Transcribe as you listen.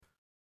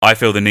I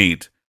feel the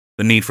need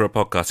for a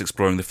podcast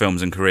exploring the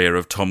films and career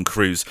of Tom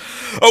Cruise.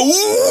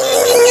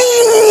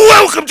 Oh,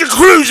 welcome to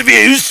Cruise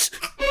Views!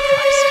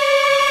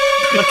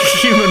 Like a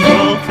human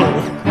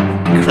whirlpool.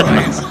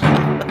 Christ.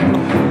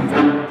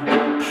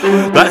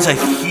 That's a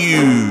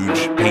huge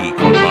peak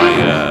on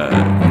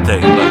my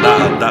thing.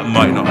 Like that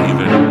might not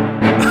even...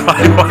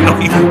 I might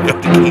not even be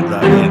able to keep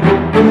that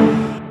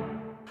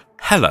in.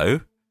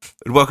 Hello,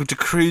 and welcome to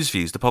Cruise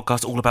Views, the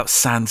podcast all about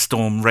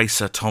sandstorm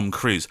racer Tom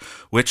Cruise.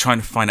 We're trying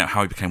to find out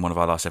how he became one of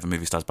our last ever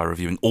movie stars by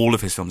reviewing all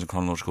of his films in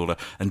chronological order.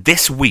 And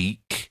this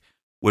week,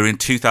 we're in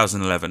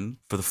 2011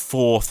 for the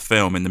fourth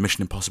film in the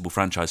Mission Impossible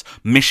franchise,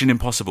 Mission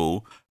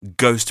Impossible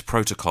Ghost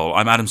Protocol.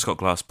 I'm Adam Scott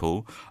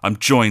Glasspool. I'm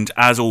joined,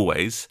 as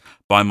always,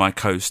 by my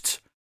co-host,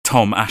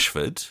 Tom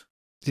Ashford.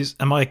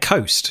 Am I a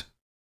coast?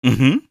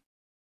 Mm-hmm.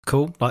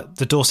 Cool. Like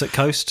the Dorset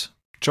coast?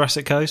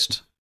 Jurassic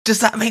coast? Does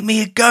that make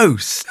me a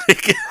ghost?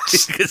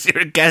 Because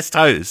you're a guest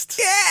host.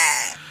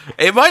 Yeah.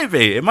 It might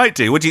be. It might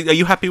do. Are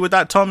you happy with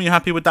that, Tom? Are you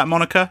happy with that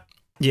moniker?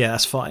 Yeah,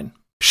 that's fine.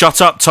 Shut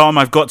up, Tom.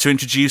 I've got to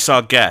introduce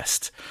our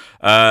guest.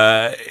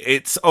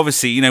 It's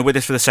obviously, with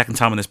us for the second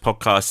time on this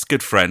podcast,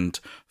 good friend,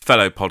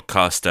 fellow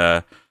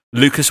podcaster,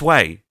 Lucas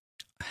Way.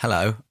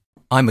 Hello.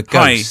 I'm a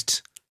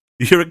ghost.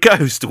 Hi. You're a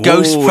ghost.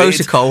 Ghost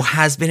Protocol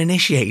has been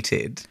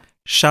initiated.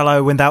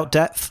 Shallow without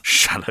depth?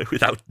 Shallow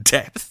without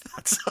depth.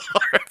 That's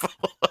horrible.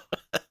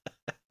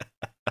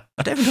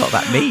 I don't even know what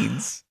that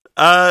means.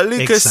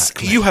 Lucas,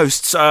 Exactly. you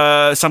host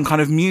some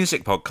kind of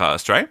music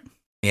podcast, right?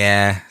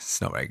 Yeah, it's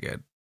not very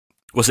good.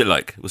 What's it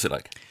like?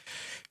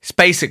 It's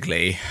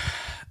basically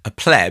a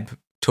pleb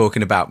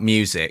talking about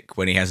music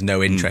when he has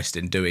no interest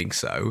in doing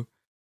so.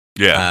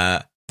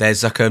 Yeah.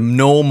 There's like a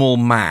normal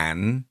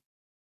man,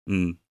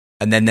 Mm.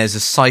 and then there's a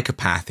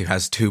psychopath who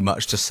has too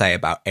much to say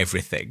about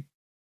everything.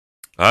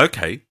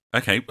 Okay.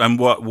 And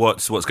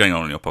what's going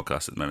on your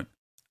podcast at the moment?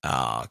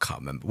 I can't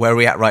remember. Where are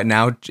we at right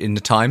now in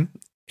the time?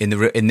 In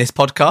this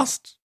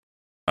podcast?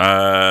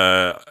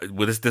 Well,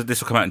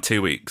 this will come out in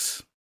 2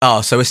 weeks.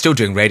 Oh, so we're still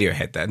doing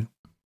Radiohead then?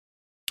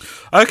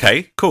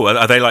 Okay, cool.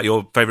 Are they like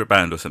your favourite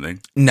band or something?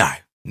 No.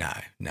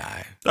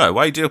 Oh,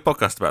 why do you do a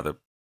podcast about them?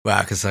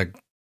 Well, because I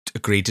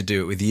agreed to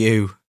do it with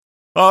you.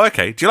 Oh,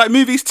 okay. Do you like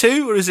movies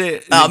too, or is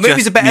it?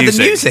 Movies are better than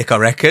music, I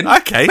reckon.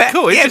 Okay,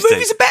 cool. Yeah, Interesting.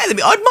 movies are better than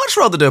me. I'd much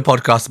rather do a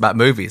podcast about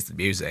movies than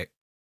music.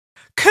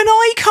 Can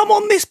I come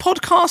on this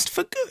podcast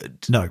for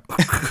good? No.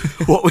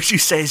 What would you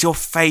say is your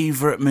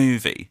favourite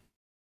movie?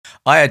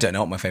 I don't know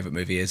what my favourite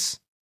movie is.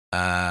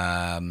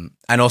 And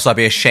also I'd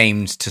be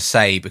ashamed to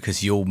say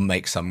because you'll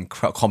make some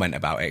comment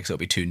about it because it'll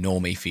be too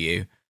normie for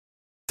you.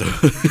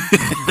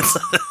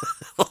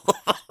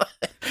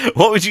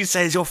 What would you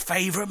say is your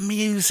favourite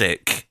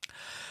music?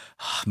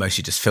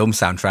 Mostly just film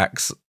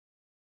soundtracks.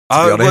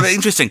 Oh, well,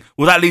 interesting.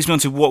 Well, that leads me on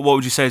to what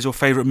would you say is your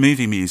favourite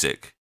movie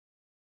music?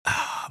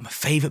 My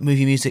favourite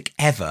movie music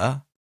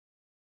ever,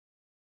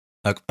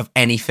 like of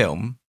any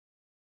film,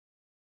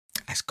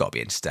 it's got to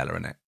be Interstellar,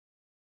 isn't it?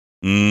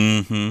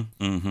 Mm-hmm.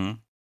 And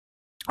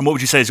what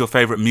would you say is your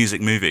favourite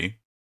music movie?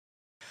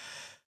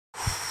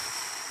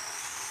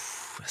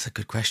 That's a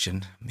good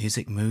question.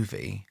 Music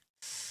movie.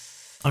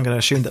 I'm going to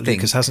assume that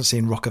Lucas hasn't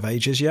seen Rock of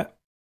Ages yet.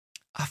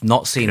 I've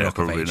not seen Yeah, Rock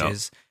of probably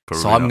Ages, not.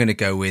 so I'm going to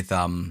go with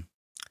Rock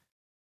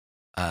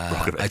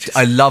of Ages.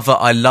 I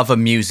love a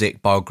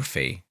music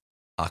biography.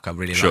 Like I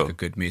really Sure. like a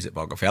good music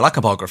biography. I like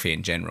a biography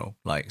in general.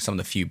 Like some of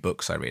the few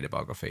books I read are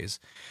biographies.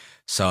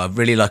 So I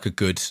really like a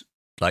good,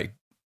 like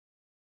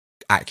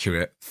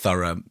accurate,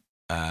 thorough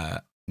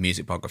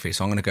music biography.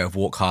 So I'm going to go with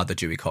Walk Hard, the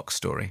Dewey Cox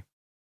story.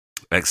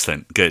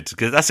 Excellent. Good.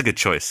 That's a good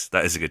choice.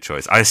 That is a good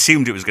choice. I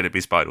assumed it was going to be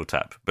Spinal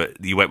Tap, but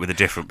you went with a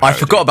different I parody.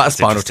 forgot about That's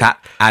Spinal interesting.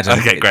 Tap, Adam.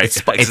 Okay, great.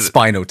 It's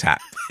Spinal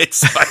Tap. It's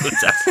Spinal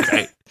Tap.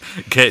 Great.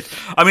 Good.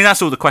 I mean,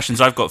 that's all the questions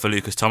I've got for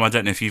Lucas, Tom. I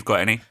don't know if you've got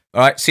any.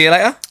 All right, see you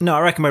later. No,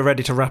 I reckon we're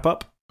ready to wrap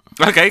up.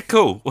 Okay,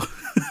 cool.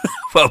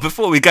 Well,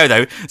 before we go,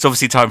 though, it's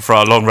obviously time for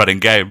our long-running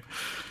game.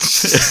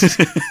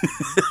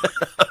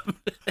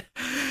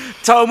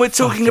 Tom, we're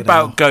talking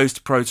about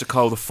Ghost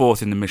Protocol, the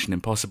fourth in the Mission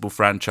Impossible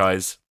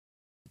franchise.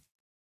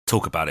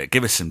 Talk about it.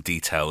 Give us some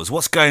details.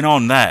 What's going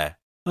on there?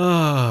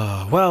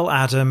 Oh, well,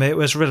 Adam, it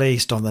was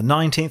released on the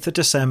 19th of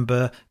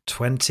December,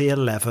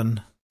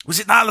 2011. Was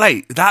it that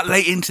late? That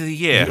late into the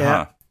year?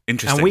 Yeah. Huh?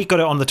 Interesting. And we got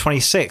it on the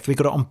 26th. We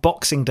got it on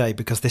Boxing Day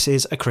because this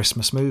is a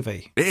Christmas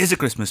movie. It is a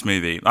Christmas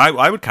movie.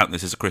 I would count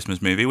this as a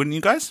Christmas movie, wouldn't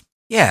you guys?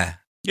 Yeah,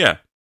 Yeah.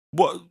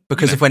 What?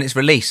 because of when it's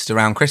released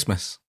around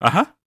Christmas.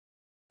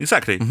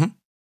 Exactly. Mhm.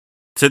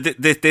 So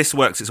this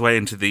works its way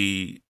into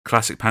the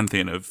classic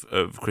pantheon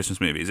of Christmas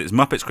movies. It's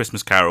Muppets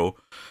Christmas Carol,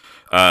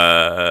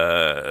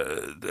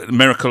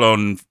 Miracle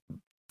on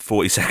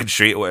 42nd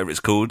Street, or whatever it's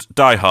called,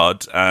 Die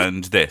Hard,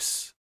 and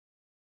this.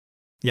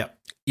 Yeah.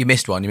 You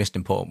missed one. You missed an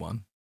important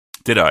one.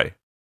 Did I?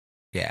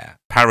 Yeah.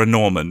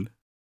 Paranorman.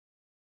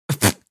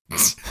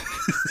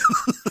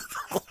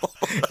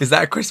 Is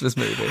that a Christmas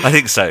movie? I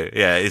think so.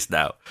 Yeah, it is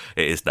now.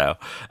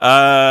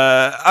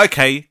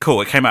 Okay,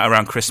 cool. It came out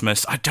around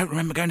Christmas. I don't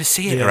remember going to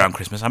see it around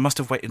Christmas. I must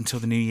have waited until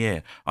the new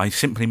year. I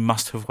simply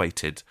must have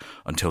waited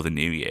until the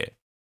new year.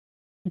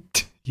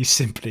 You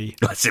simply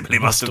I simply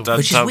must have done.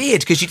 Which is some.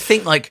 weird because you'd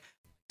think like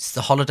it's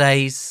the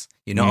holidays,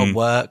 you're not at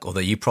work, although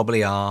you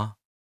probably are.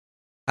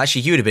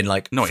 Actually, you would have been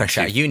like Not in fresh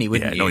out of uni,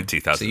 wouldn't you? not in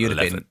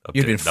 2011.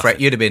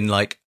 You'd have been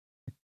like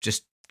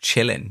just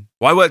chilling.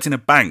 Well, I worked in a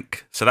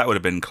bank, so that would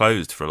have been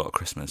closed for a lot of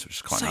Christmas, which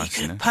is quite So nice.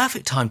 you could,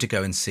 perfect time to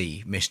go and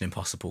see Mission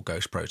Impossible: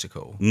 Ghost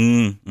Protocol.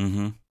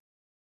 Mm-hmm.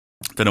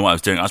 Don't know what I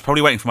was doing. I was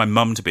probably waiting for my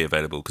mum to be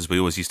available because we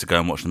always used to go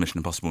and watch the Mission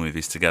Impossible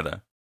movies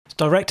together. It's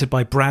directed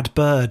by Brad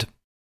Bird.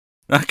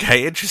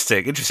 Okay,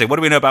 interesting. What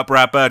do we know about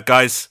Brad Bird,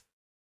 guys?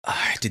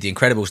 Did The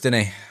Incredibles,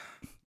 didn't he?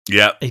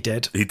 Yeah, He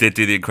did. he did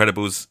do The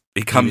Incredibles.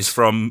 He comes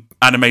from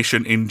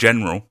animation in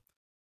general.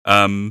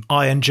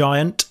 Iron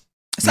Giant.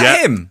 Is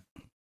that him?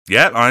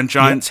 Yeah, Iron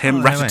Giant's him. Oh,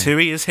 no way.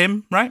 Ratatouille is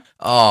him, right?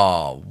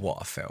 Oh,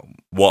 what a film!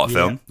 What a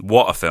film.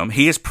 What a film.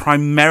 He is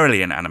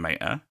primarily an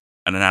animator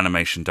and an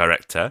animation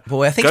director.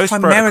 Well, I think Ghost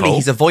primarily Protocol-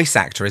 he's a voice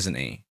actor, isn't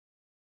he?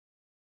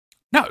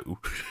 No.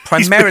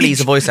 Primarily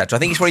he's a voice actor. I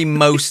think he's probably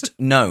most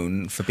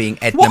known for being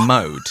Edna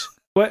Mode.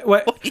 Wait,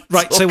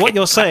 right, so what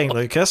you're saying,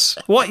 Lucas,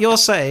 what you're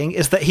saying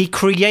is that he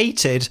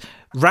created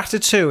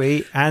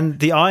Ratatouille and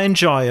the Iron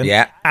Giant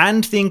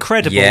and the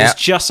Incredibles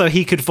just so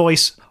he could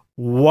voice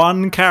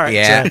one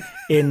character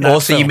in that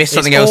Also, film. you missed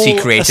something It's else he all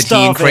a created.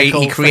 star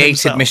vehicle He for created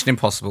himself. Mission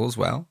Impossible as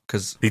well.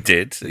 Because He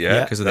did,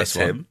 yeah. because of That's this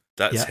one. him.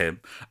 That's Yeah. him.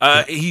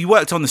 He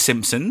worked on The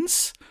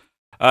Simpsons.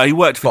 He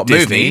worked for What,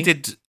 Disney. movie? He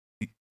did...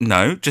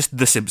 No, just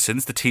The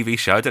Simpsons, the TV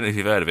show. I don't know if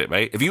you've heard of it,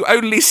 mate. Have you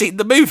only seen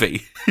the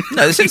movie?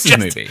 No, the Simpsons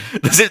movie.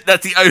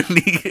 That's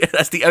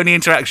the only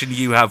interaction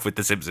you have with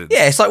The Simpsons.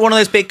 Yeah, it's like one of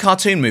those big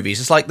cartoon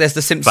movies. It's like there's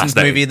the Simpsons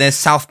Fascinating. movie, there's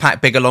South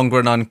Park, Bigger, Longer,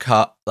 and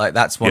Uncut. Like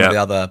that's one of Yeah.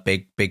 the other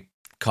big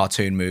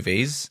cartoon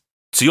movies.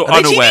 So you're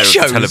Are they unaware TV of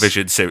shows? the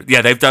television series.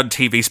 Yeah, they've done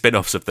TV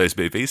spin-offs of those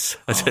movies.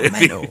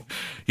 Mental.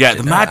 Yeah, the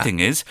Didn't know mad that. thing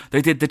is,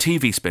 they did the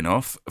TV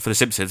spin-off for The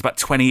Simpsons about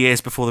 20 years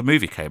before the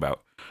movie came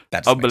out.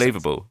 That doesn't make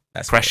Unbelievable.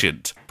 sense.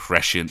 That's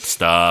Prescient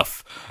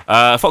stuff.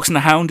 Fox and the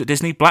Hound at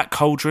Disney, Black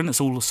Cauldron,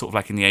 it's all sort of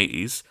like in the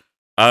 80s.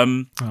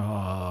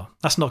 Oh,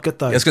 that's not good,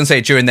 though. I was going to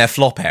say during their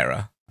flop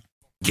era.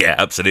 Yeah,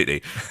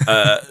 absolutely.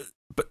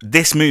 But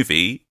this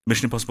movie,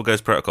 Mission Impossible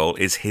Ghost Protocol,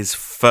 is his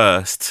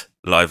first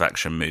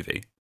live-action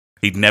movie.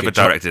 He'd never Good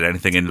job. directed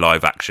anything in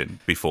live action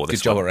before this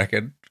Good job, one. I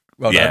reckon.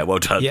 Well Yeah, done. well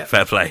done. Yeah.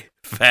 Fair play.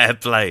 Fair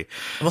play.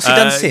 What's he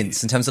done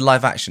since in terms of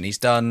live action? He's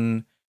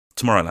done.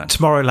 Tomorrowland.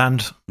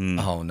 Tomorrowland.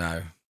 Oh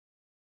no.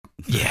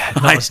 Yeah,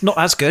 no, it's not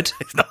as good.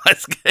 It's not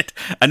as good.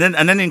 And then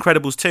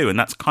Incredibles 2, and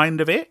that's kind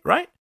of it,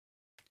 right?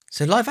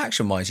 So live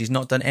action wise, he's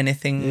not done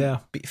anything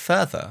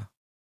further.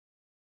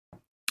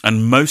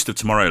 And most of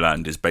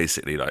Tomorrowland is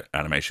basically like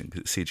animation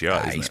because it's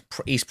CGI, isn't it?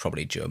 He's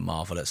probably due a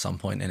Marvel at some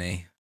point, isn't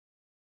he?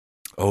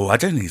 Oh, I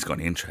don't think he's got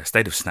any interest.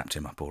 They'd have snapped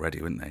him up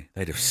already, wouldn't they?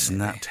 They'd have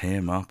snapped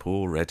him up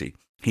already.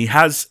 He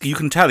has. You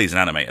can tell he's an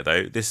animator,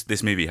 though.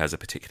 This movie has a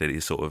particularly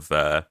sort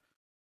of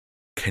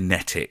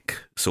kinetic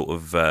sort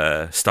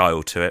of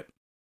style to it.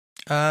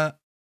 Yeah,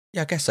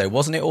 I guess so.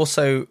 Wasn't it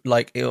also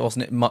like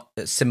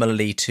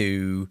similarly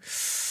to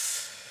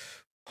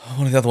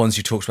one of the other ones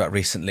you talked about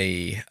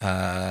recently,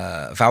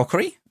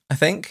 Valkyrie? I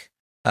think.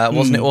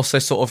 Wasn't it also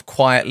sort of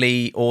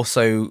quietly?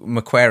 Also,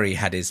 McQuarrie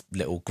had his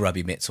little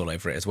grubby mitts all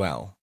over it as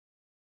well.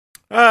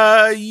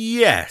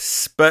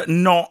 Yes, but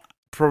not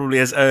probably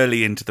as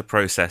early into the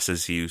process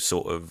as you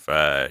sort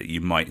of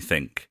you might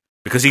think,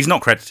 because he's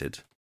not credited.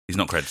 He's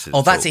not credited.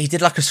 Oh, that's all. it. He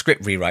did like a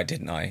script rewrite,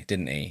 didn't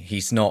he?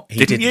 He's not. He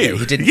Didn't did. you?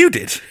 He didn't. You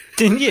did.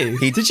 Didn't you?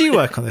 Did you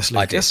work on this,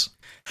 I did. Lucas?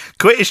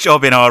 Quit his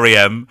job in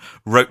REM.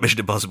 Wrote Mission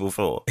Impossible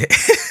 4.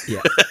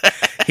 Yeah.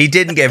 He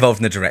didn't get involved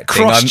in the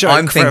directing. Cross joke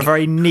I'm for thinking. a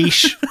very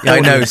niche. I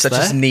know, audience such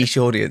there. a niche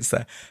audience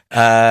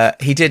there.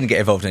 He didn't get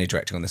involved in any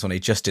directing on this one. He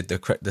just did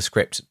the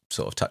script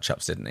sort of touch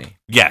ups, didn't he?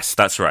 Yes,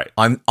 that's right.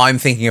 I'm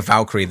thinking of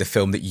Valkyrie, the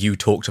film that you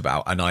talked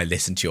about, and I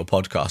listened to your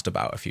podcast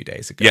about a few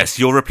days ago. Yes,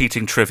 you're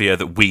repeating trivia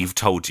that we've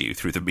told you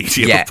through the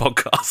Media Yeah.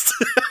 podcast.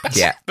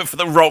 Yeah. But for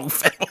the wrong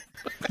film.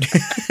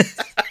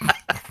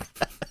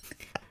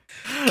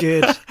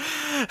 Good.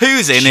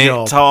 Who's in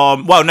Job. it,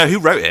 Tom? Well, no, who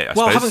wrote it, I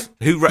suppose. haven't-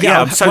 Who wrote?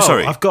 Yeah, I'm so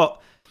sorry. I've got.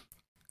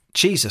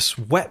 Jesus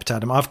wept,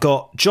 Adam. I've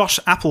got Josh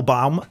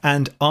Applebaum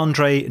and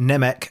Andre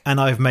Nemec, and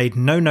I've made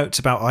no notes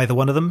about either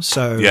one of them.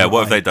 So Yeah,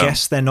 what have I they done?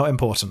 guess they're not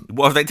important.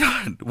 What have they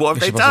done? What have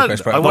they Mission done? Impossible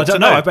Ghost I Protocol. Well, I want to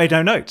don't know. know. I've made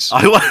no notes.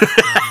 I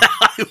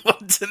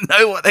want to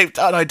know what they've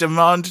done. I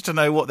demand to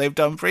know what they've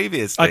done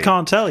previously. I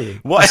can't tell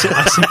you. What?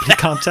 I simply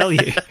can't tell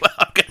you. Well,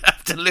 I'm going to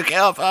have to look it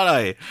up, aren't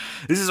I?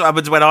 This is what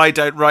happens when I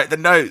don't write the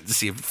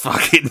notes, you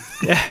fucking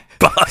Yeah.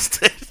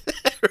 bastard.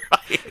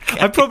 Right, okay.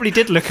 I probably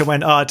did look and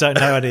went, I don't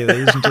know any of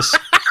these, and just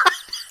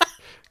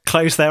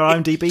close their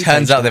IMDb.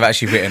 Turns page out they've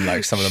actually written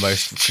like some of the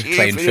most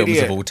acclaimed Stupid films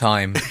idiot. of all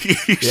time.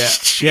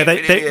 Yeah,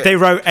 they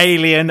wrote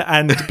Alien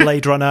and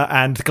Blade Runner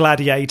and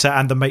Gladiator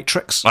and The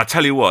Matrix. I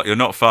tell you what, you're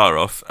not far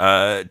off.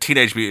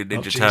 Teenage Mutant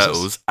Ninja Jesus.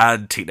 Turtles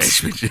and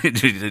Teenage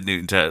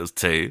Mutant Turtles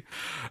 2.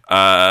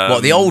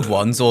 What, the old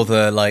ones or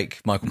the like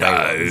Michael Bay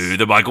No, ones?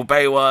 the Michael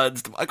Bay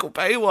ones. The Michael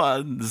Bay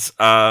ones.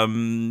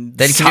 Then can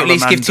you at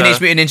least give Salamander.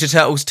 Teenage Mutant Ninja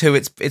Turtles 2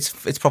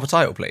 its proper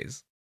title,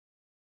 please?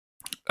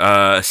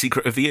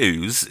 Secret of the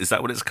Ooze. Is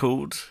that what it's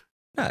called?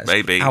 No,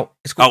 maybe.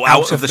 It's called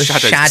Out of the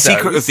Shadows.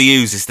 Secret of the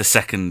Ooze is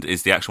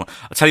the actual one.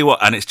 I'll tell you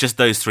what, and it's just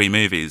those 3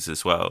 movies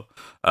as well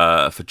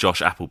for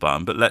Josh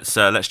Applebaum. But let's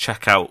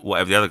check out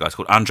whatever the other guy's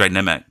called, Andre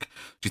Nemec.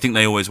 Do you think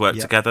they always work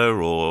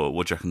together, or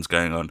what do you reckon's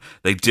going on?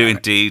 They do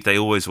indeed. They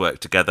always work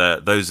together.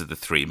 Those are the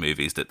 3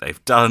 movies that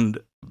they've done.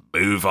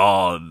 Move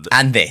on.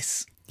 And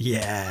this.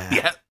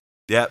 Yeah.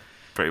 Yep.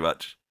 Pretty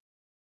much.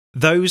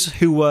 Those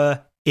who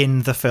were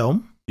in the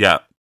film. Yeah.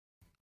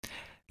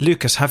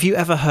 Lucas, have you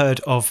ever heard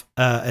of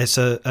it's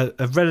a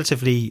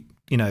relatively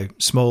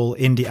small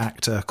indie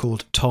actor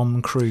called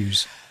Tom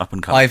Cruise? Up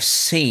and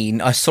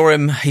coming. I saw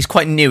him. He's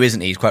quite new, isn't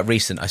he? He's quite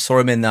recent. I saw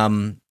him in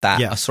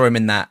I saw him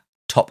in that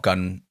Top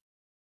Gun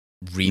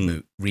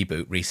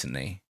reboot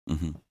recently.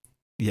 Mm-hmm.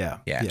 Yeah.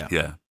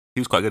 He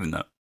was quite good in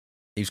that.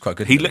 He was quite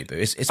good in the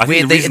reboot. It's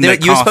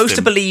weird. You're supposed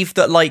to believe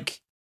that,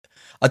 like,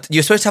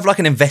 you're supposed to have like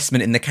an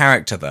investment in the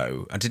character,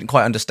 though. I didn't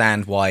quite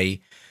understand why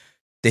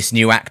this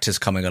new actor's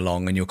coming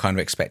along, and you're kind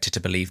of expected to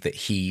believe that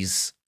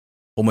he's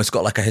almost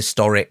got like a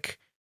historic,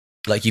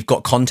 like you've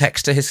got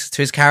context to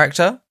his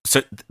character.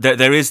 So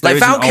there is like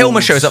Val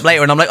Kilmer shows up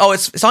later, and I'm like, oh,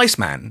 it's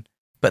Iceman.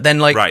 But then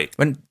like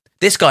when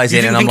this guy's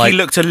in, and I'm like, he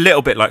looked a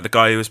little bit like the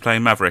guy who was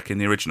playing Maverick in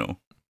the original.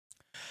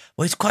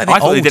 Well, he's quite a bit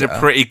older. I thought they did a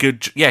pretty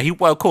good. Yeah,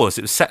 of course,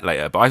 it was set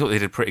later, but I thought they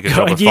did a pretty good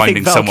job of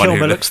finding someone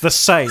who looks the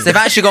same. So they've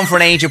actually gone for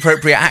an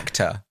age-appropriate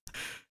actor.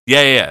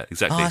 Yeah,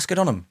 exactly. Oh, that's good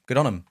on him. Good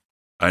on him.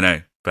 I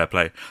know. Fair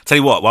play. Tell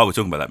you what, while we're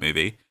talking about that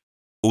movie,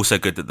 also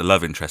good that the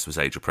love interest was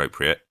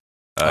age-appropriate.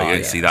 You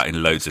don't see that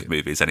in loads of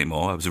movies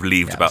anymore. I was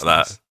relieved about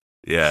that. Nice.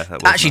 Yeah,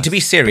 that was actually nice. To be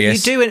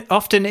serious, but you do it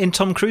often in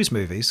Tom Cruise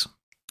movies.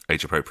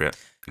 Age-appropriate.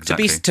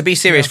 Exactly. To be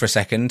serious for a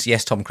second,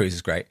 yes, Tom Cruise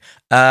is great.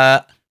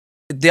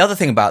 The other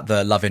thing about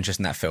the love interest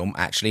in that film,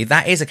 actually,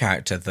 that is a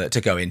character that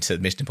to go into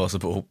Mission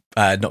Impossible,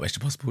 not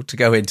Mission Impossible, to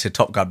go into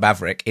Top Gun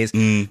Maverick was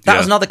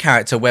another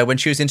character where when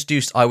she was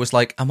introduced, I was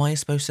like, am I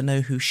supposed to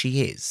know who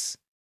she is?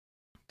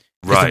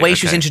 Because the way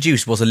she was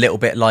introduced was a little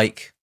bit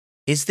like,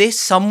 is this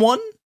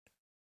someone?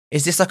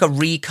 Is this like a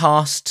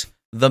recast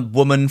the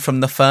woman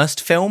from the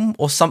first film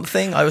or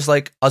something? I was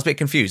a bit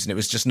confused, and it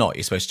was just not.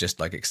 You're supposed to just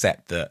like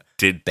accept that.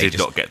 Did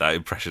not get that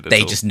impression at all.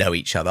 They just know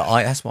each other.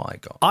 That's what I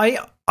got.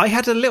 I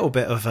had a little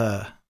bit of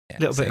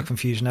bit of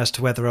confusion as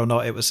to whether or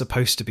not it was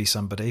supposed to be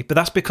somebody, but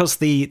that's because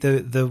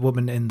the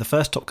woman in the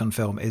first Top Gun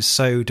film is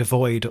so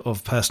devoid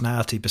of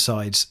personality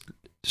besides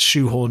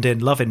shoehorned in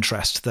love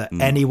interest that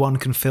anyone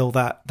can fill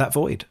that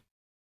void.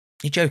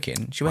 You're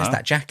joking? She wears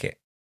that jacket.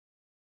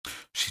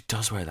 She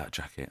does wear that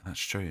jacket. That's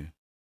true.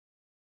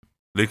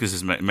 Lucas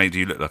has made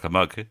you look like a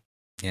mug.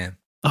 Yeah.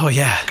 Oh,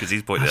 yeah. Because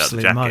he's pointed out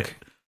the jacket. Mug.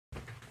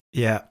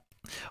 Yeah.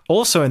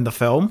 Also in the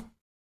film,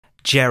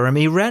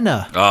 Jeremy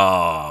Renner.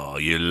 Oh,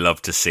 you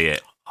love to see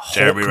it.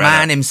 Jeremy Renner.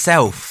 Hawkman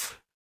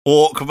himself.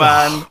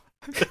 Hawkman.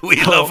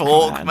 We love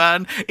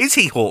Hawkman. Is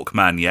he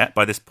Hawkman yet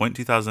by this point,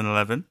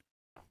 2011?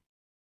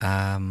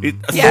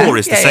 Thor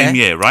is the same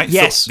year, right?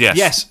 Yes.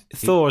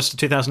 Thor is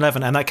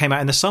 2011, and that came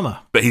out in the summer.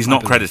 But he's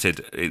not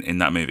credited in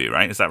that movie,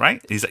 right? Is that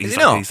right? He's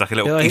like a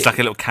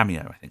little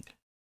cameo, I think.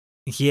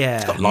 Yeah,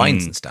 he's got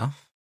lines and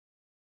stuff.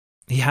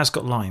 He has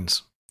got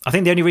lines. I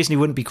think the only reason he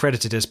wouldn't be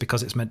credited is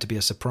because it's meant to be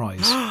a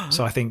surprise.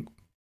 So I think.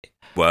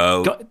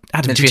 Well,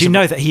 Adam, did you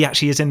know that he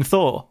actually is in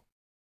Thor?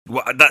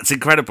 Well, that's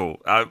incredible.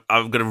 I'm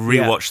going to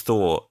rewatch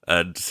Thor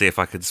and see if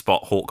I can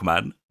spot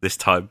Hawkman this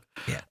time.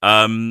 Yeah.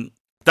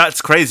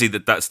 That's crazy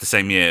that that's the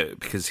same year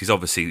because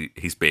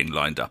he's being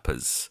lined up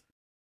as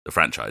the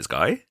franchise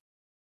guy.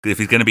 If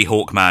he's going to be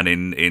Hawkman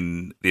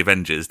in the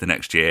Avengers the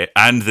next year,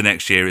 and the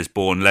next year is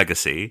Bourne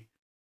Legacy,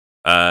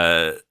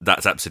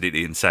 that's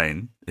absolutely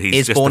insane. He's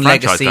is just Bourne the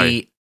franchise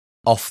Legacy guy.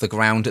 Off the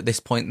ground at this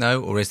point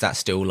though, or is that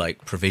still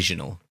like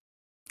provisional?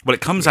 Well,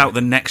 it comes out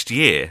the next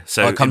year,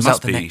 so it comes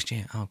out the next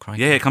year. Oh,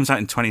 crikey. Yeah, it comes out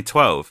in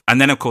 2012,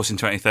 and then of course in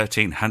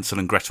 2013, Hansel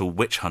and Gretel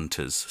Witch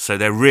Hunters. So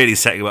they're really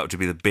setting him up to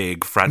be the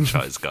big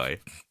franchise guy.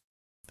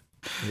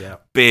 Yeah,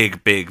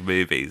 big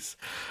movies.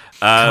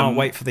 Can't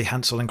wait for the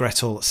Hansel and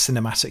Gretel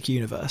cinematic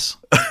universe.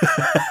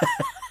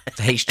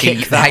 The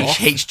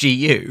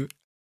HGU.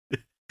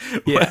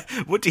 Yeah.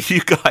 What do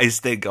you guys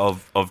think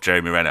of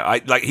Jeremy Renner?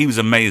 He was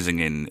amazing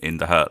in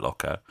The Hurt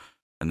Locker,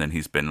 and then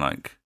he's been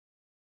like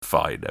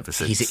fine ever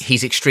since.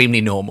 He's extremely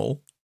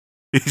normal.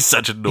 He's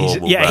such a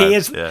normal man. He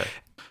is. Yeah.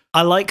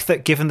 I like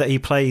that given that he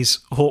plays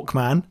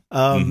Hawkman,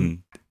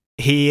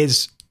 he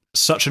is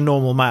such a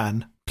normal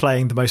man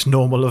playing the most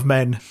normal of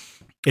men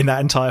in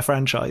that entire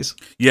franchise.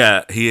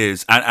 Yeah, he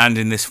is. And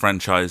in this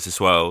franchise as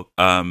well.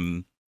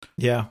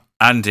 Yeah.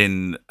 And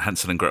in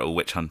Hansel and Gretel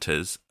Witch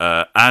Hunters.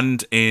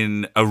 And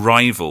in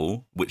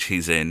Arrival, which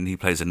he's in, he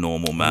plays a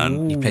normal man.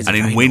 Ooh. He plays and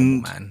a very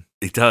normal man.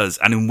 He does.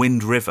 And in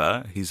Wind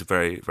River, he's a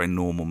very, very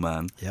normal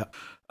man. Yeah.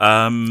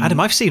 Adam,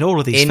 I've seen all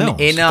of these films.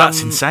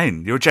 That's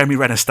insane. You're a Jeremy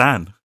Renner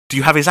stan. Do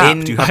you have his app?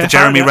 Do you have the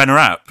Jeremy Renner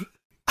app?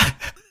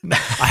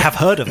 I have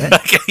heard of it.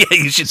 Okay, yeah,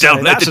 you should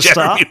download the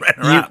Jeremy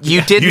Renner app.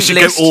 You should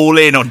go all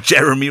in on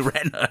Jeremy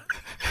Renner.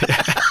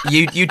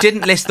 You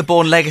didn't list the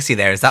Bourne Legacy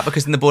there. Is that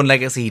because in the Bourne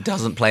Legacy he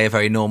doesn't play a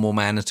very normal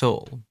man at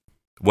all?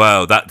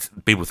 Well, that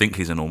people think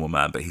he's a normal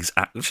man, but he's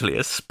actually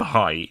a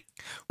spy.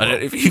 I don't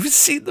know if you've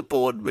seen the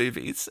Bourne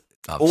movies.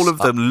 All of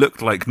them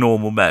look like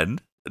normal men.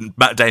 And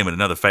Matt Damon,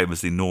 another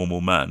famously normal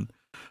man,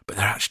 but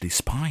they're actually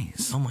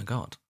spies. Oh my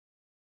God.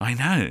 I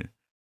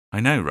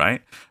know,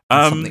 right?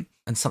 And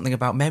something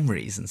about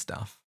memories and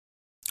stuff.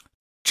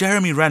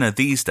 Jeremy Renner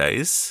these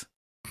days,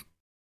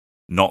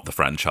 not the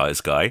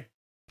franchise guy.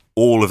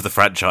 All of the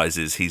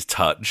franchises he's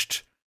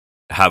touched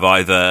have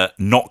either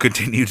not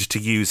continued to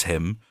use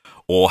him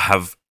or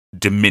have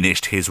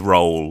diminished his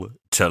role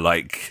to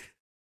like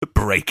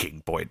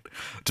breaking point,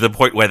 to the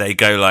point where they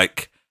go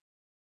like,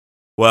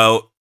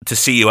 well, to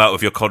see you out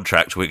of your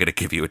contract, we're going to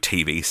give you a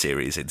TV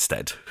series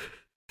instead.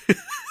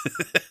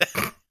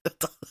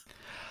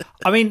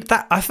 I mean,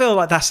 I feel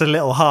like that's a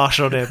little harsh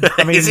on him.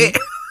 I mean, is it?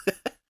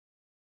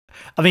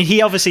 I mean,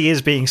 he obviously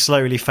is being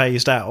slowly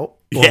phased out,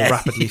 or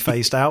rapidly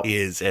phased out. He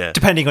is, yeah.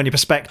 Depending on your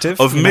perspective.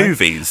 Of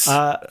movies.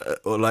 Or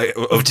like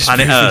of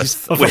planet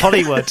Earth. Of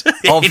Hollywood.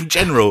 In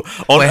general,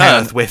 on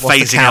Earth, we're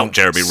phasing out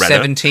Jeremy Renner.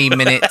 17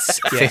 minutes,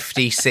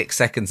 56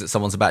 seconds that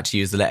someone's about to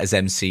use the letters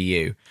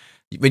MCU.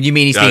 When you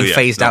mean he's being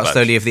phased out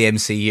slowly of the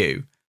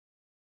MCU?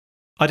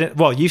 I don't.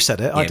 Well, you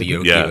said it. I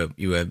didn't.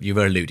 You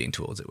were alluding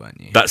towards it, weren't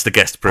you? That's the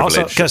guest privilege.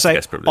 I was going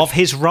to say of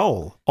his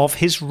role.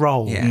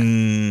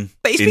 Yeah.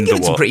 But he's been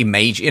given some pretty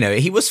major. You know,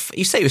 you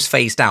say he was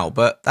phased out,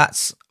 but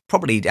that's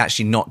probably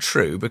actually not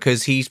true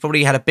because he's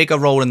probably had a bigger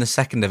role in the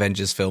second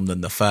Avengers film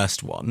than the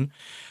first one,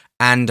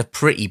 and a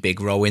pretty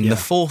big role in the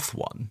fourth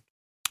one.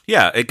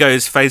 Yeah, it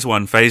goes phase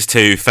 1, phase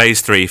 2,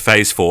 phase 3,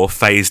 phase 4,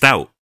 phased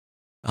out.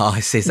 Oh, I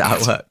see. Is that how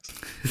it works?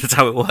 That's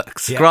how it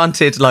works. Yeah.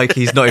 Granted, like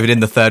he's not even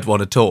in the third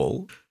one at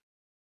all.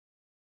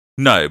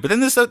 No, but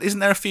then isn't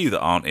there a few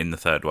that aren't in the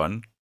third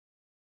one?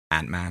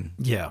 Ant-Man.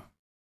 Yeah.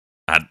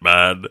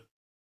 Ant-Man.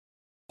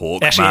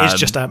 Hawkman. Actually, it is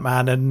just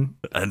Ant-Man and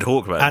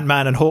Hawkman.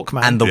 Ant-Man and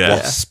Hawkman. And the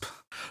Wasp.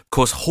 Of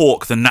course,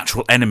 Hawk, the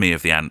natural enemy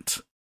of the ant.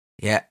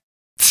 Yeah.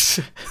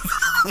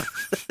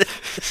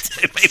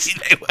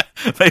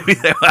 maybe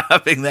they were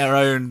having their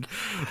own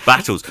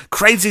battles.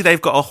 Crazy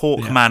they've got a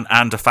Hawkman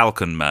and a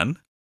Falcon Man.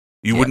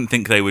 You wouldn't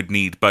think they would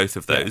need both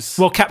of those.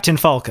 Well, Captain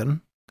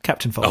Falcon.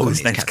 Oh,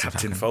 his name's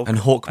Captain Falcon.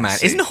 And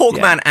Hawkman. Isn't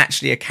Hawkman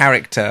actually a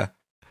character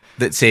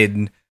that's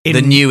in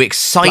the new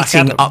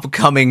exciting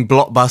upcoming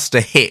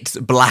blockbuster hit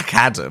Black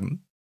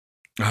Adam?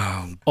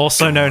 Oh,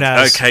 also known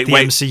as the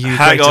MCU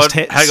hang greatest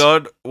hits. Hang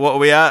on, what are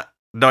we at?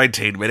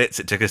 19 minutes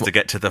it took us to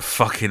get to the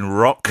fucking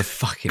Rock. The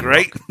fucking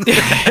Great. Rock. Do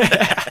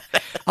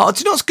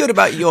you know what's good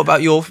about your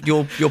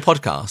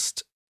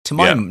podcast? To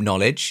my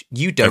knowledge,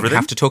 you don't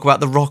have to talk about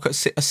The Rock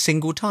at a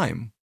single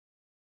time.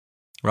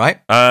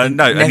 Right? No,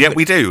 and yet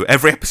we do,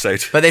 every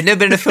episode. But they've never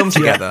been in a film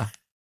together.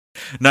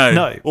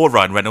 No. Or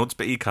Ryan Reynolds,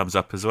 but he comes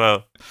up as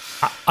well.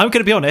 I'm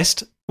going to be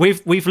honest.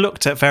 We've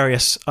looked at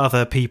various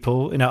other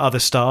people, other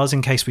stars,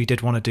 in case we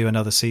did want to do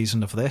another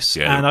season of this.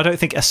 Yeah. And I don't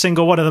think a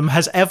single one of them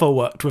has ever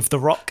worked with The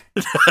Rock.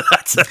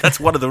 That's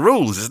one of the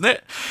rules, isn't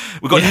it?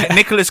 We've got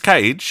Nicolas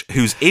Cage,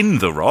 who's in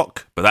The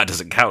Rock, but that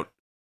doesn't count.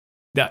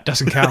 That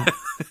doesn't count.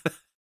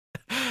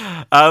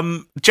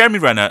 Jeremy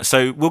Renner,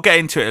 so we'll get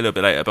into it a little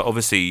bit later, but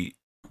obviously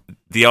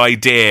the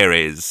idea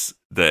is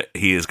that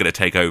he is going to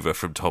take over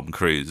from Tom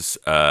Cruise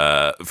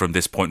from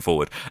this point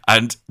forward.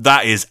 And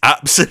that is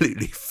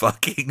absolutely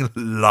fucking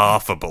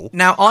laughable.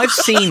 Now, I've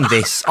seen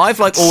this. I've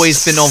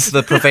always been of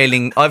the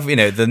prevailing...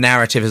 the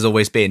narrative has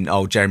always been,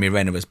 Jeremy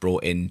Renner was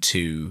brought in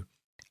to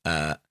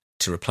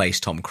replace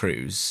Tom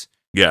Cruise.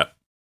 Yeah.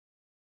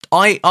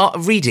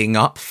 Reading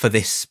up for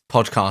this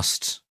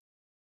podcast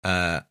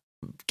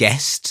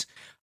guest,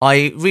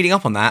 reading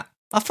up on that,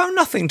 I found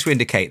nothing to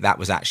indicate that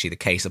was actually the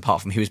case,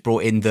 apart from he was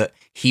brought in that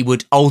he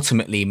would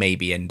ultimately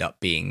maybe end up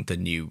being the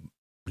new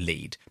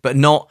lead, but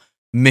not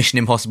Mission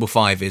Impossible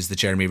 5 is the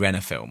Jeremy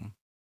Renner film.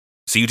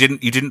 So you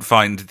didn't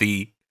find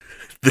the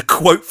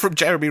quote from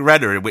Jeremy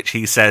Renner in which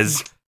he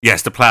says,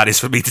 "Yes, the plan is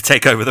for me to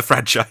take over the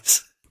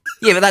franchise."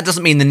 Yeah, but that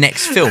doesn't mean the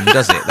next film,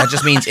 does it? That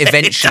just means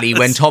eventually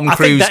when Tom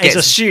Cruise gets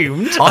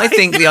assumed. I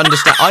think the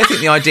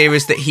idea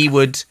is that he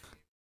would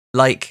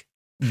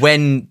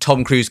when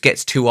Tom Cruise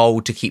gets too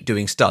old to keep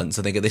doing stunts.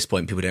 I think at this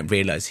point people don't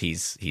realise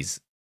he's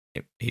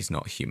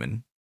not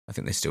human. I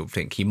think they still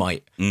think he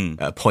might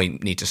at a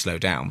point need to slow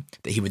down.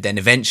 That he would then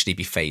eventually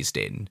be phased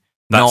in.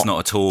 That's not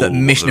at all. That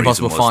Mission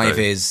Impossible 5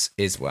 is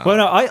well. Well,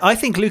 no, I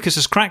think Lucas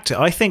has cracked it.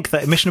 I think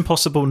that Mission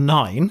Impossible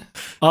 9,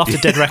 after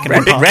Dead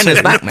Reckoning Part 2,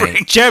 Renner's back,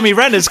 mate. Jeremy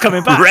Renner's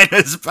coming back.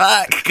 Renner's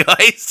back,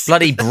 guys.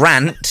 Bloody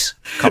Brandt.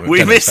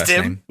 We missed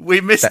him.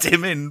 We missed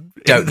him in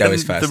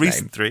the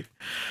recent 3.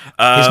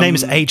 His name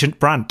is Agent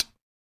Brandt.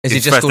 Is he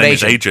just called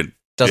Agent?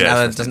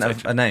 Doesn't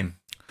have a name.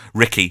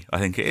 Ricky, I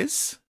think it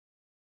is.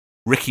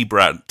 Ricky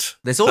Brandt.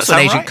 There's also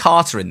an Agent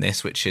Carter in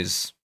this, which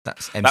is...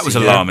 That was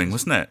alarming,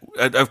 wasn't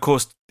it? Of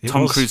course,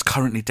 Tom Cruise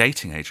currently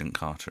dating Agent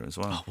Carter as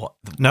well. What?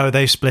 No,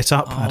 they split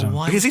up, Adam.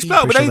 Because he split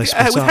up with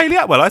Hayley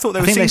Atwell. I thought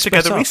they were seen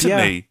together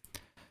recently.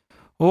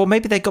 Yeah. Or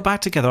maybe they got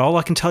back together. All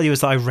I can tell you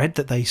is that I read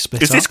that they split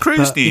up. Is this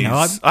Cruise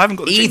news? I haven't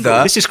got the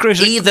jingle. This is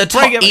Cruise. Either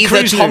Tom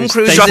Cruise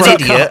is an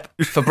idiot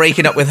for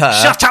breaking up with her.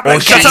 Shut up,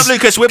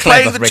 Lucas. We're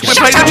playing the jingle.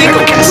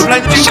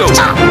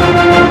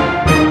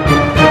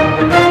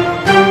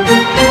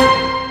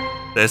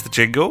 There's the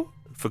jingle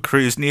for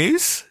Cruise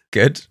News.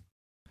 Good.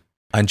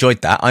 I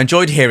enjoyed that. I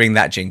enjoyed hearing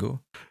that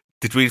jingle.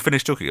 Did we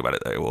finish talking about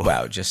it though? Or?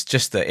 Well, just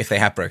that if they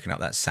have broken up,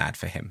 that's sad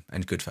for him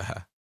and good for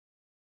her.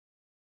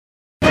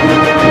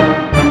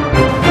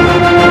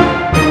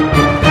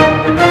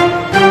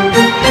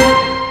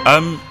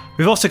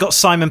 We've also got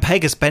Simon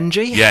Pegg as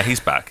Benji. Yeah, he's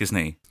back, isn't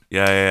he?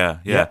 Yeah.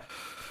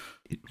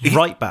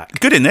 Right back.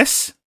 Good in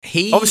this.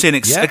 He obviously an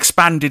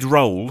expanded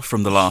role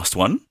from the last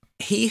one.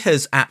 He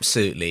has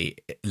absolutely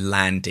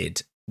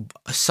landed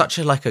such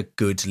a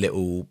good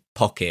little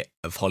pocket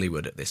of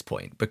Hollywood at this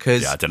point,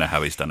 because I don't know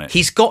how he's done it.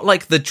 He's got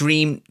like the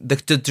dream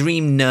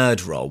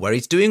nerd role where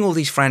he's doing all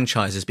these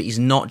franchises, but he's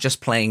not just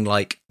playing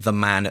like the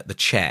man at the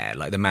chair,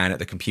 like the man at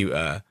the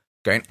computer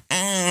going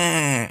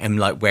and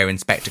like wearing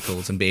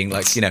spectacles and being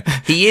like,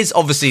 he is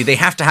obviously, they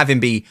have to have him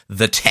be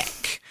the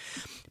tech.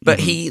 But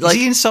is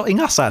he insulting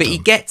us, Adam?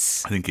 But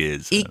I think he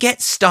is. He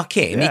gets stuck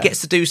in. Yeah. He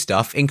gets to do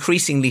stuff,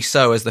 increasingly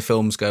so as the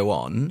films go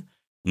on.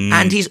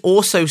 And he's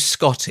also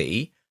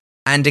Scotty.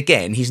 And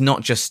again, he's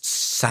not just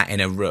sat in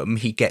a room.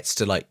 He gets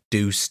to like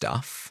do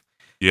stuff.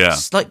 Yeah.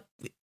 It's like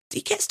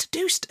he gets to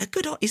do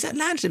he's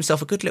landed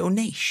himself a good little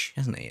niche,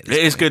 hasn't he? It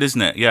is good,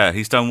 isn't it? Yeah,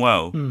 he's done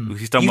well.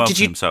 He's done well for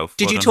himself.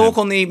 Did you talk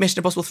on the Mission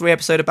Impossible 3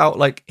 episode about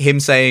like him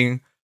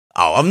saying,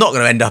 "Oh, I'm not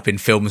going to end up in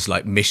films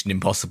like Mission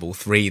Impossible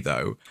 3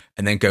 though,"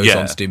 and then goes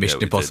on to do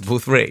Mission Impossible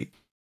 3?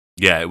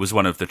 Yeah, it was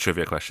one of the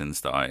trivia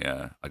questions that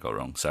I got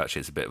wrong. So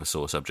actually, it's a bit of a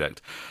sore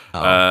subject.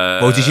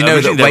 Well, did you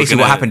know that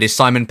basically what happened is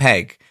Simon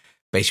Pegg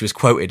basically was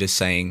quoted as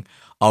saying,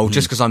 "Oh,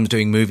 just because I'm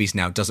doing movies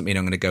now doesn't mean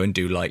I'm going to go and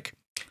do like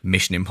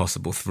Mission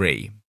Impossible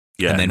 3."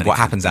 Yeah, and then what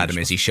happens, Adam,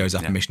 is he shows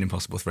up in Mission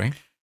Impossible 3.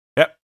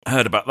 Yep,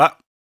 heard about that.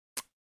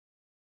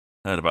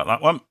 Heard about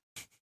that one.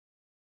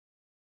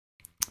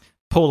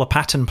 Paula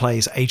Patton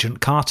plays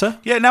Agent Carter.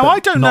 Yeah, now I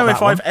don't know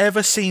if I've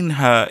ever seen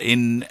her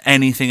in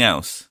anything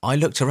else. I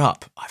looked her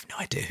up. I have no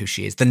idea who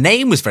she is. The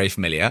name was very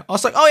familiar. I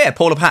was like, oh yeah,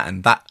 Paula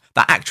Patton, that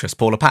actress,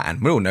 Paula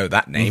Patton. We all know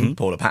that name,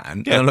 Paula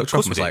Patton. Yeah, and I looked her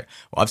up and was like,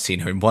 well, I've seen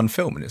her in one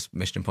film, and it's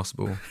Mission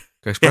Impossible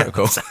Ghost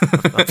Protocol.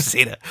 I've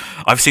seen her.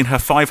 I've seen her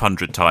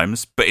 500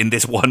 times, but in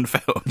this one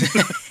film.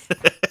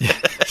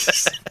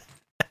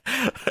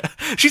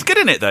 She's good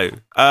in it, though.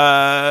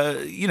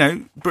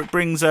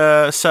 Brings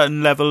a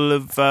certain level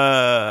of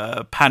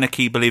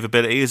panicky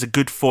believability. Is a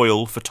good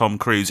foil for Tom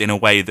Cruise in a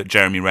way that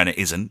Jeremy Renner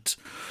isn't.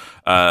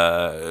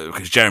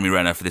 Because Jeremy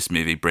Renner for this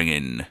movie bring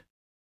in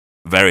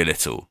very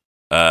little.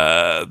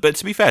 But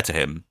to be fair to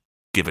him,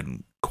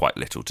 given quite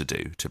little to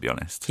do, to be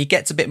honest. He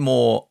gets a bit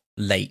more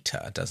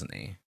later, doesn't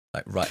he?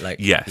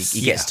 Yes.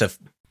 He gets to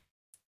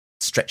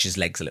stretch his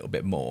legs a little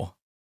bit more.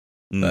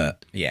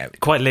 But yeah,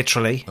 quite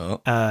literally,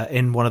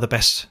 in one of the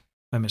best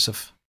moments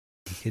of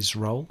his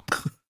role.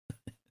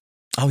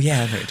 Oh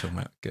yeah, I know what you're talking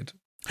about. Good.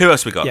 Who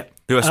else we got?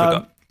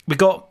 Yeah. We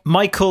got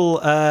Michael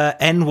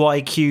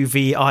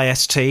Nyqvist.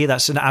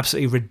 That's an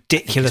absolutely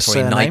ridiculous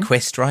surname.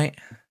 Nyquist, right?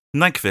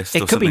 Nyquist.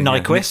 It could be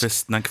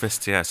Nyquist.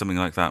 Nyquist, yeah, something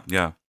like that.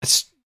 Yeah.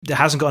 It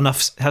hasn't got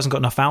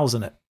enough vowels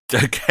in it.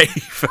 Okay,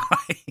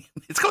 fine.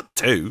 It's got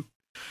 2.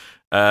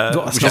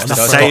 It's got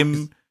the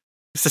same.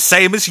 It's the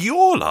same as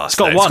your last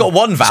name. It's got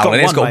one vowel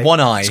and it's got one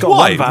I.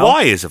 Why?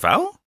 Y is a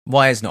vowel?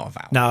 Y is not a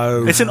vowel.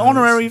 No. It's an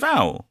honorary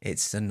vowel.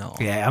 It's a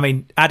not. Yeah, I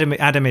mean,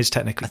 Adam is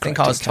technically I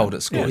think I was told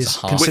at school it's a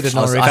half. Considered an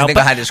honorary vowel. I think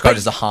I had it described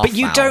as a half But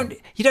you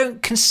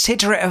don't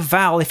consider it a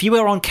vowel. If you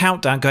were on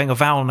Countdown going a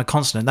vowel and a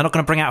consonant, they're not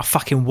going to bring out a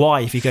fucking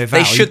Y if you go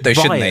vowel. They should though,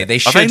 shouldn't they? They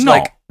should. Are they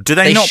not? Do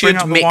they not bring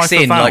out the Y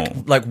for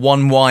vowel? like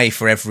one Y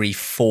for every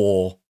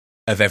 4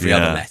 of every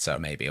other letter,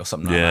 maybe, or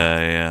something like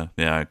that.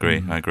 Yeah, I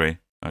agree. I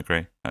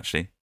agree,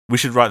 actually. We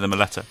should write them a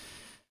letter.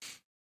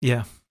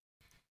 Yeah.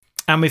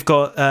 And we've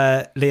got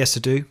Léa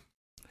Seydoux.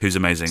 Who's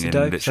amazing in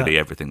literally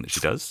everything that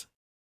she does.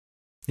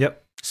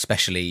 Yep.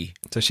 Especially...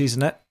 So she's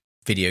in it.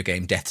 Video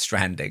game Death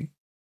Stranding.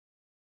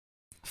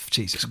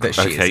 Jesus Christ.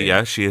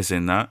 Okay, she is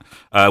in that.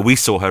 We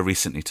saw her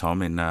recently,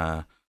 Tom, in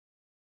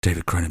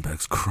David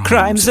Cronenberg's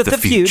Crimes of the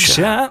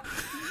Future.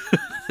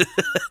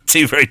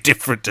 2 very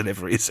different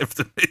deliveries of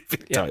the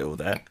movie title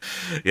there.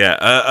 Yeah,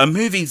 a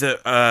movie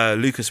that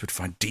Lucas would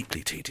find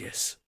deeply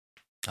tedious.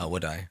 Oh,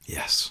 would I?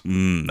 Yes.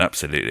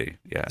 Absolutely.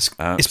 Yeah.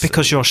 It's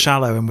because you're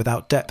shallow and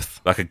without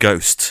depth. Like a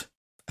ghost.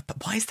 But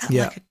why is that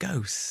like a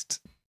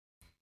ghost?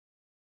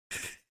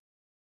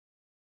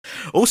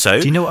 Also,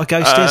 do you know what a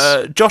ghost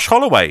is? Josh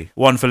Holloway,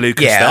 one for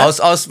Lucas. Yeah, there. I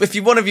was. If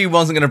one of you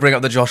wasn't going to bring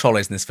up the Josh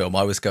Holloways in this film,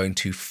 I was going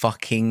to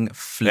fucking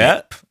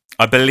flip. Yeah.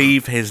 I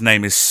believe his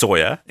name is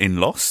Sawyer in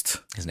Lost.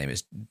 His name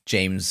is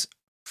James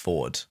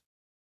Ford,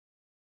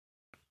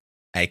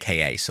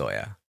 aka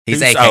Sawyer. He's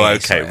AKA okay,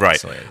 Sawyer, right.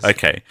 Sawyer's.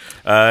 Okay.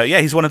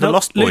 He's one of the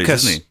Lost boys,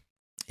 Lucas, isn't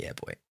he? Yeah,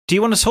 boy. do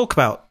you want to talk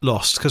about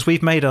Lost? Because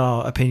we've made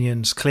our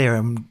opinions clear,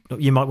 and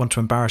you might want to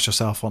embarrass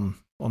yourself on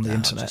the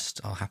internet.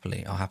 I'll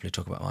happily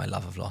talk about my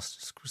love of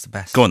Lost. It's the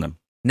best. Go on then.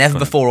 Never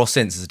before or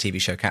since has a TV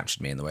show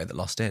captured me in the way that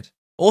Lost did,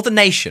 or The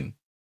Nation.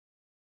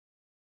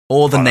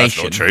 Nation.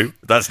 That's not true.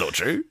 That's not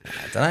true. I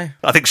don't know.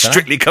 I think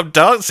Strictly Come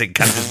Dancing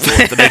captured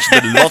more of The Nation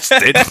than Lost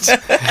did.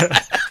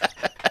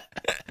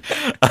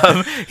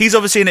 He's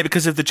obviously in it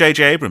because of the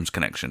J.J. Abrams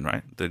connection,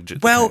 right? The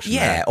connection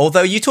yeah. there.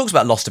 Although you talked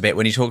about Lost a bit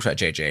when you talked about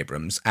J.J.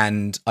 Abrams,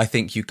 and I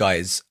think you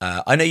guys,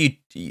 I know you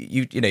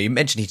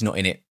mentioned he's not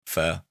in it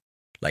for.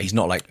 Like he's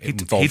not like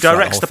involved. He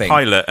directs the thing.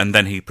 pilot and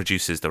then he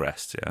produces the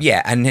rest.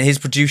 Yeah, and his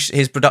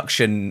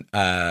production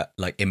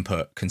like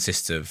input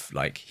consists of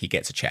like he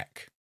gets a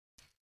check,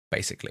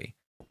 basically.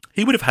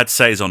 He would have had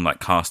says on like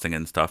casting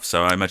and stuff.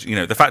 So I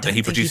imagine the fact that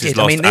he produces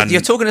Lost. I mean,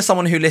 you're talking to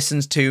someone who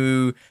listens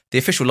to the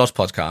official Lost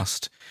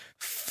podcast,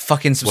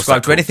 fucking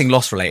subscribe to anything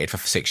Lost related for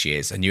 6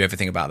 years, and knew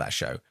everything about that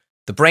show.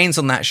 The brains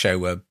on that show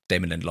were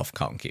Damon Lindelof and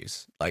Carlton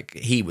Cuse. Like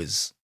he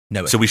was.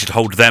 No, so we should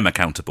hold them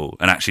accountable,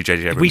 and actually,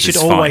 J.J. Abrams we should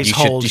is always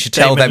fine. hold. You should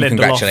tell Damon them Lindelof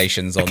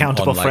congratulations on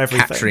accountable for like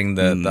everything. capturing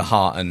the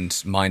heart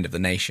and mind of the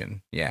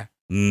nation. Yeah.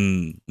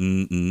 There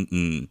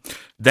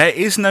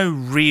is no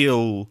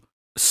real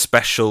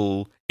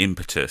special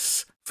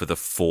impetus for the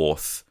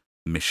 4th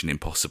Mission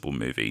Impossible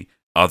movie,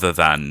 other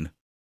than,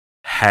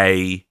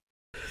 hey,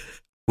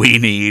 we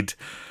need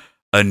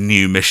a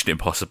new Mission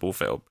Impossible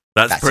film.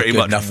 That's pretty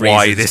much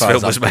why this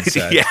film was made.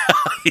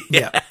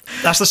 Yeah.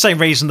 That's the same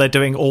reason they're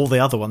doing all the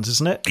other ones,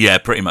 isn't it? Yeah,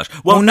 pretty much.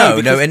 Well, no.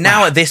 And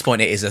now at this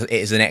point, it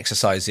is an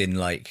exercise in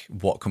like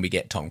what can we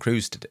get Tom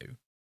Cruise to do?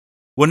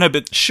 Well, no,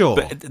 but sure.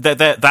 But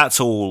that's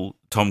all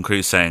Tom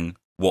Cruise saying.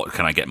 What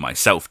can I get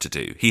myself to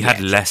do? He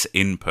had less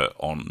input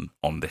on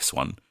this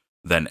one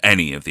than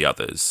any of the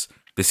others.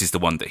 This is the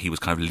one that he was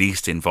kind of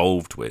least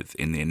involved with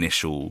in the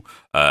initial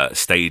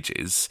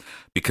stages,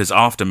 because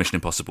after Mission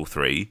Impossible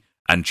 3,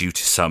 and due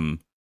to some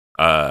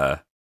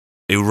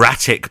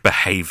erratic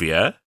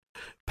behaviour,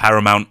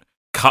 Paramount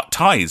cut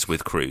ties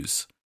with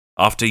Cruise.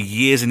 After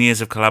years and years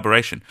of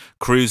collaboration,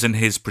 Cruise and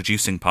his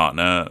producing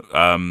partner,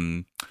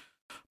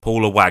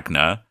 Paula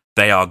Wagner,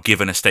 they are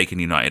given a stake in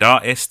United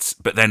Artists,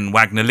 but then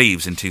Wagner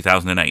leaves in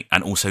 2008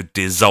 and also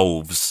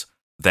dissolves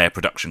their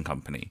production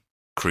company,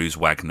 Cruise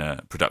Wagner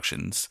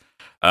Productions.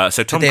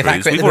 So Tom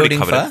Cruise, we've already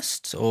covered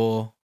first,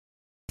 or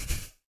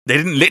they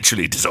didn't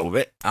literally dissolve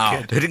it.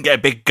 Oh. They didn't get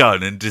a big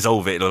gun and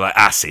dissolve it like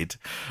acid.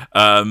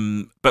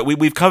 But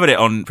we've covered it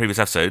on previous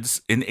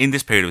episodes. In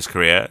this period of his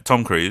career,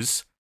 Tom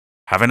Cruise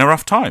having a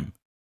rough time.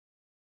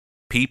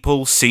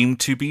 People seem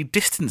to be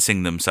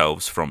distancing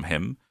themselves from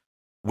him,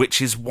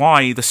 which is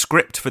why the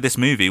script for this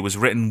movie was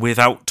written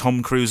without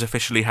Tom Cruise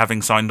officially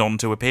having signed on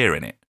to appear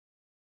in it.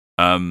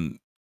 Tom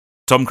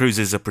Cruise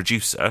is a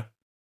producer,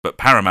 but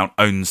Paramount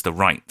owns the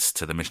rights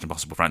to the Mission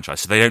Impossible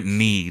franchise, so they don't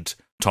need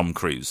Tom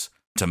Cruise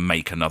to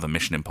make another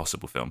Mission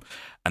Impossible film.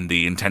 And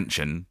the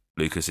intention,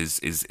 Lucas,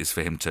 is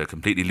for him to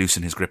completely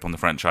loosen his grip on the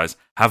franchise,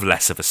 have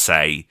less of a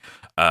say,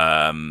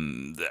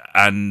 and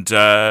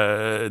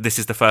this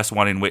is the first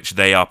one in which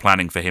they are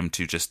planning for him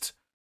to just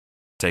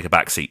take a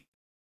back seat.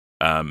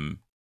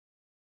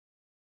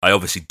 I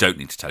obviously don't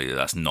need to tell you that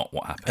that's not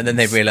what happened. And then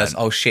they realise,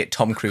 oh shit,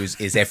 Tom Cruise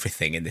is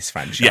everything in this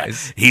franchise. Yeah,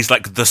 he's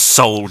like the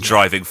sole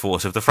driving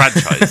force of the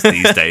franchise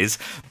these days.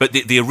 But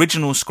the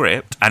original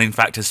script, and in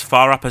fact as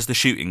far up as the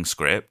shooting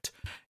script,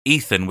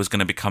 Ethan was going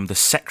to become the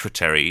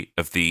secretary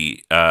of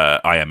the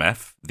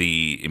IMF,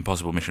 the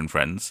Impossible Mission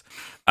Friends,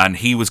 and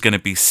he was going to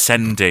be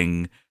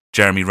sending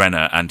Jeremy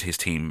Renner and his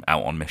team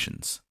out on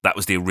missions. That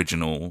was the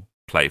original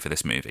play for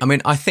this movie. I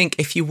mean, I think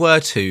if we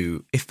were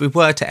to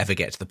ever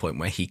get to the point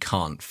where he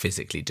can't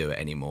physically do it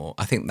anymore,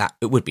 I think that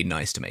it would be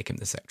nice to make him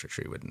the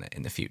secretary, wouldn't it,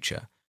 in the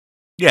future?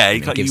 Yeah,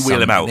 you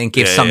wheel him out. And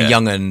give some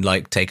young and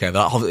like take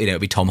over. It'd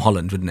be Tom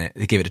Holland, wouldn't it?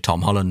 They give it to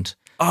Tom Holland.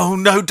 Oh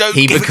no! Don't.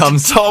 He give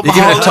becomes it to Tom Holland.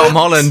 Holland. Give it to Tom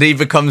Holland. He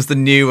becomes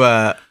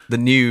the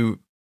new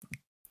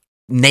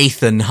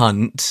Nathan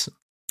Hunt.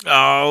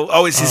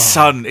 Oh! It's his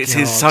son. It's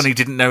his son. He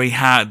didn't know he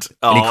had.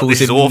 And he calls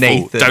this is him awful.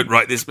 Nathan. Don't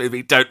write this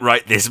movie. Don't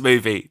write this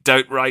movie.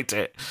 Don't write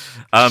it.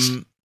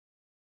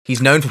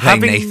 He's known for playing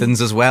Nathans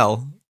as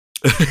well.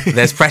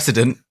 There's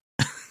precedent.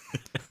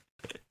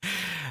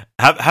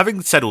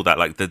 Having said all that,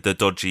 like the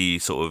dodgy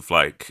sort of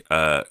like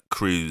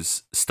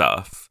Cruise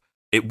stuff,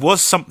 it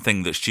was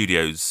something that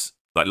studios,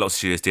 like lots of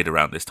studios, did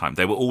around this time.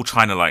 They were all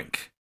trying to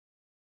like.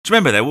 Do you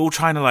remember? They were all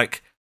trying to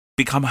like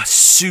become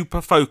super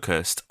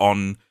focused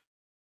on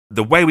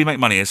the way we make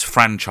money as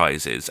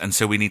franchises, and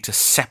so we need to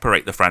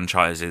separate the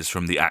franchises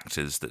from the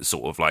actors that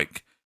sort of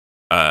like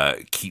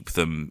keep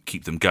them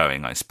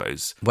going, I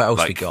suppose. What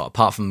else we got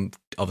apart from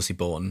obviously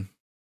Bourne?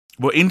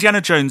 Well, Indiana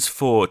Jones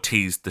 4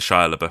 teased the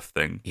Shia LaBeouf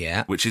thing,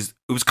 yeah, it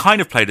was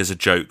kind of played as a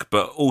joke,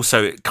 but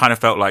also it kind of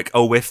felt like,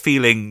 oh, we're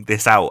feeling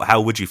this out.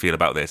 How would you feel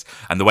about this?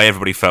 And the way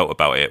everybody felt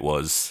about it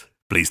was,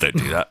 please don't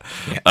do that.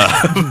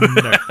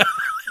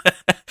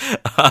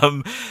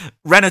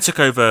 Renner took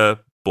over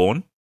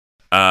Bourne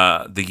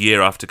the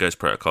year after Ghost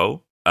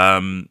Protocol,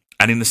 and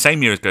in the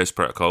same year as Ghost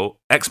Protocol,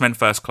 X-Men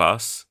First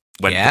Class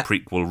went the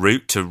prequel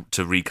route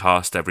to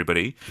recast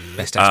everybody.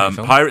 Best film.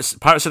 Pirates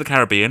of the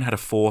Caribbean had a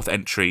 4th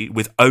entry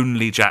with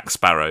only Jack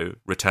Sparrow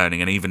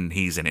returning, and even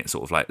he's in it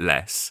sort of like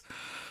less.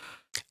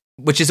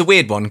 Which is a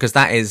weird one, because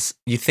that is,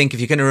 you think if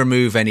you're going to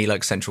remove any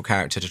like central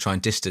character to try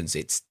and distance,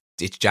 it's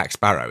Jack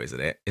Sparrow, isn't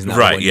it? Isn't that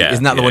right? The one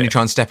isn't that the one you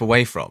try and step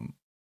away from?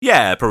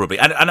 Yeah, probably.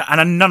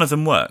 And none of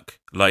them work.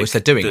 Like which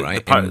they're doing,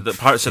 right? The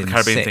Pirates of the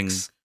Caribbean 6. thing.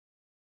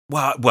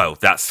 Well,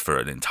 that's for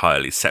an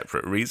entirely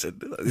separate reason.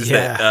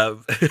 Yeah.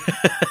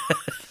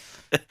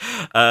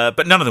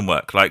 But none of them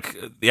work. Like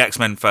the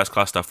X-Men First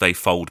Class stuff, they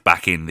fold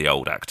back in the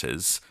old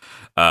actors.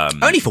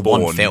 Only for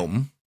one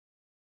film.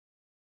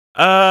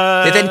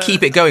 They then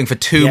keep it going for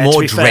 2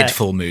 more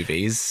dreadful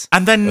movies,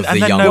 and then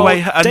no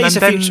way. Days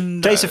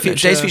of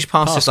Future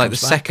Past is like the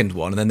second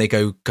one, and then they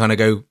go.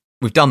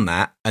 We've done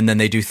that, and then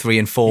they do 3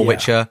 and 4,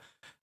 which are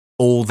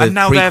all the. And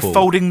now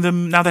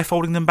prequel. they're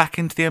folding them back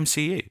into the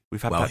MCU.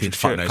 We've had Patrick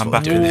Stewart come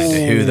back.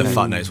 Who the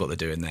fuck knows what they're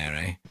doing there,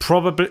 eh?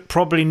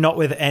 Probably not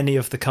with any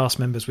of the cast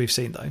members we've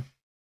seen, though.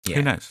 Yeah.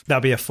 Who knows?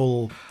 That'll be a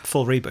full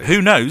reboot.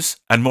 Who knows?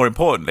 And more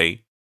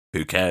importantly,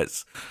 who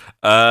cares?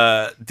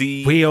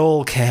 We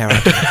all care.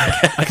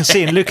 I can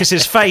see in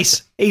Lucas's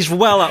face. He's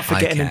well up for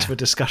getting into a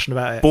discussion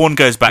about it. Bourne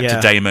goes back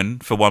to Damon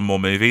for one more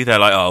movie. They're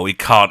like, oh, we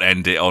can't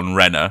end it on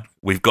Renner.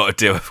 We've got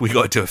to do a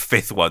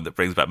 5th one that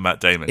brings back Matt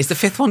Damon. Is the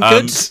 5th one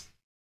good?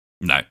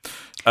 No.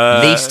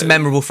 Least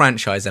memorable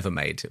franchise ever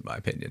made, in my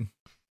opinion.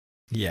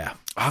 Yeah.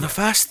 The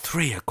first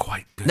 3 are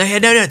quite good.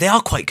 No, they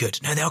are quite good.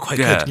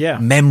 Good. Yeah.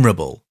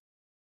 Memorable.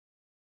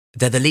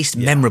 They're the least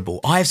memorable.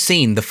 I've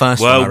seen the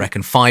first one, I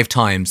reckon, 5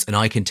 times, and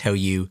I can tell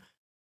you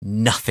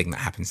nothing that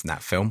happens in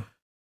that film.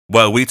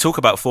 Well, we talk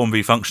about form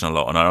v function a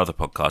lot on our other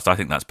podcast. I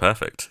think that's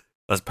perfect.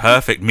 That's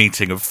perfect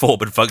meeting of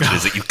form and function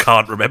is that you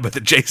can't remember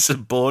the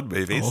Jason Bourne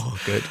movies. Oh,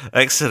 good.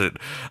 Excellent.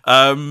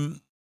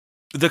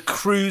 The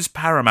Cruise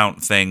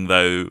Paramount thing,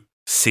 though,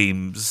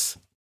 seems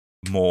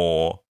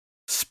more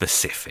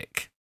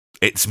specific.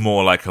 It's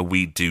more like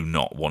we do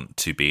not want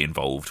to be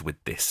involved with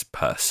this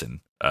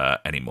person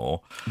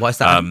anymore. Why is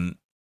that?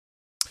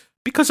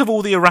 Because of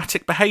all the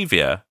erratic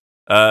behaviour.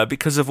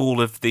 Because of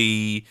all of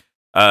the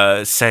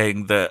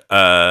saying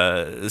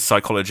that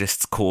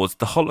psychologists caused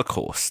the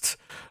Holocaust.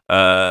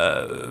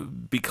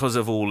 Because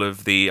of all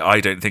of the, I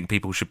don't think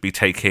people should be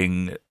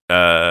taking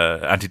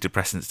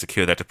antidepressants to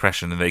cure their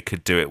depression, and they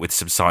could do it with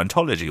some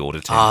Scientology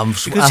auditing.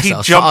 Because he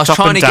jumped up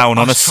and down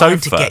on a sofa. I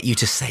was trying to get you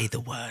to say the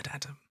word,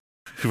 Adam.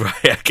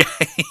 Right,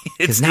 okay.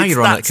 Because now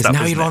you're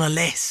on a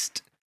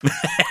list.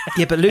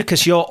 Yeah, but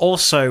Lucas, you're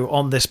also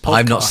on this podcast.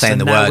 I'm not saying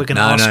the now word. We're going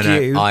to ask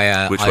you.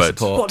 Which I word?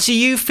 support. What do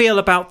you feel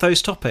about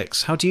those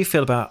topics? How do you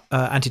feel about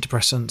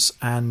antidepressants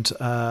and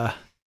the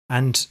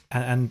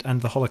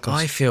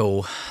Holocaust? I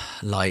feel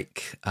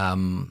like I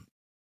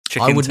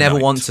would never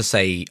want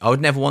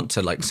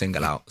to like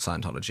single out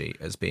Scientology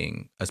as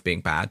being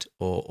bad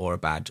or a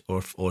bad or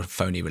a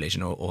phony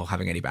religion or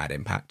having any bad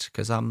impact,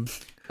 because I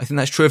think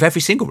that's true of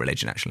every single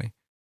religion, actually.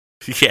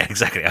 Yeah,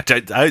 exactly. I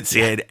don't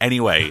see it in any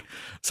way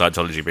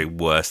Scientology being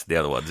worse than the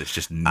other ones. It's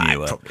just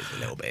newer. Probably a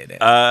little bit in it.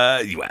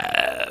 Well,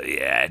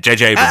 yeah.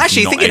 J.J. Abrams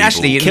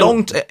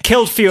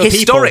killed fewer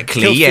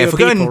historically, people. If we're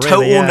going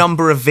total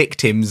number of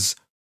victims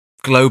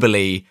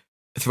globally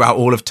throughout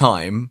all of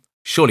time,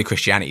 surely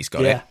Christianity's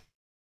got it.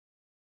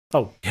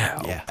 Oh,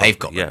 yeah. They've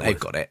got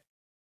it.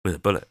 With a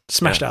bullet.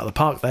 Smashed out of the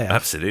park there.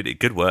 Absolutely.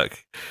 Good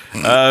work.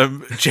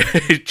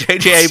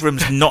 J.J.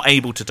 Abrams not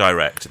able to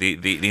direct.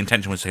 The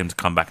intention was for him to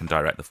come back and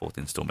direct the 4th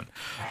installment.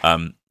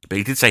 But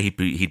he did say he'd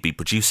be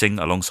producing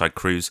alongside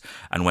Cruise.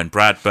 And when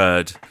Brad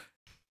Bird,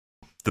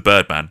 the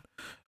Birdman,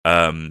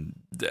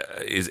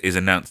 is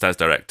announced as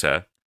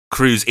director,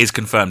 Cruise is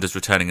confirmed as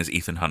returning as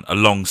Ethan Hunt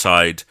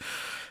alongside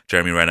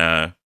Jeremy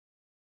Renner,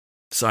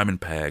 Simon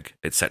Pegg,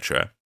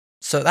 etc.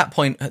 So at that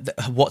point,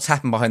 what's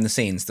happened behind the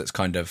scenes that's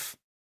kind of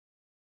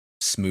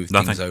smooth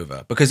things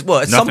over? Because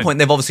at some point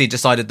they've obviously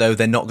decided, though,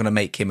 they're not going to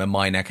make him a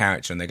minor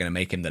character and they're going to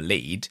make him the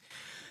lead.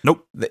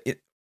 Nope.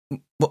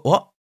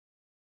 What?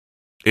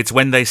 It's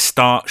when they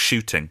start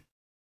shooting.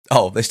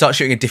 Oh, they start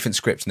shooting a different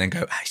script and then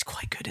go, he's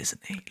quite good,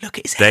 isn't he? Look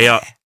at his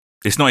hair.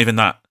 It's not even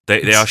that.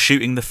 They are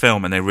shooting the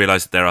film and they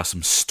realise that there are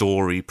some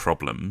story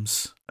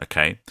problems,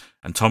 okay?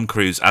 And Tom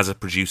Cruise, as a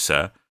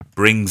producer,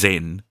 brings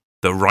in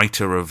the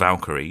writer of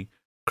Valkyrie,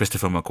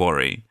 Christopher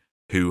McQuarrie,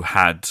 who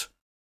had,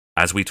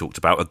 as we talked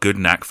about, a good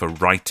knack for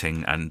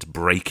writing and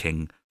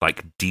breaking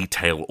like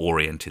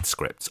detail-oriented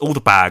scripts. All the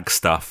bag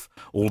stuff,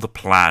 all the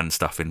plan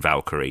stuff in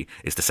Valkyrie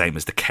is the same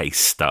as the case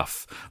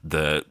stuff,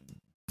 the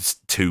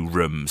 2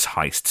 rooms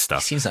heist stuff.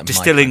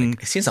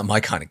 It seems like my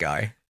kind of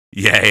guy.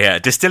 Yeah.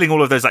 Distilling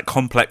all of those like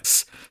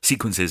complex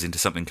sequences into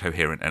something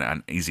coherent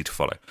and easy to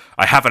follow.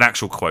 I have an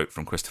actual quote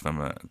from Christopher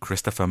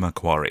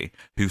McQuarrie,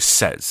 who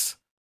says,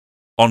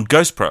 "On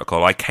Ghost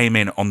Protocol, I came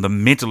in on the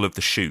middle of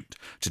the shoot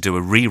to do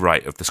a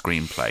rewrite of the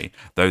screenplay,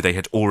 though they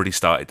had already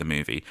started the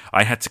movie.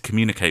 I had to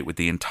communicate with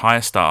the entire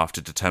staff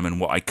to determine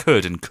what I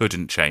could and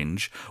couldn't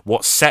change,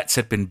 what sets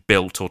had been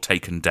built or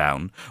taken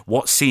down,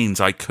 what scenes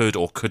I could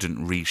or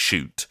couldn't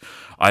reshoot.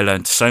 I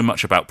learned so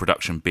much about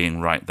production being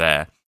right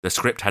there. The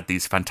script had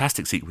these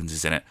fantastic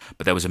sequences in it,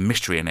 but there was a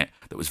mystery in it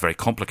that was very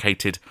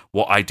complicated.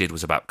 What I did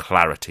was about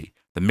clarity.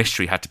 The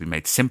mystery had to be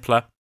made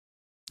simpler.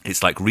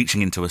 It's like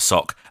reaching into a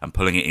sock and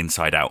pulling it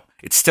inside out.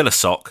 It's still a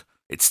sock.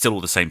 It's still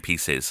all the same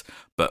pieces,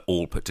 but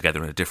all put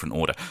together in a different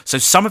order. So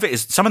some of the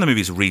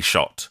movie is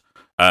reshot.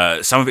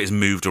 Some of it is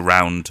moved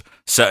around.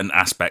 Certain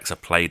aspects are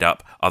played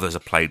up. Others are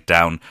played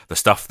down. The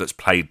stuff that's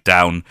played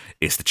down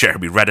is the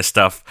Jeremy Renner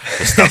stuff.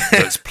 The stuff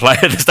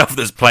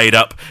that's played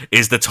up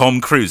is the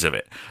Tom Cruise of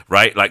it,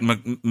 right? Like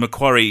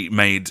Macquarie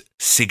made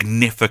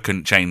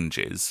significant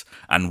changes,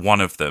 and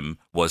one of them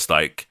was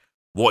like,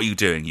 what are you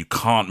doing? You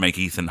can't make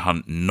Ethan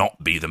Hunt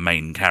not be the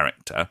main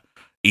character.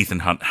 Ethan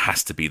Hunt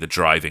has to be the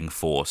driving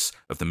force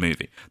of the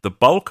movie. The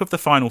bulk of the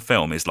final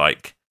film is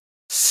like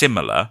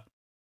similar,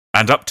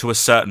 and up to a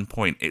certain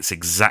point, it's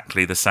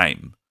exactly the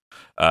same.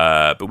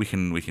 But we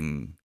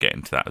can get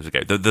into that as we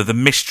go. The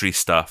mystery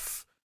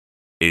stuff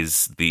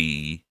is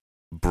the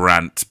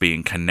Brandt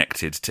being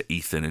connected to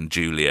Ethan and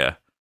Julia,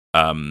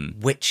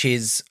 which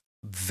is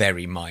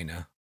very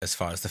minor as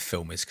far as the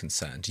film is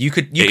concerned. You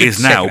could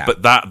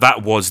but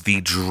that was the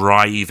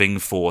driving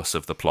force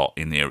of the plot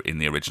in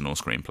the original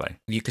screenplay.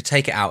 You could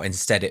take it out.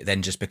 Instead, it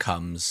then just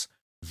becomes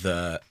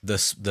the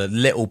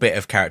little bit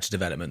of character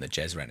development that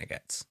Jez Renner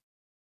gets.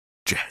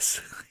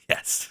 Jez,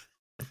 yes.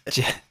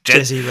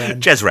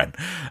 Jez Wren.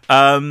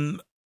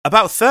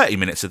 About 30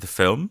 minutes of the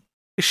film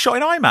is shot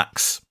in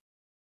IMAX.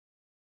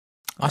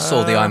 I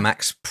saw the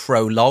IMAX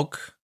prologue.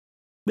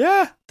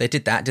 Yeah. They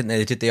did that, didn't they?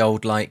 They did the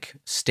old,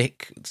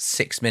 stick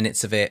 6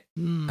 minutes of it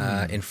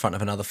in front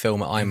of another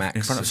film at IMAX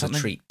in front of as a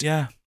treat.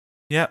 Yeah.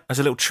 Yeah, as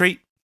a little treat.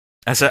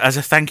 As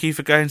a thank you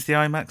for going to the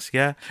IMAX,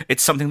 yeah.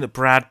 It's something that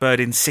Brad Bird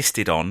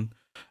insisted on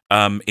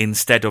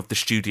instead of the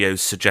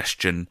studio's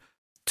suggestion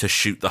to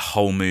shoot the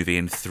whole movie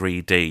in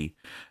 3D.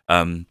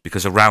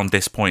 Because around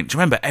this point, do you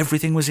remember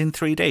everything was in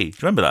 3D? Do you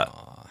remember that?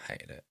 Oh, I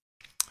hated it.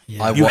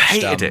 Yeah. You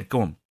hated it?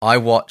 Go on. I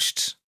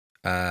watched...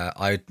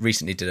 I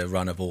recently did a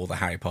run of all the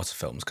Harry Potter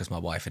films because my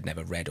wife had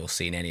never read or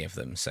seen any of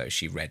them, so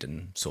she read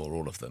and saw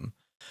all of them.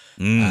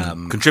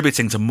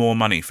 Contributing to more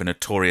money for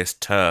notorious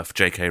TERF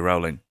J.K.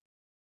 Rowling.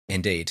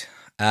 Indeed.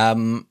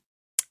 And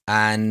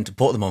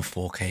bought them on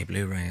 4K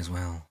Blu-ray as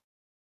well.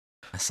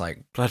 That's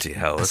like... Bloody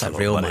hell. That's like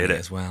real money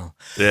as well.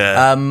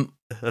 Yeah.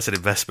 That's an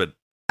investment.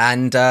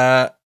 And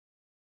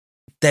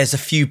there's a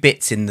few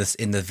bits in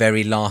the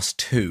very last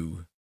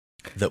two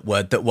that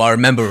I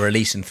remember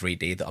released in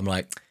 3D that I'm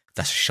like...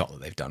 That's a shot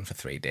that they've done for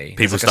 3D.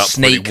 People start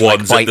putting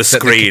ones at the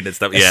screen and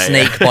stuff. Yeah, a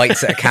snake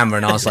bites at a camera,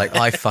 and I was like,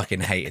 I fucking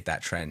hated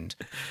that trend.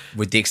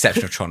 With the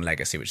exception of Tron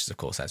Legacy, which is, of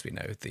course, as we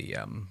know, the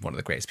one of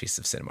the greatest pieces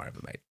of cinema ever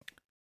made.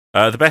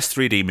 The best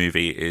 3D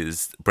movie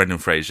is Brendan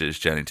Fraser's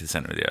Journey to the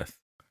Centre of the Earth.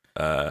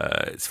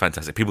 It's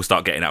fantastic. People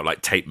start getting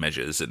out tape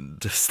measures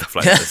and stuff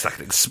like that.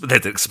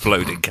 There's an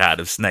exploding can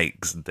of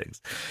snakes and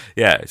things.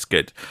 Yeah, it's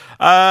good.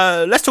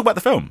 Let's talk about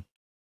the film.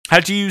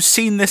 Had you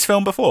seen this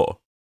film before?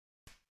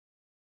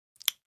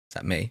 Is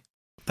that me?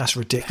 That's a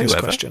ridiculous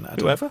question, Adam.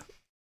 Whoever.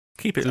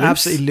 Keep it loose.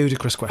 Absolutely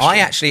ludicrous question.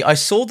 I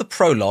saw the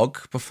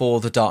prologue before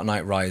The Dark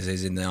Knight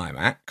Rises in the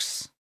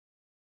IMAX.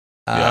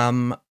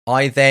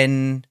 I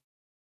then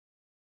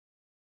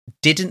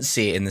didn't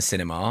see it in the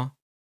cinema,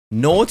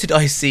 nor did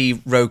I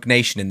see Rogue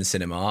Nation in the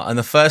cinema, and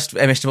the first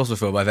Mission Impossible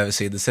film I've ever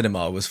seen in the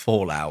cinema was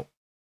Fallout.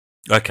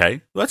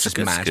 Okay, well, that's just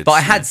mad. But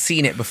I had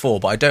seen it before,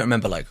 but I don't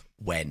remember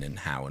when and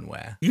how and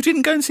where. You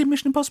didn't go and see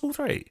Mission Impossible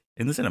 3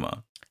 in the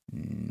cinema?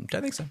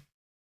 Don't think so.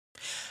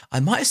 I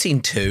might have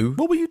seen 2.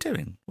 What were you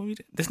doing?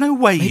 There's no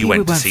way you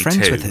went to see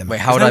 2. With him. Wait,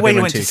 how old would I have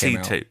been when 2 came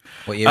out? 2?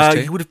 What year was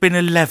 2? You would have been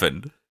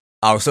 11.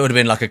 Oh, so it would have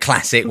been like a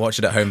classic watch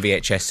it at home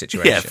VHS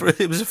situation. Yeah,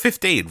 it was a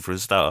 15 for a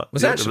start.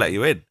 Was it that actually let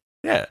you in?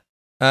 Yeah.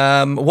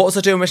 What was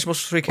I doing when Mission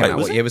Impossible 3 came out?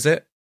 What year was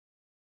it?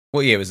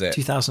 What year was it?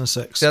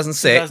 2006.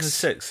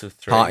 2006 of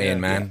 3. Partying,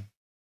 man. Yeah.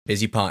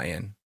 Busy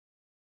partying.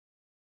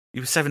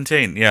 You were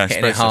 17. Yeah,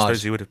 I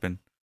suppose you would have been.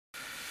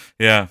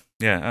 Yeah,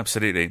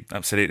 absolutely.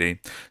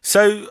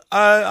 So,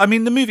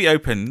 the movie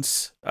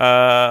opens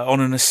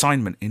on an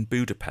assignment in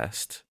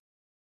Budapest,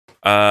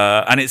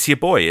 and it's your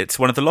boy. It's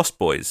one of the Lost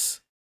Boys,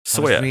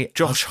 Sawyer,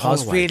 Josh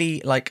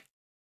Holloway.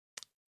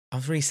 I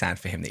was really sad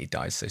for him that he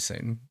dies so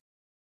soon.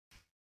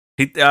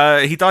 He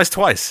dies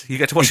twice. You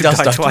get to watch him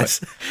die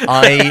twice.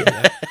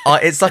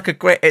 It's like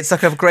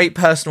a great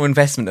personal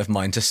investment of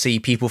mine to see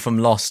people from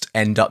Lost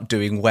end up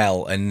doing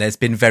well, and there's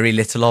been very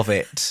little of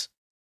it.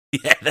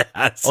 Yeah, there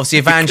has. Obviously,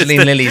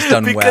 Evangeline Lilly's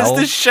done well. Because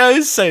the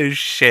show's so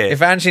shit.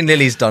 Evangeline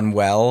Lilly's done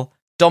well.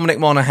 Dominic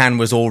Monaghan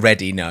was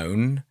already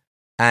known.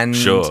 And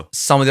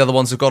some of the other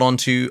ones have gone on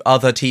to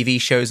other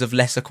TV shows of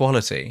lesser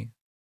quality.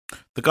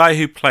 The guy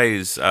who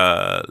plays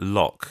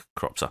Locke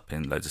crops up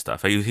in loads of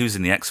stuff. He was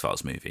in the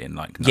X-Files movie in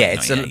but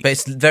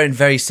it's very,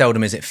 very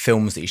seldom is it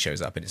films that he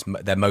shows up in.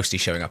 They're mostly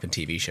showing up in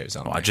TV shows,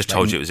 aren't they? I just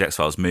told you it was the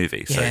X-Files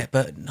movie. So. Yeah,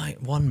 but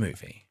one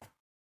movie.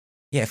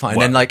 Yeah, fine.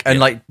 Well, and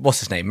then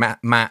what's his name?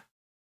 Matt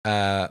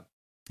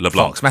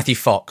LeBlanc. Matthew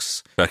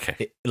Fox.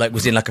 Okay.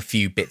 Was in a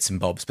few bits and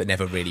bobs, but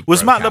never really.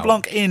 Was Matt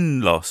LeBlanc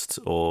in Lost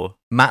or?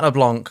 Matt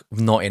LeBlanc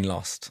not in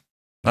Lost.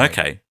 No.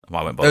 Okay.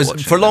 I won't bother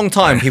watching for a long it.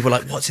 time, people were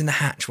like, "What's in the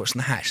hatch? What's in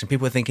the hatch?" And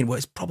people were thinking, "Well,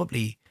 it's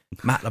probably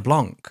Matt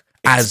LeBlanc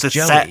as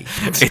Joey."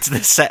 It's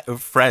the set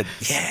of Friends.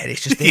 Yeah,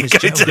 it's just him as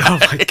Joey. Oh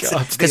my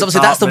god! Because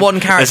obviously that's the one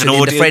character in the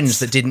audience. Friends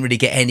that didn't really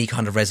get any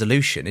kind of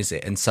resolution, is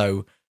it? And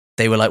so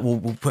they were like, "Well,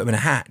 we'll put him in a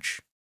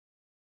hatch."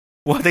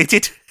 Well, they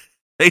did.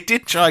 They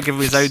did try and give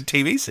him his own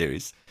TV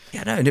series.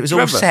 Yeah, no, and it was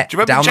all set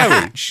down the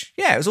hatch.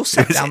 Yeah, it was all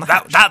set down the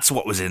hatch. That's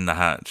what was in the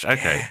hatch.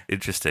 Okay, yeah.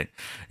 Interesting.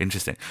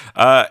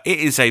 It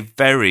is a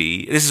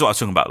very. This is what I was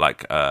talking about,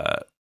 like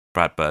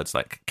Brad Bird's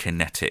like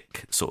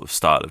kinetic sort of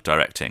style of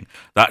directing.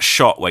 That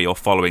shot where you're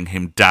following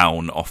him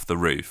down off the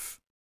roof,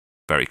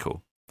 very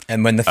cool.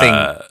 And when the thing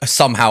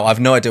somehow,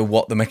 I've no idea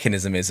what the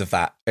mechanism is of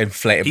that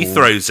inflatable. He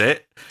throws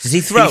it. Does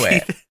he throw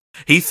it?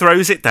 He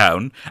throws it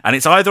down, and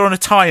it's either on a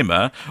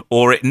timer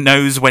or it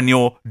knows when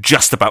you're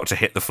just about to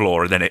hit the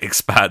floor, and then it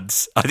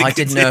expands. I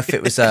didn't know if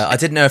it was. I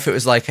didn't know if it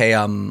was like a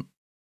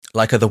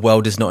the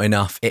world is not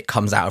enough. It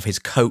comes out of his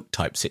coat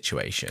type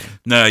situation.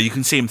 No, you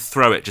can see him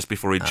throw it just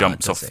before he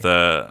jumps off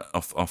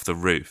the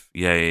roof.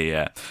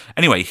 Yeah.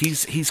 Anyway,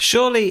 he's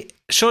surely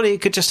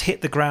it could just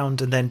hit the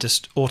ground and then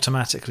just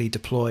automatically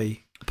deploy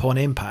upon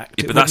impact.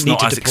 Yeah, but that's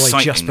not as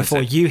exciting. Just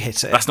before you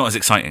hit it. That's not as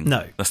exciting.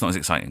 No, that's not as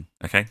exciting.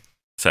 Okay.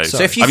 So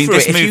if you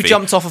you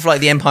jumped off of like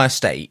the Empire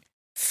State,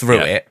 threw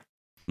it,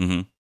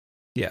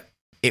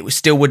 it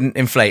still wouldn't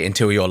inflate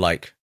until you're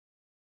like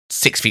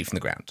 6 feet from the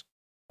ground.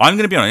 I'm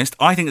going to be honest.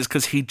 I think it's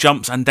because he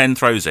jumps and then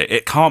throws it.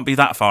 It can't be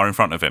that far in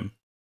front of him.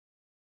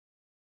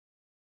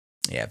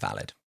 Yeah,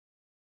 valid.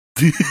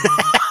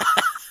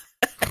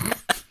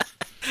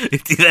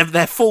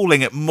 They're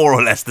falling at more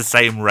or less the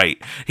same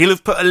rate. He'll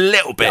have put a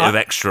little bit of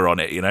extra on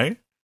it, you know?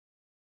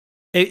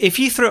 If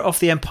you threw it off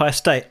the Empire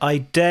State, I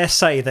dare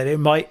say that it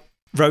might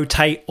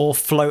rotate or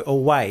float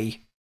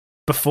away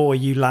before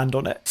you land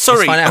on it.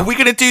 Sorry, are we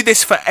going to do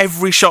this for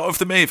every shot of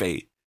the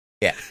movie?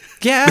 Yeah.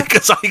 Yeah.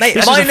 Because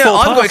I've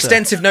got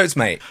extensive notes,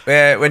 mate.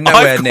 We're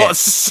nowhere near. I've got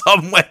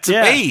somewhere to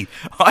be.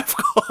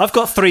 I've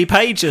got 3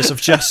 pages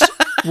of just...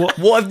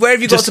 where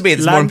have you got to be?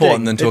 It's more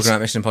important than talking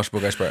about Mission Impossible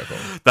Ghost Protocol.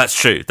 That's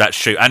true.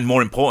 And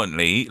more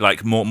importantly,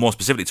 like more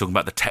specifically, talking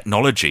about the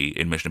technology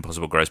in Mission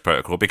Impossible Ghost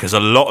Protocol, because a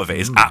lot of it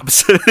is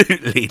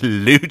absolutely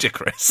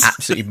ludicrous,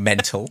 absolutely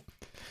mental.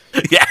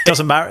 Yeah,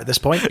 doesn't matter at this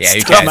point. Yeah,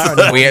 who cares?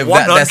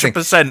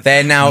 100%.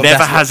 They're now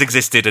never has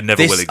existed and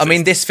never will exist. I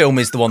mean, this film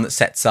is the one that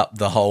sets up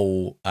the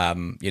whole,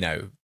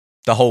 the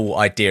whole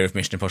idea of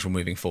Mission Impossible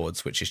moving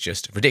forwards, which is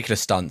just ridiculous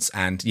stunts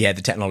and the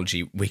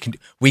technology.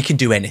 We can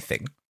do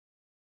anything.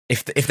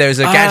 If there's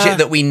a gadget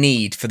that we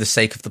need for the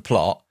sake of the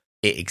plot,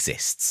 it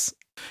exists.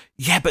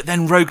 Yeah, but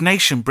then Rogue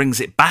Nation brings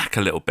it back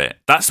a little bit.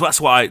 That's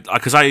why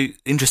because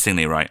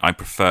interestingly, right, I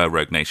prefer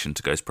Rogue Nation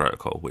to Ghost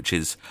Protocol, which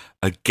is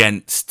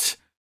against.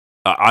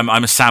 I'm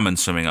a salmon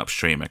swimming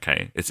upstream.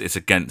 Okay, it's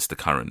against the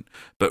current,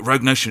 but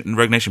Rogue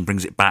Nation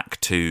brings it back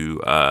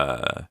to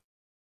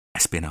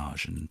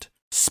espionage and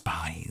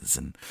spies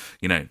and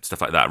stuff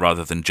like that,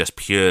 rather than just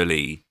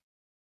purely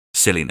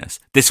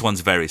silliness. This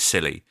one's very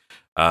silly.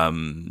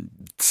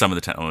 Some of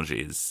the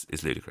technology is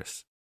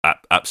ludicrous,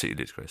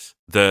 absolutely ludicrous.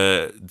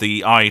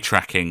 The eye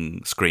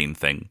tracking screen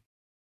thing.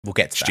 We'll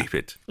get to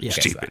stupid, that. Yeah.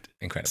 Stupid,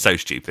 incredible, so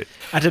stupid.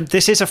 Adam,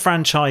 this is a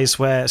franchise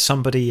where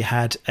somebody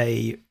had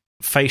a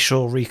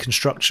facial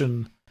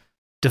reconstruction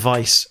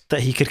device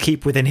that he could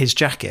keep within his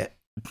jacket.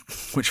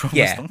 Which one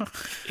was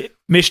that?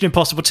 Mission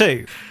Impossible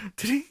 2.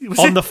 Did he?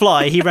 The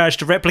fly, he managed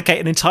to replicate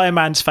an entire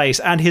man's face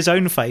and his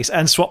own face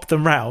and swap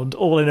them round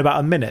all in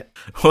about a minute.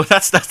 Well,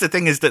 that's the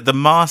thing, is that the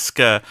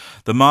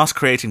mask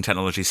creating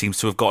technology seems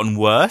to have gotten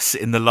worse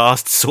in the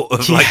last sort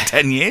of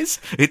 10 years.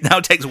 It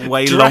now takes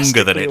way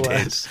longer than it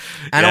did.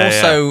 And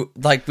also,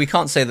 like, we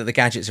can't say that the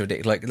gadgets are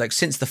ridiculous. Like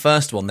since the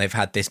first one, they've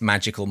had this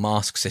magical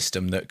mask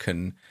system that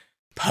can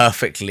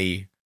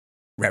perfectly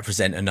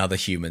represent another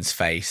human's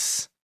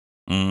face.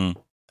 And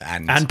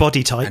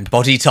body type. And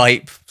body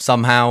type,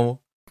 somehow.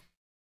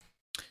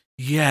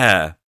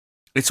 Yeah.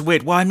 It's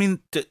weird. Well, I mean,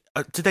 do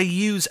they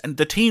use... And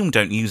the team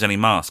don't use any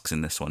masks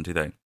in this one, do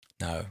they?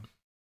 No,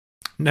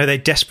 they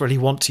desperately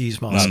want to use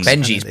masks.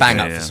 Benji's bang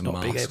up for some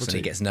masks, and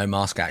he gets no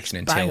mask action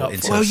until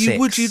 6. Well,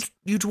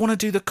 you'd want to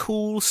do the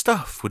cool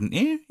stuff, wouldn't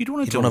you? You'd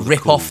want to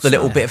rip off the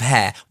little bit of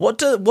hair. What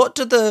do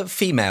the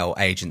female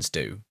agents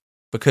do?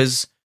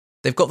 Because...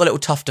 they've got the little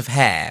tuft of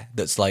hair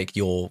that's like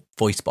your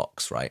voice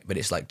box, right? But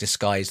it's like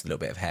disguised a little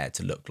bit of hair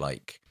to look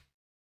like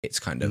it's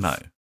kind of... No,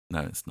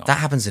 it's not. That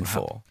happens in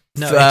 4.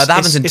 No, that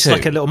happens in 2. It's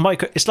like a little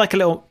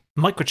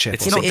microchip.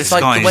 It's not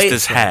disguised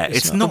as hair.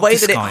 It's not the way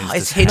that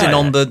it's hidden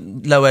on the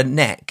lower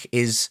neck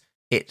is...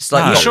 It's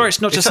like... Are you sure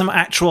it's not just some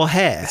actual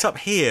hair? It's up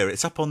here.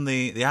 It's up on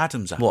the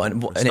Adam's apple.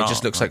 And it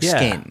just looks like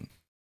skin.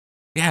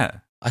 Yeah.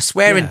 I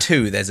swear in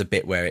 2 there's a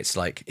bit where it's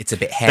like it's a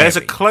bit hairy.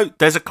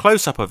 There's a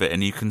close up of it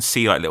and you can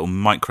see like little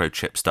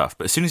microchip stuff,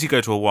 but as soon as you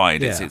go to a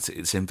wide,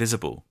 it's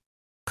invisible.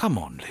 Come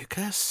on,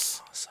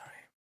 Lucas. Oh, sorry.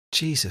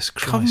 Jesus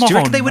Christ. Do you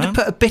reckon they would have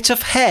put a bit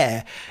of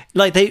hair?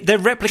 Like they're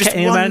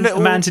replicating a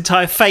man's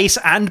entire face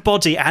and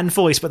body and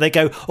voice, but they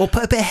go,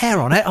 put a bit of hair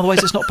on it,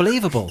 otherwise it's not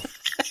believable.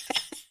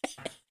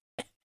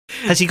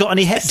 Has he got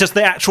any hair? Does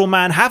the actual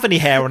man have any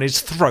hair on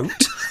his throat?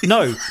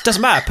 No,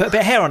 doesn't matter. Put a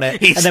bit of hair on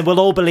it, and then we'll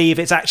all believe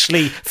it's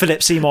actually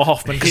Philip Seymour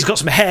Hoffman because he's got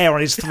some hair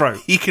on his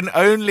throat. He can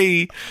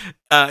only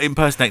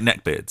impersonate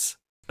neckbeards.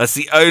 That's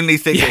the only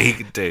thing that he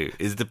can do,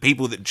 is the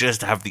people that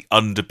just have the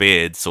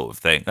underbeard sort of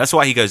thing. That's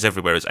why he goes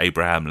everywhere as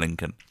Abraham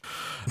Lincoln.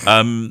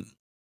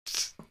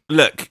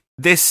 Look,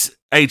 this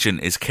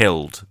agent is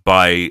killed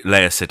by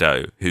Léa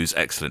Seydoux, who's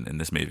excellent in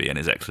this movie and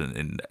is excellent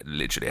in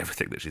literally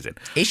everything that she's in.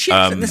 Is she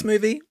excellent in this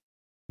movie?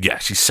 Yeah,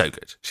 she's so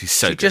good. She's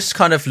so good. She just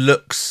kind of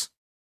looks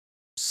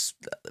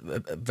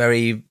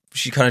very...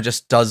 She kind of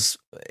just does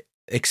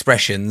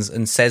expressions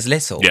and says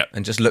little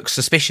and just looks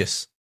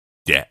suspicious.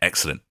 Yeah,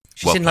 excellent.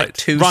 She's in like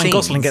 2 Ryan scenes.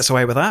 Gosling gets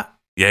away with that.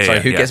 Yeah, Sorry,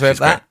 who gets away with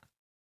that?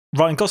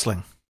 Ryan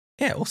Gosling.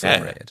 Yeah, also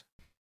underrated.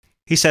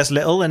 He says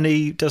little and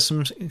he does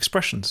some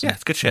expressions. Yeah,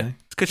 it's good shit. You know,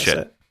 it's good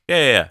shit.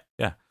 it.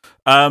 Yeah.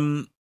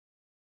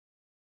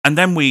 And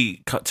then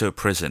we cut to a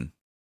prison.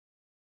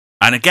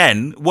 And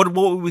again, what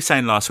were we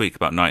saying last week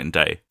about Night and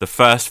Day? The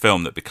first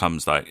film that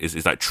becomes like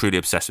is like truly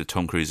obsessed with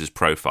Tom Cruise's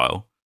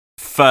profile.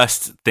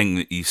 First thing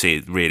that you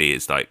see really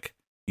is like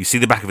you see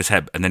the back of his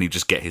head and then you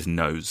just get his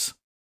nose.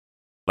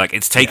 Like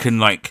it's taken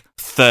like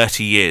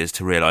 30 years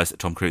to realise that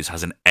Tom Cruise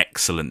has an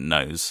excellent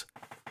nose,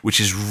 which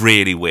is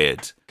really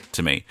weird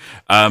to me.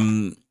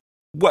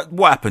 What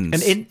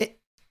happens? And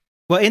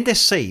in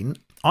this scene,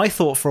 I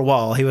thought for a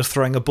while he was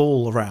throwing a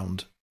ball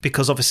around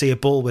because obviously a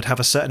ball would have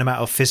a certain amount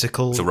of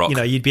physical. It's a rock. You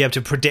know, you'd be able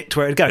to predict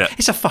where it'd go. Yeah.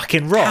 It's a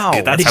fucking rock,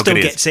 That's and he how still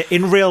good he gets it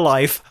in real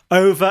life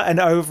over and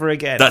over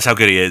again. That's how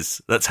good he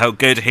is. That's how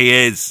good he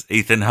is,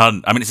 Ethan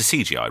Hunt. I mean, it's a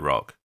CGI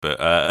rock. But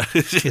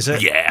is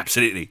it? Yeah,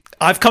 absolutely.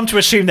 I've come to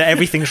assume that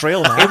everything's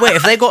real now. Hey, wait,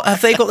 have they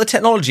got the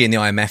technology in the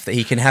IMF that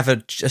he can have a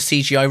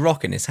CGI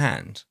rock in his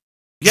hand?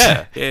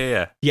 Yeah.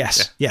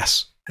 Yes.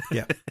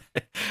 Yeah.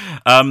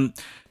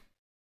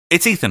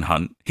 It's Ethan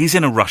Hunt. He's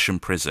in a Russian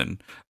prison.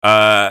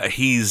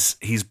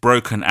 He's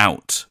broken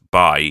out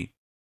by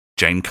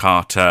Jane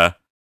Carter,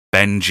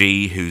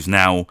 Benji, who's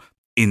now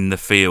in the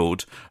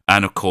field,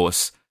 and of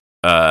course,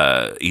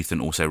 Ethan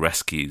also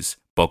rescues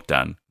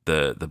Bogdan,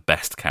 the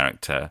best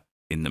character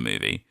in the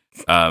movie.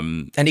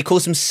 And he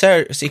calls him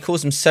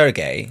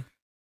Sergei,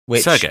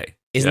 which Sergei.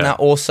 Isn't that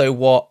also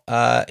what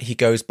he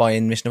goes by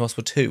in Mission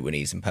Impossible 2 when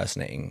he's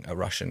impersonating a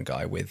Russian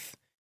guy with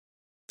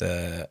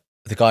the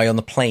guy on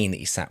the plane that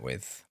he sat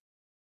with?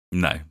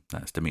 No,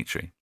 that's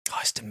Dimitri. Oh,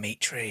 it's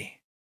Dimitri.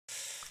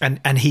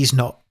 And he's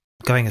not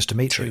going as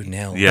Dimitri.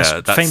 2-0. Yeah,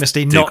 that's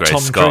famously not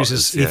Tom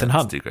Cruise's Ethan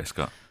Hunt. Dougray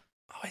Scott.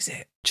 Oh, is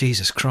it?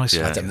 Jesus Christ.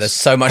 Yeah. There's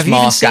so much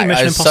mask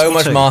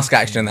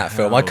action in that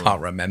film. I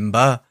can't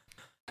remember.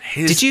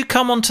 Did you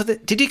come on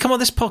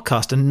this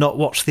podcast and not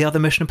watch the other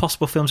Mission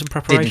Impossible films in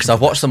preparation? Because I've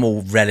watched them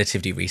all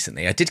relatively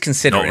recently. I did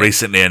consider Not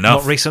recently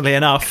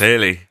enough.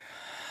 Clearly.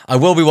 I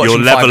will be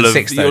watching 5 and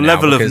 6 though. Your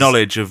level of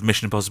knowledge of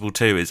Mission Impossible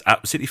 2 is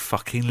absolutely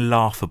fucking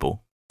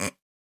laughable.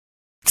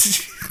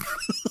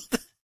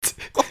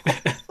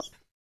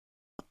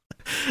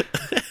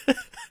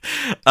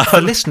 For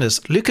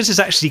listeners, Lucas is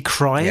actually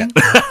crying.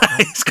 Yeah.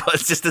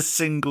 It's just a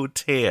single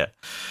tear.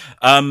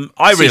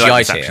 I really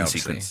like this action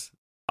sequence.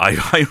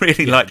 I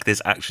really like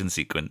this action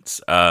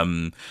sequence.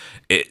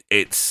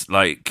 It's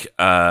like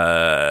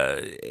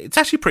it's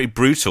actually pretty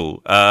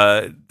brutal.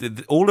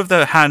 All of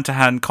the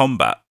hand-to-hand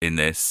combat in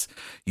this,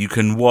 you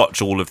can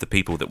watch all of the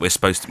people that we're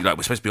supposed to be like.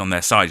 We're supposed to be on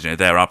their side. You know,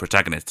 they're our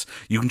protagonists.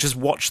 You can just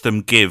watch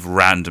them give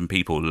random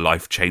people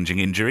life-changing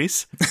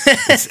injuries.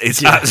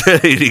 It's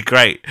absolutely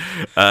great.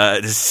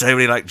 There's so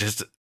many like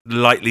just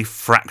lightly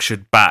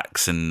fractured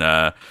backs and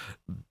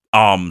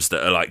arms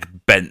that are like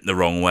bent the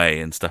wrong way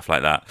and stuff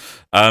like that.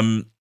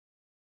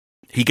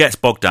 He gets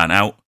Bogdan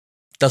out.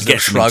 Does a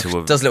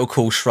little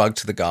cool shrug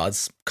to the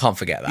guards. Can't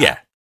forget that. Yeah,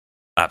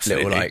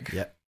 absolutely.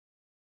 Little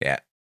yeah.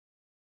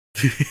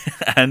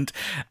 and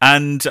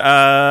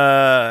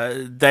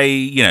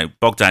they,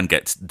 Bogdan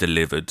gets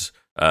delivered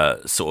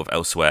sort of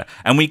elsewhere,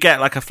 and we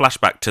get like a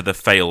flashback to the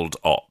failed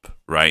op,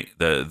 right?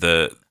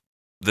 The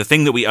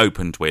thing that we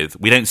opened with.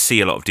 We don't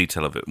see a lot of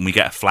detail of it, and we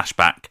get a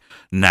flashback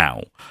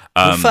now.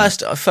 Well,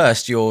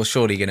 first, you're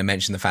surely going to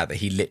mention the fact that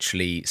he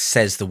literally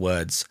says the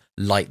words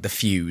 "light the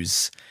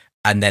fuse,"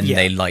 and then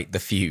they light the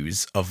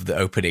fuse of the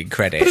opening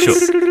credits.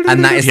 Sure.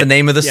 And that is the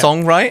name of the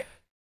song, right?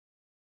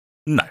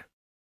 No.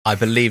 I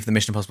believe the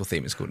Mission Impossible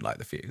theme is called "Light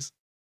the Fuse."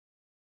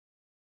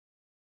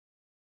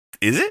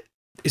 Is it?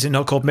 Is it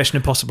not called Mission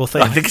Impossible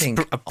theme? I'm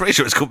pretty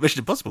sure it's called Mission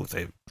Impossible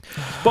theme.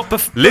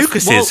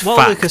 Lucas's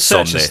facts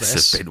on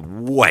this have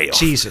been way off.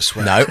 Jesus,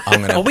 no, I'm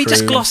going to. Are we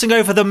just glossing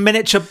over the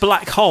miniature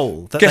black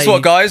hole? Guess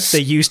what, guys? They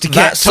used to get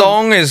that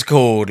song is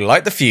called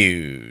 "Light the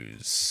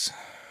Fuse."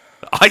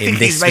 I think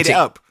he's made it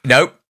up.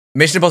 Nope.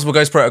 Mission Impossible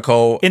Ghost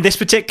Protocol. In this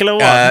particular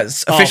one,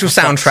 official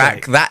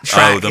soundtrack. That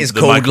track is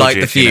called "Light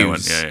the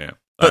Fuse." Yeah.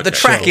 But the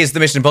track is the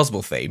Mission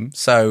Impossible theme,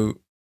 so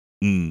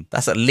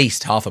that's at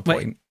least half a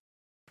point.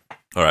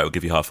 All right, we'll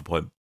give you half a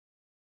point.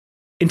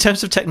 In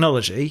terms of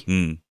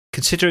technology,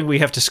 considering we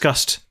have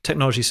discussed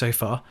technology so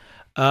far,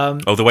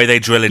 the way they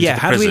drill into the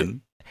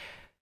prison.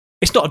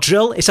 It's not a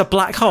drill, it's a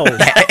black hole.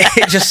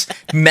 It just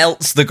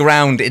melts the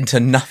ground into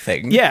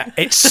nothing. Yeah,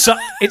 it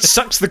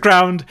sucks the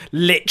ground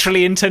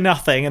literally into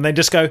nothing, and then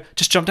just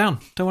jump down.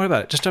 Don't worry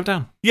about it. Just jump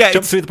down. Yeah,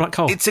 jump through the black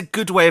hole. It's a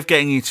good way of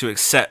getting you to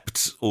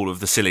accept all of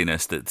the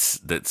silliness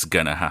that's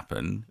gonna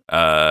happen.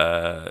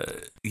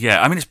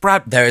 Yeah, I mean, it's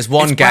Brad. There is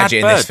one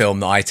gadget in this film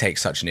that I take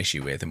such an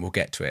issue with, and we'll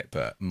get to it.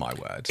 But my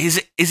word, is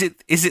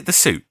it the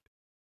suit?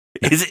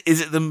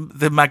 Is it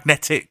the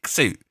magnetic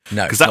suit?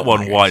 No, because that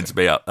one winds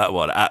me up. That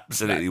one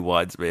absolutely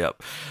winds me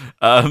up.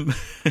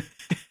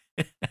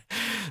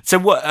 So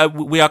what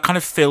we are kind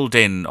of filled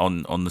in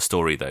on the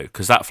story though,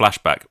 because that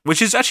flashback,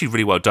 which is actually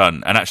really well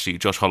done, and actually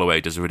Josh Holloway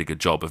does a really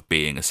good job of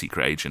being a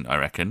secret agent, I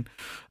reckon.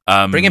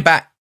 Bring him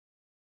back.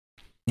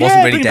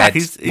 Wasn't really dead.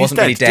 He's wasn't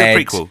dead. really dead.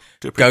 Do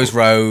a prequel. Goes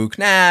rogue.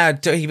 Nah,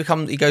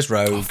 he goes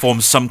rogue.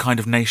 Forms some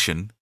kind of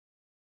nation.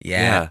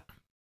 Yeah.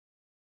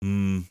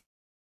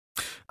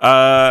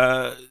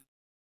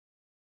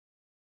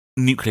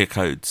 Nuclear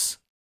codes.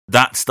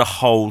 That's the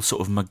whole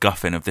sort of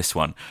MacGuffin of this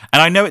one.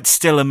 And I know it's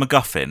still a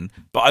MacGuffin,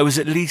 but I was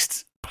at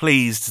least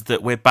pleased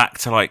that we're back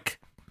to, like,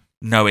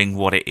 knowing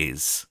what it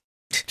is.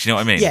 Do you know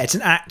what I mean? Yeah, it's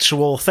an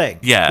actual thing.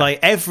 Yeah. Like,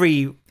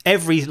 every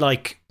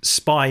like,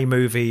 spy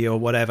movie or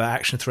whatever,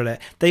 action thriller,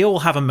 they all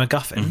have a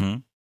MacGuffin. Mm-hmm.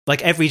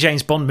 Like, every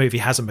James Bond movie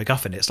has a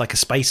MacGuffin. It's like a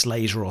space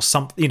laser or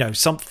something.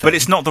 But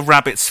it's not the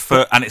rabbit's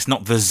foot, and it's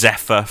not the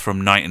Zephyr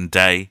from Night and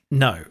Day.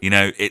 No.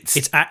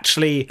 It's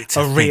actually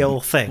a real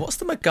thing. What's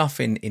the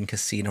MacGuffin in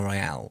Casino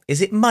Royale?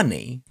 Is it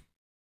money?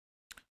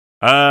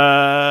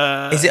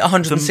 Is it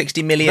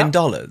 $160 million?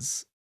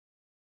 The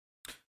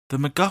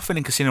MacGuffin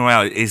in Casino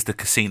Royale is the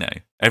casino.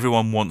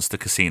 Everyone wants the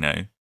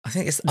casino. I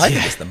think it's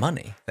the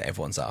money that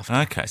everyone's after.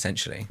 Okay.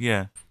 Essentially.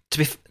 Yeah. To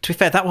be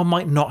fair, that one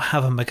might not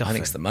have a MacGuffin. I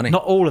think it's the money.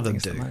 Not all of them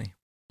do.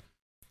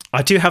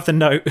 I do have the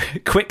note,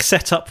 quick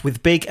setup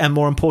with big and,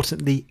 more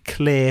importantly,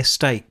 clear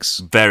stakes.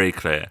 Very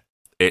clear.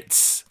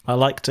 I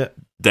liked it.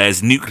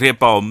 There's nuclear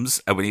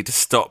bombs, and we need to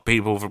stop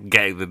people from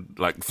getting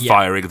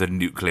firing the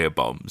nuclear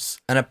bombs.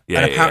 And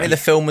apparently the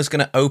film was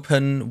going to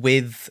open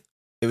with...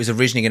 It was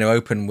originally going to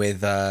open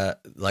with,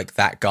 like,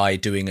 that guy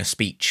doing a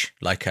speech,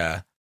 like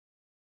a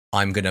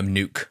I'm going to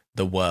nuke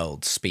the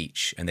world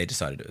speech, and they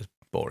decided it was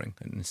boring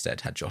and instead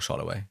had Josh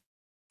Holloway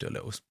do a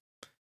little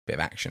bit of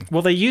action.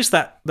 Well, they used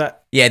that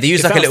yeah, they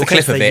used like a little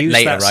clip of it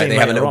later, right? They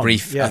have a little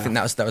brief. Yeah. I think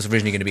that was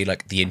originally going to be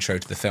like the intro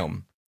to the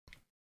film.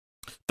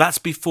 That's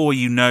before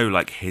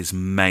like his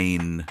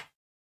main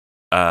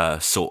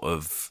sort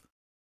of,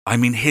 I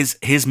mean,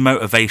 his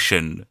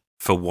motivation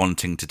for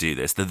wanting to do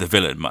this. The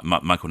villain,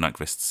 Michael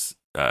Nyqvist's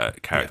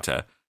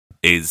character,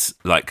 is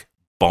like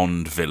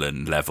Bond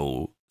villain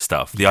level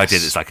stuff. The idea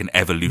that it's like an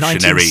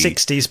evolutionary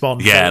 1960s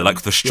Bond. Yeah, film.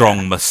 like the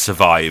strong must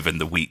survive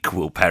and the weak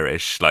will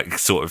perish, like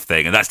sort of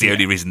thing. And that's the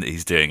only reason that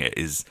he's doing it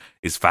is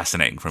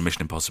fascinating for a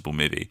Mission Impossible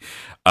movie.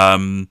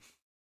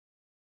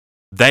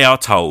 They are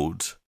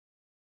told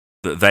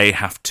that they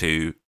have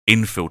to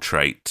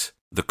infiltrate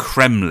the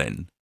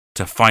Kremlin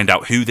to find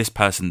out who this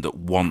person that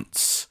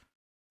wants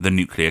the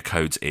nuclear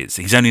codes is.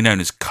 He's only known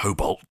as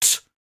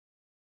Cobalt,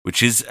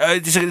 which is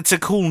it's a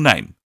cool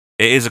name.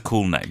 It is a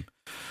cool name.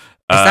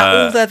 Is that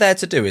all they're there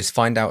to do, is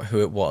find out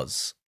who it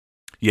was?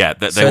 Yeah,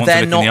 they want to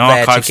look in the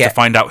archives to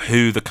find out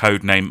who the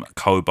code name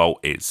Cobalt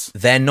is.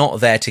 They're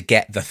not there to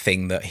get the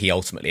thing that he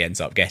ultimately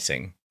ends up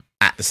getting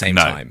at the same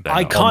time.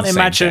 I can't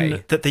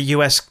imagine that the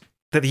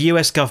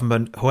US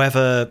government,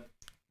 whoever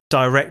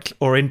direct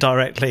or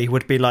indirectly,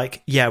 would be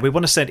like, yeah, we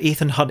want to send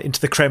Ethan Hunt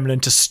into the Kremlin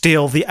to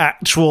steal the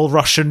actual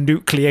Russian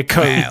nuclear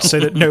code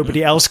so that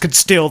nobody else could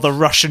steal the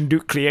Russian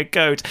nuclear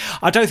code.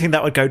 I don't think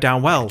that would go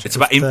down well. It's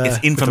about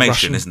it's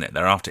information, isn't it?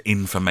 They're after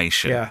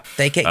information. Yeah.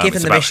 They get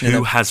given the mission.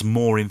 Who has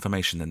more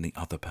information than the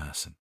other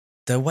person?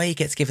 The way he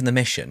gets given the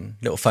mission,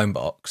 little phone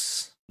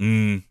box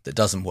that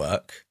doesn't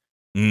work.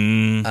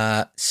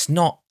 It's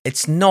not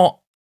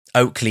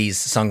Oakley's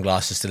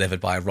sunglasses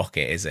delivered by a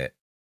rocket, is it?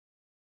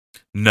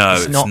 No,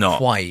 it's not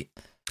quite.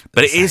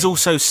 But it is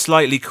also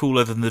slightly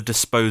cooler than the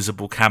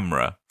disposable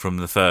camera from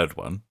the third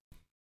one.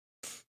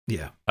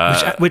 Yeah,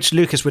 which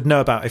Lucas would know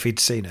about if he'd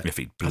seen it. If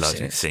he'd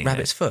bloody seen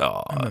Rabbit's it.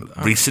 Foot.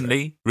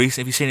 Recently?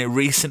 Have you seen it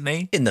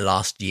recently? In the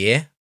last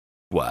year.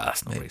 Well,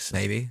 that's not recent.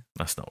 Maybe.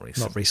 That's not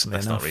recent. Not recently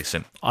That's enough. not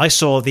recent. I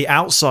saw The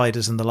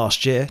Outsiders in the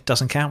last year.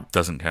 Doesn't count.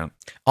 Doesn't count.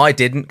 I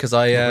didn't, because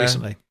I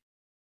recently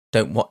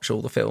don't watch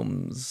all the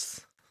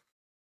films.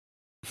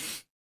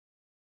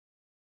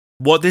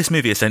 What this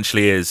movie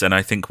essentially is, and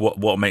I think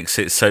what makes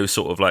it so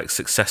sort of like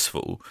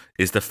successful,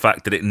 is the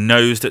fact that it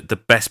knows that the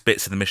best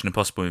bits of the Mission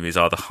Impossible movies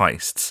are the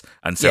heists,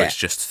 and so it's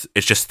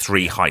just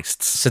three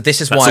heists. So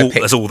this is why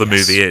that's all the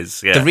movie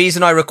is. Yeah. The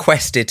reason I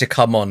requested to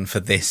come on for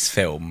this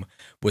film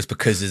was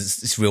because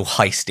it's real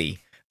heisty,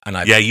 and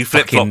you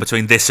flip flop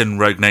between this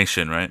and Rogue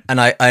Nation, right? And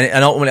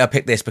and ultimately I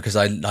picked this because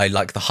I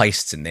like the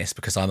heists in this,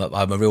 because I'm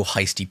a real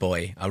heisty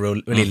boy. I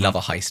really love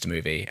a heist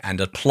movie and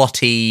a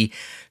plotty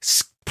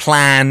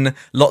plan,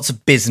 lots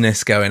of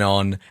business going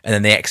on, and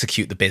then they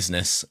execute the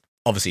business.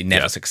 Obviously,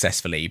 never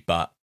successfully,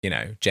 but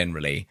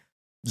generally,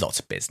 lots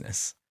of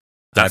business.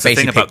 That's the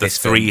thing about the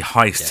three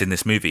heists in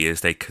this movie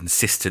is they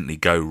consistently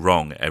go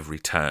wrong every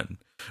turn,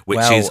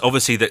 which is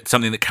obviously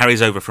something that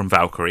carries over from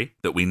Valkyrie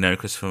that we know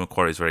Christopher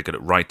McQuarrie is very good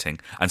at writing,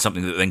 and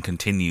something that then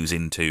continues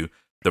into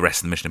the rest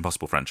of the Mission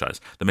Impossible franchise.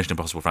 The Mission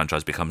Impossible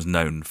franchise becomes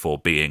known for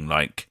being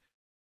like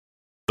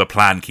the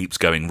plan keeps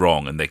going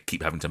wrong and they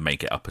keep having to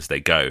make it up as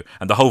they go.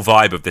 And the whole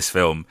vibe of this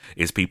film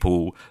is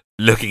people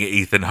looking at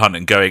Ethan Hunt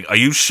and going, "Are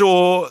you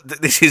sure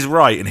that this is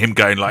right?" And him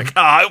going like,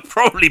 "It'll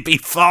probably be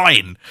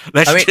fine.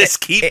 Let's just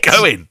keep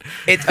going."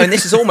 And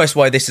this is almost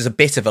why this is a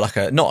bit of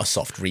not a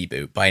soft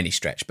reboot by any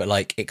stretch, but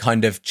like it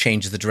kind of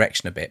changes the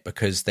direction a bit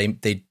because they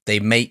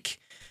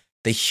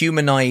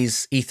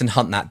humanize Ethan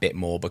Hunt that bit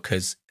more,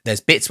 because there's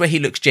bits where he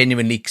looks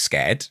genuinely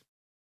scared.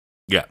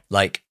 Yeah.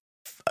 Like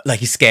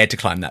he's scared to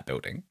climb that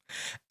building.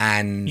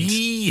 And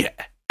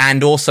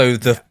also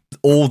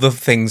all the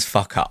things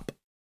fuck up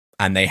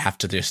and they have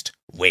to just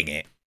wing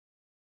it.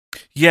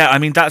 Yeah, I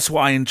mean, that's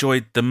what I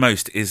enjoyed the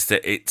most, is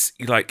that it's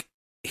like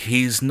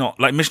he's not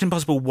like Mission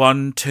Impossible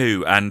 1,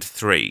 2 and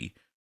 3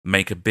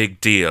 make a big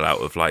deal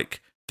out of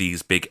like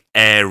these big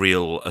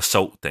aerial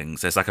assault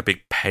things. There's like a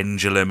big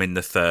pendulum in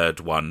the third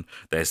one,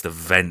 there's the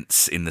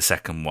vents in the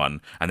second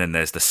one, and then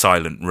there's the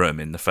silent room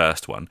in the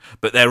first one.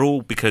 But they're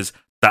all because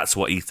that's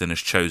what Ethan has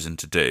chosen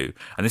to do.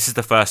 And this is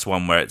the first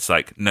one where it's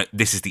like, no,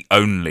 this is the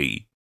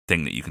only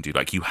thing that you can do.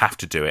 Like, you have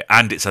to do it,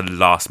 and it's a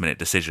last minute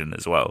decision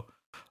as well.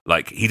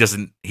 Like, he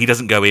doesn't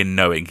go in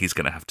knowing he's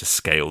going to have to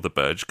scale the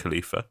Burj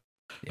Khalifa.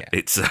 Yeah.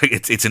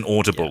 It's an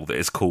audible that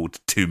is called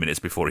 2 minutes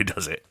before he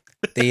does it.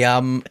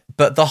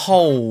 But the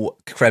whole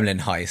Kremlin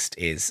heist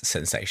is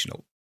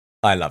sensational.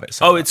 I love it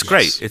so much. It's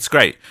great. It's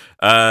great.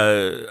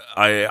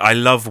 I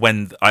love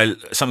when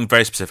something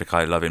very specific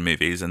I love in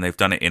movies, and they've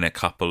done it in a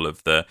couple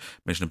of the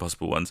Mission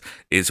Impossible ones,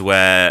 is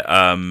where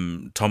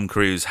Tom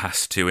Cruise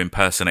has to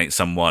impersonate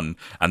someone,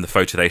 and the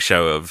photo they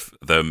show of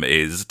them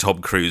is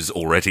Tom Cruise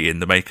already in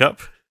the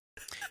makeup.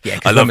 Yeah,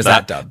 because when was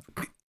that done?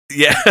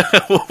 Yeah,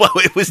 well,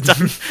 it was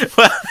done.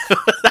 Well,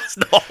 that's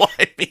not what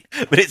I mean.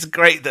 But it's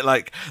great that,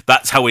 like,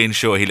 that's how we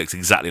ensure he looks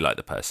exactly like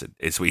the person,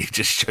 is we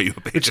just show you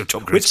a picture of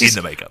Tom Cruise in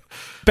the makeup.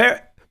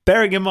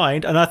 Bearing in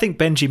mind, and I think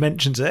Benji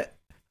mentions it,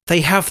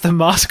 they have the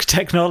mask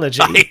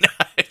technology. I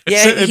know.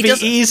 Yeah, so it'd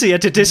be easier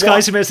to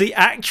disguise him as the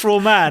actual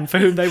man for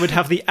whom they would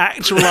have the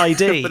actual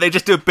ID. But they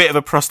just do a bit of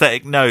a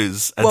prosthetic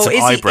nose and some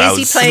eyebrows.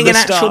 Is he playing an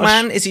actual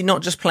man? Is he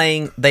not just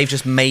playing... They've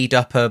just made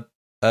up a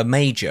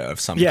major of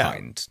some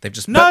kind. They've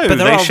just but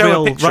they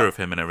show a picture of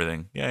him and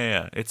everything.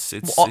 Yeah. It's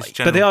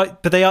general,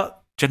 but they are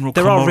General.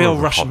 There are real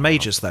Russian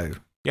majors though.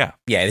 Yeah.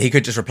 He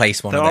could just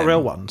replace one. There of them. are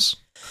real ones.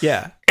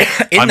 Yeah.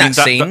 In that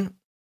scene,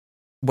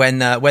 when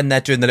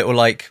they're doing the little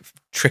like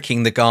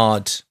tricking the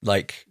guard,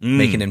 like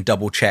making him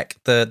double check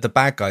the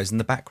bad guys in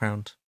the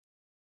background.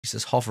 He's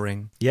just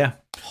hovering. Yeah.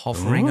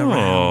 Hovering around.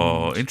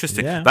 Oh,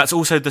 interesting. Yeah. That's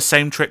also the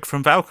same trick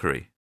from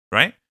Valkyrie,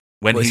 right?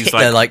 When he's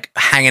Hitler, like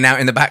hanging out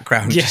in the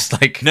background, just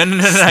like no,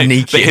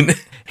 sneaking.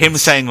 But him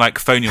saying like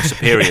phone your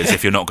superiors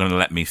if you're not going to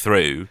let me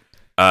through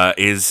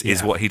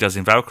is what he does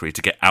in Valkyrie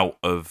to get out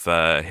of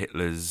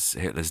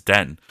Hitler's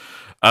den,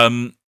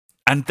 and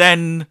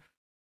then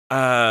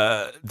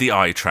the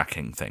eye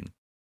tracking thing.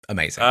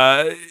 Amazing.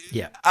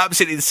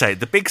 Absolutely insane.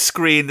 The big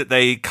screen that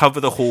they cover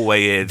the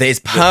hallway in. That is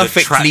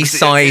perfectly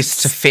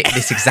sized to fit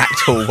this exact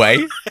hallway.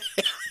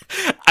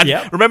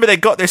 And remember, they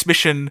got this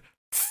mission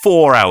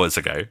 4 hours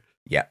ago.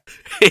 Yeah.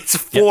 It's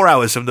 4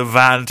 hours from the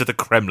van to the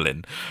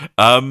Kremlin.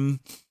 I mean,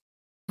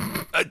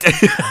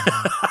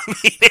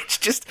 it's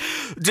just...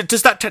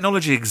 Does that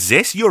technology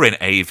exist? You're in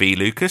AV,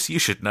 Lucas. You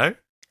should know.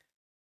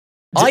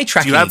 Eye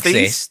tracking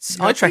exists.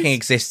 Eye tracking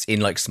exists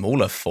in like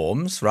smaller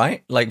forms,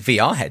 right? Like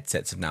VR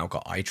headsets have now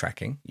got eye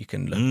tracking. You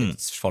can look, it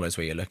follows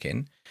where you're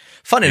looking.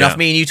 Fun enough,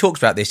 me and you talked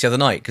about this the other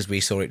night because we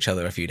saw each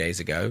other a few days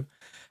ago.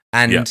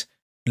 And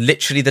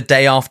literally the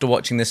day after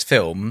watching this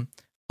film,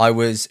 I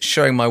was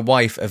showing my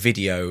wife a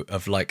video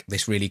of like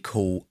this really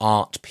cool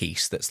art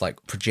piece that's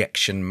like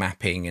projection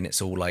mapping, and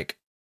it's all like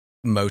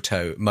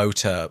motor,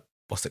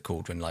 what's it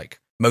called when like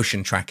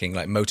motion tracking,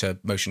 like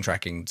motion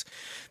tracking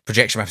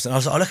projection maps. And I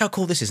was like, oh, look how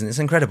cool this is. And it's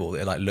incredible.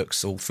 It like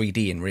looks all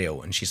 3D and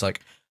real. And she's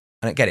like,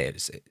 I don't get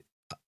it.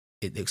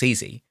 It looks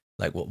easy.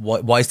 Like,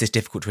 why is this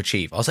difficult to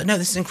achieve? I was like, no,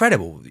 this is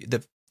incredible.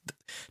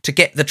 To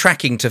get the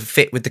tracking to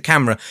fit with the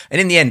camera. And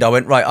in the end, I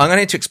went, right, I'm going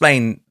to need to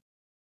explain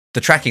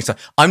the tracking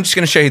stuff. I'm just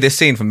going to show you this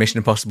scene from Mission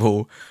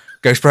Impossible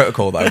Ghost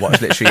Protocol that I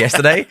watched literally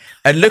yesterday.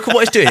 And look at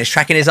what it's doing. It's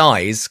tracking his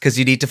eyes because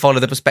you need to follow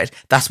the perspective.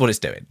 That's what it's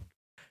doing.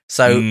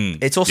 So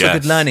it's also a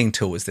good learning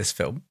tool, is this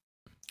film.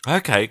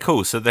 Okay,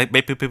 cool. So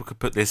maybe people could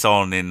put this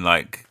on in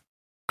like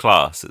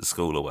class at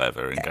school or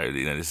whatever and go,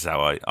 this is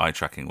how eye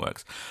tracking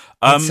works.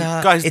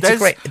 Guys,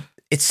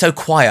 it's so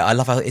quiet. I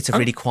love how it's a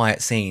really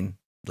quiet scene.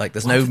 Like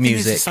there's no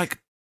music. It's like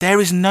there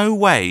is no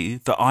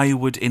way that I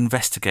would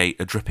investigate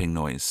a dripping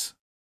noise.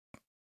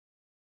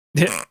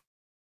 Yeah.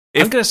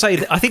 I'm going to say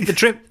that I think the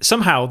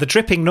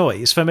dripping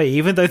noise for me,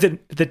 even though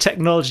the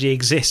technology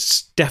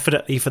exists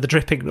definitely for the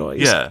dripping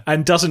noise,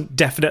 and doesn't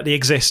definitely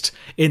exist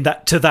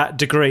to that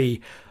degree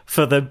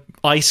for the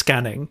eye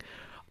scanning,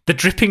 the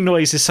dripping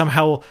noise is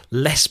somehow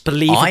less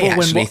believable when watching it.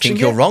 I actually think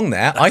you're wrong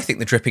there. I think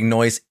the dripping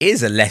noise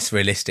is a less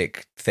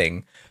realistic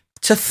thing.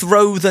 To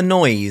throw the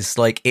noise,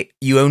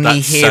 you only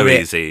hear so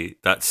it. Easy.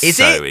 That's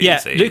so easy.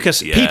 Yeah,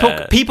 Lucas.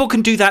 Yeah. People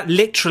can do that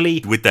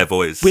literally with their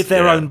voice, with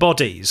their own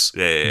bodies.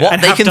 Yeah.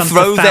 What, they can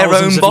throw their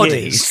own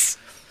bodies?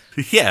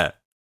 Yeah,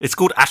 it's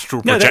called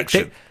astral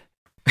projection.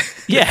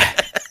 Yeah,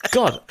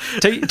 God,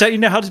 don't you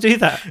know how to do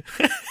that?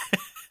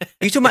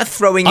 Are you talking about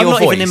throwing your voice?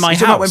 I'm not even in my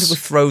house. About when people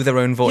throw their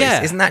own voice?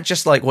 Yeah. Isn't that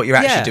just like what you're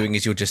actually doing?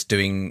 Is you're just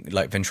doing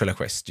like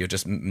ventriloquist? You're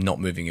just not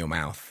moving your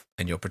mouth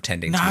and you're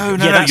pretending. No,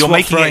 to you're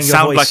making it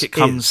sound like it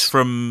comes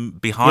from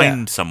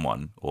behind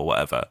someone or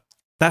whatever.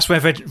 That's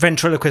where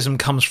ventriloquism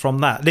comes from.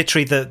 That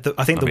literally,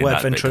 I think the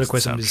word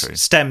ventriloquism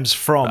stems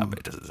from.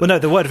 Well, no,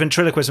 the word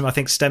ventriloquism I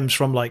think stems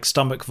from like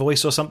stomach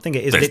voice or something.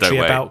 It is literally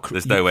about.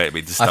 There's no way it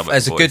means stomach voice.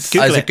 As a good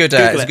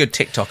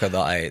TikToker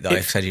that I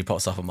occasionally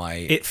pops up on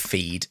my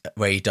feed,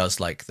 where he does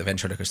like the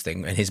ventriloquist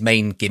thing, and his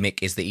main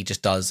gimmick is that he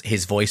just does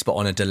his voice but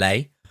on a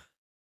delay,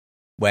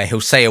 where he'll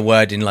say a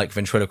word in like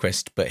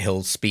ventriloquist, but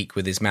he'll speak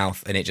with his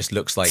mouth, and it just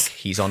looks like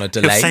he's on a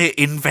delay. He'll say it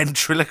in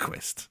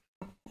ventriloquist.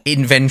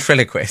 In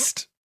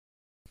ventriloquist.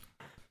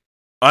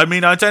 I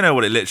mean, I don't know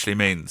what it literally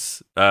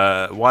means.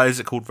 Why is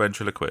it called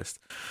ventriloquist?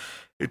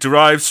 It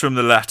derives from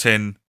the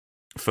Latin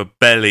for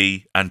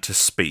belly and to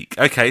speak.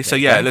 Okay, so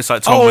it looks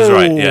like Tom was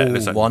right. Yeah, it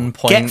looks like 1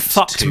 point. Get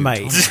fucked,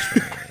 mate.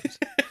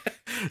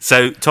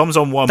 So Tom's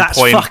on 1 That's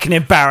point. That's fucking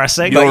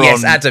embarrassing. But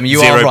yes, Adam,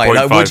 you are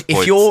right.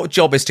 If your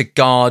job is to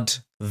guard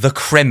the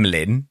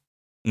Kremlin,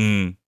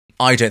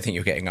 I don't think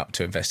you're getting up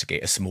to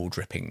investigate a small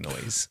dripping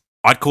noise.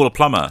 I'd call a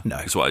plumber. No,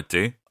 is what I'd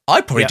do.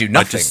 I'd probably do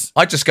nothing.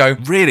 I'd just go,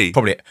 really?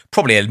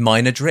 Probably a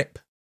minor drip.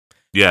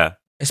 Yeah.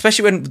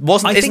 Especially when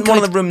isn't one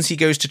of the rooms he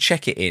goes to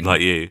check it in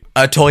like you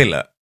a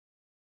toilet?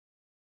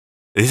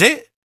 Is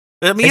it?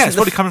 I mean, it's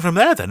probably coming from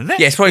there then, isn't it?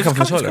 Yeah, it's probably coming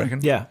from the toilet, I reckon.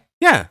 Yeah.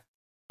 Yeah.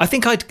 I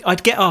think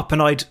I'd get up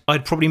and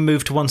I'd probably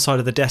move to one side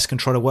of the desk and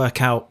try to work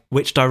out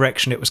which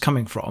direction it was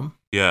coming from.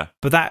 Yeah.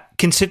 But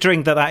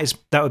considering that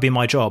would be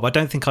my job, I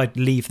don't think I'd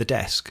leave the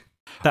desk.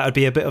 That would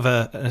be a bit of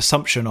an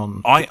assumption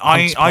on.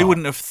 I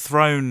wouldn't have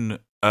thrown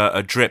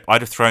a drip.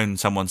 I'd have thrown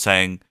someone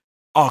saying,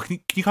 "Oh, can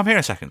you come here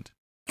a second?"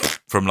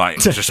 From like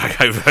just like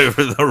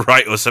over the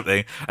right or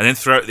something, and then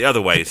throw it the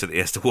other way so that he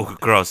has to walk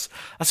across.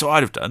 That's what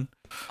I'd have done.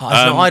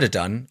 That's what I'd have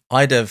done.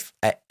 I'd have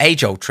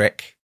age-old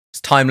trick. It's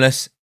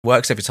timeless.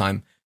 Works every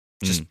time.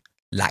 Just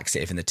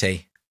laxative in the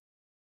tea.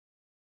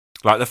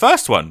 Like the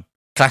first one.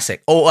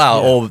 Classic. Or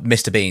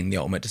Mr. Bean, the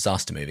ultimate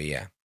disaster movie,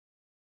 yeah.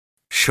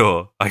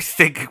 Sure. I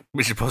think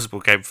Mission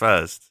Impossible came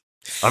first.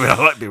 I mean, I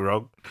might be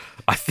wrong.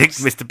 I think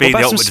Mr. Bean,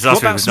 the ultimate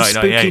disaster movie was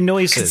 1998. Spooky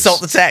noises?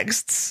 Consult the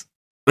texts.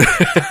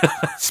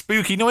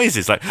 Spooky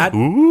noises, like,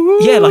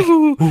 ooh, yeah, like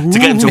to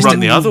get him to run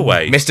the other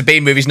way. Mr.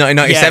 Bean movie's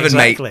 1997,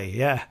 mate.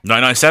 Yeah,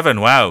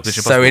 1997. Wow.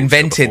 So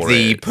invented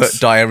the put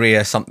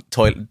diarrhea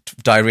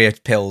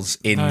pills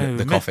in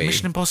the coffee.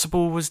 Mission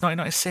Impossible was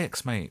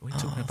 1996, mate. What are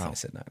you talking about?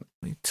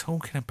 What are you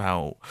talking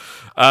about?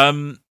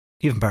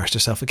 You've embarrassed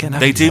yourself again.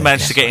 They do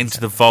manage to get into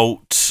the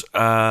vault.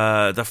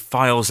 The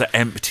files are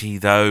empty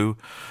though,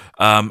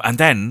 and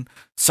then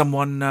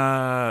someone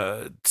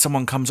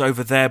comes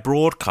over their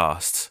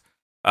broadcast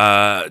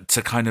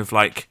to kind of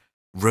like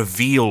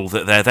reveal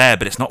that they're there,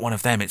 but it's not one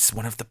of them. It's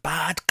one of the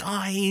bad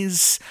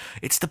guys.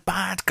 It's the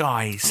bad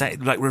guy,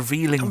 like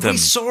revealing them. We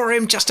saw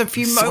him just a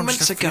few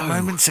moments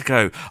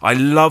ago. I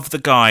love the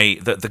guy,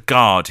 the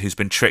guard who's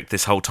been tricked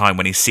this whole time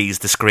when he sees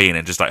the screen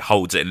and just like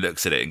holds it and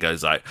looks at it and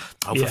goes like,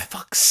 "Oh, for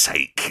fuck's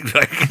sake!"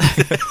 Like,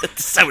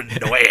 it's so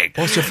annoying.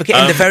 Also, you're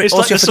forgetting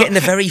the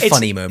very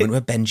funny moment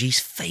where Benji's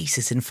face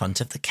is in front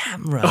of the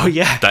camera. Oh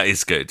yeah, that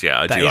is good.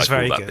 Yeah, I do like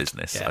all that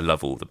business. Yeah. I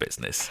love all the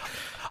business.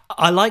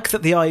 I like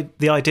that the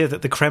idea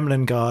that the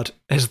Kremlin Guard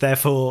has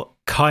therefore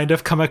kind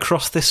of come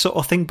across this sort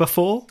of thing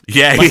before.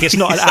 Yeah, like it's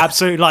not an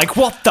absolute like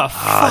what the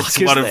fuck it's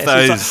is one this? Of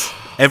those.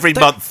 Like, every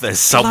month there's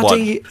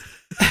someone.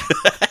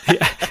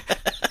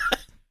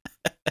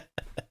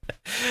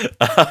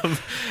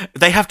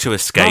 They have to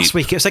escape. Last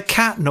week it was a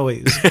cat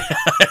noise.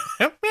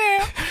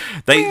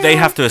 They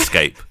have to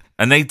escape,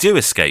 and they do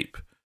escape.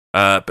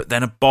 But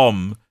then a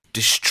bomb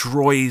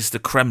destroys the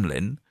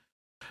Kremlin.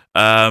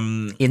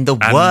 In the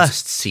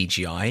worst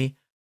CGI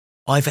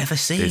I've ever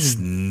seen. It's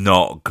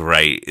not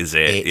great, is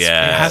it? It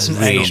hasn't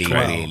aged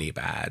well. Really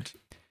bad.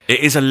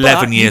 It is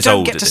 11 years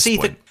old at this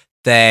point.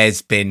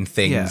 There's been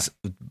things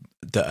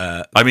that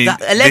are... I mean,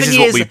 this is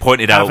what we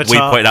pointed out. We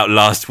pointed out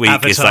last week.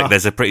 It's like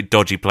there's a pretty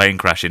dodgy plane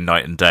crash in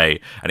Night and Day,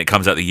 and it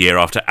comes out the year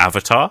after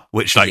Avatar,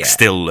 which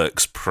still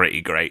looks pretty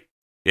great.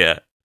 Yeah.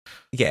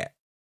 Yeah.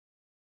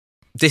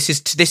 This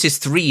is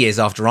 3 years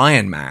after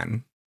Iron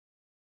Man.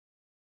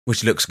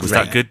 Which looks great.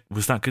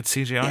 Was that good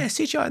CGI? Yeah,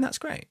 CGI, and that's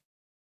great.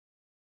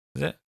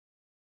 Is it?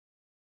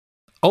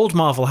 Old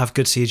Marvel have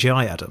good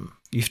CGI, Adam.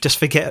 You've just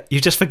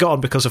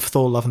forgotten because of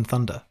Thor: Love and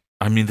Thunder.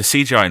 I mean, the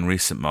CGI in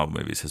recent Marvel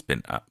movies has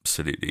been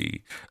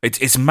absolutely...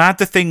 It's mad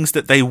the things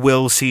that they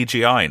will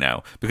CGI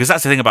now. Because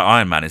that's the thing about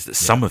Iron Man is that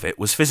some of it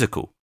was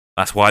physical.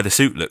 That's why the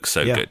suit looks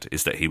so good,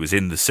 is that he was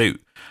in the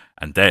suit.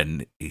 And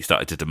then he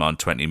started to demand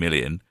 20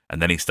 million.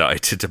 And then he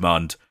started to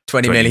demand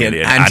 20 million.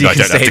 And he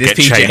can stay in his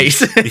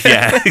PJs.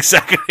 Yeah,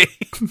 exactly.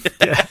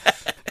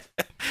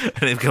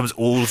 And it becomes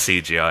all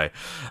CGI.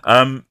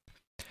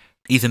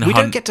 Ethan Hunt. We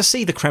don't get to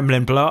see the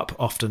Kremlin blow up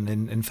often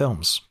in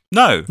films.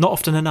 No. Not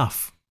often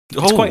enough.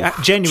 It's quite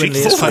genuinely.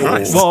 Jesus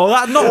Christ. Well,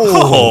 that not.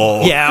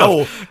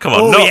 Come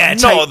on,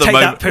 not at the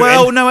moment.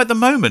 Well, no, at the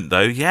moment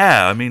though,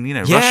 yeah. I mean,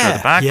 Russia are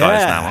the bad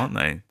guys now, aren't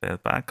they? They're the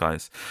bad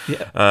guys.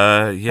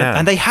 Yeah,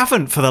 and they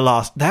haven't been for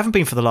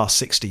the last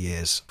 60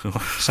 years.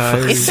 So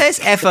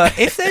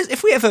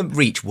if we ever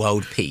reach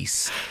world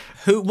peace,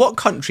 what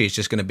country is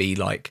just going to be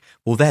like?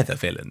 Well, they're the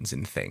villains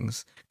in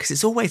things. Because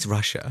it's always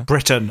Russia.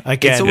 Britain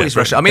again. It's always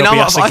Russia. I mean,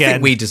 I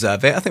think we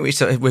deserve it. I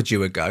think we're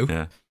due a go.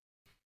 Yeah.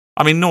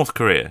 I mean, North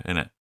Korea,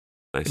 innit?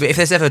 But if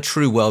there's ever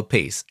true world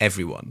peace,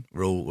 everyone,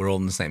 we're all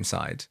on the same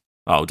side.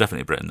 Oh,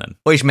 definitely Britain then.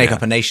 Or you should make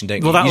up a nation,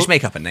 don't you? You just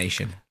make up a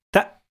nation.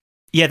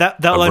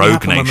 That'll only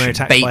happen when we're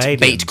attacked by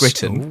aliens. Bait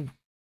Britain.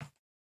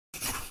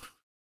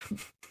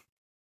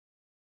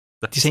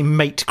 Did you say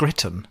Mate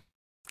Gritton?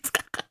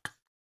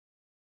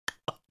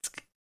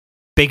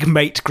 Big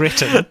Mate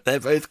Gritton. They're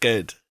both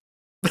good.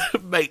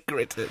 Mate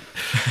Gritton.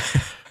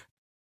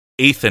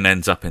 Ethan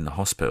ends up in the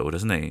hospital,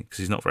 doesn't he? Because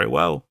he's not very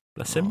well.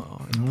 Bless him.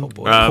 Poor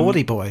boy.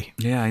 Poorly boy.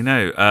 Yeah, I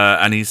know.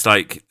 And he's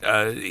like,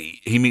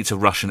 he meets a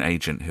Russian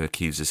agent who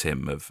accuses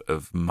him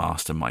of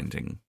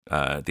masterminding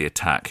the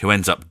attack, who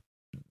ends up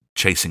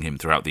chasing him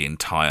throughout the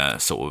entire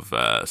sort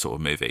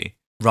of movie.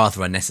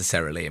 Rather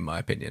unnecessarily, in my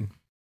opinion.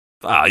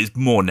 He's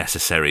more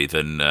necessary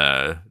than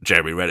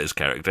Jeremy Renner's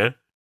character.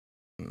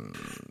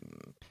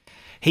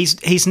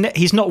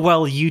 He's not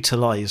well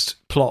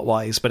utilised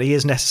plot-wise, but he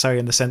is necessary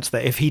in the sense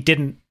that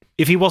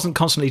if he wasn't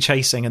constantly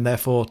chasing and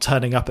therefore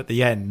turning up at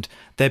the end,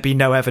 there'd be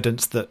no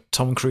evidence that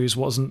Tom Cruise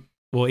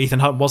Ethan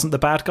Hunt wasn't the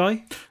bad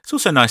guy. It's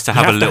also nice to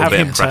have a little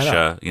bit of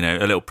pressure, a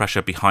little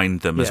pressure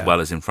behind them as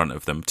well as in front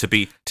of them, to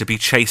be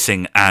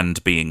chasing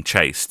and being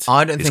chased.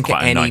 I don't think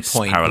at any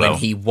point when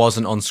he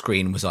wasn't on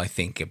screen was I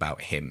thinking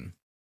about him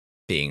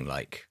being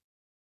like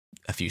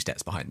a few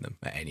steps behind them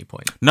at any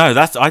point. No,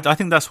 I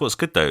think that's what's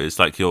good though, is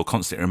like you're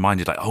constantly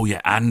reminded like, oh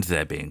yeah, and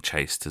they're being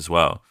chased as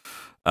well.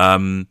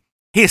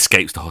 He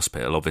escapes the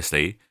hospital,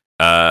 obviously.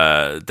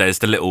 There's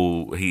the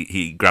little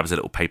he grabs a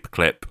little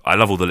paperclip. I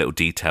love all the little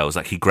details.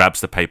 Like he grabs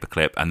the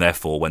paperclip, and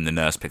therefore, when the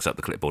nurse picks up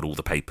the clipboard, all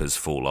the papers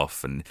fall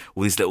off, and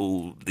all these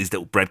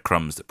little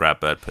breadcrumbs that Brad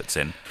Bird puts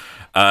in.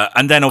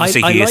 And then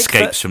obviously he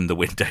escapes from the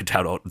window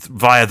down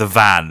via the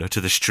van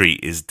to the street.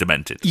 Is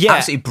demented. Yeah,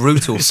 absolutely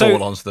brutal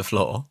fall onto the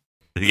floor.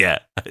 Yeah,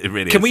 it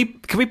really is.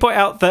 Can we point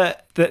out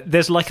that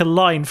there's like a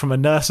line from a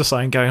nurse or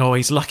something going, oh,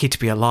 he's lucky to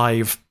be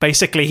alive.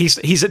 Basically,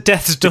 he's at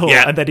death's door,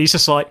 and then he's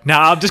just like,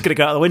 nah, I'm just going to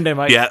go out the window,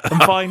 mate. Yeah. I'm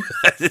fine.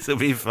 This'll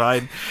be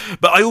fine.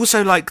 But I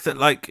also like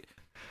that,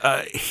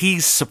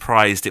 he's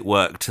surprised it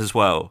worked as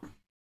well.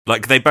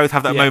 Like, they both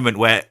have that moment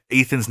where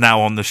Ethan's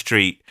now on the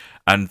street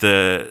and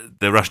the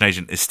Russian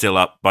agent is still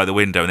up by the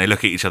window, and they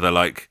look at each other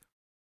like,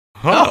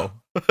 oh.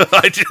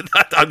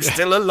 I'm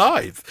still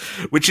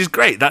alive, which is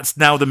great. That's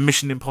now the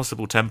Mission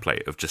Impossible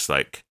template of just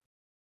like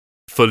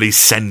fully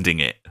sending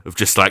it, of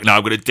just like, no,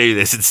 I'm going to do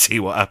this and see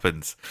what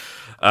happens.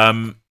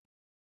 And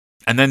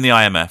then the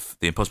IMF,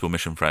 the Impossible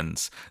Mission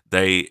Friends,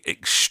 they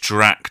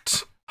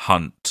extract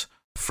Hunt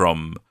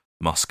from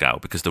Moscow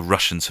because the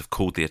Russians have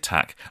called the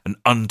attack an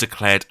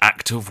undeclared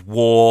act of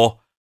war,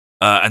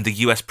 and the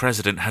US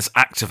president has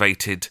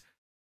activated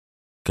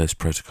Ghost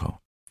Protocol.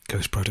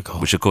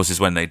 Which, of course,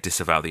 is when they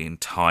disavow the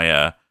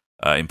entire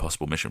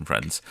Impossible Mission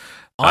Friends.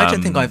 I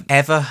don't think I've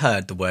ever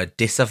heard the word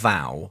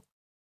disavow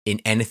in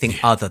anything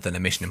other than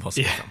a Mission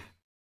Impossible film.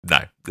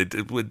 No.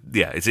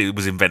 It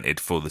was invented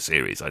for the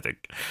series, I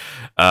think.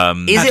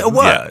 Is it a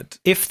word?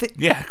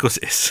 Yeah, of course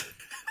it is.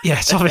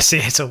 Yes, obviously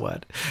it's a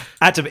word.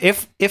 Adam,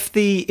 if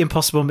the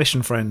Impossible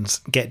Mission Friends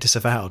get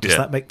disavowed, does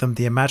that make them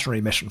the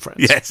imaginary Mission Friends?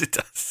 Yes, it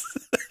does.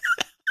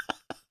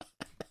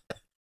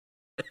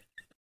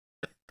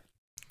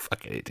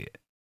 Fucking idiot.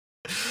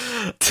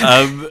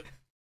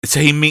 So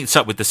he meets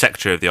up with the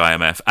secretary of the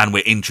IMF, and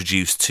we're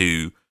introduced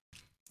to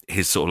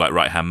his sort of like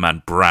right hand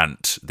man,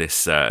 Brandt,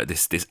 this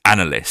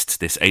analyst,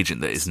 this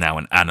agent that is now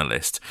an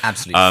analyst.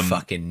 Absolute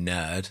fucking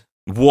nerd.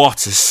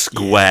 What a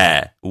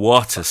square! Yeah.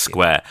 What a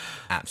square!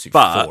 Absolute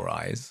four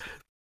eyes.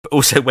 But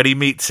also, when he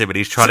meets him and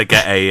he's trying to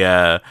get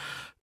a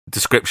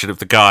description of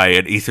the guy,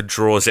 and Ethan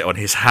draws it on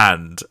his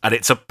hand, and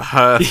it's a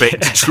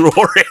perfect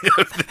drawing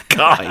of the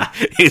guy.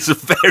 It's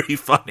very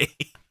funny.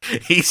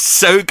 He's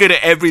so good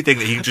at everything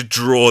that he can just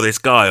draw this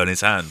guy on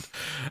his hand.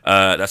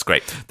 That's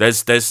great.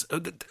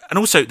 And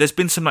also there's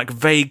been some like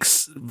vague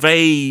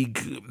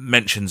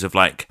mentions of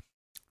like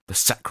the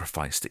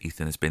sacrifice that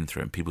Ethan has been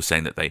through, and people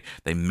saying that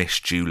they miss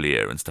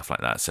Julia and stuff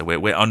like that. So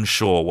we're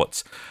unsure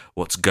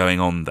what's going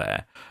on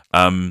there.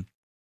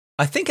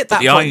 I think at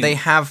that point they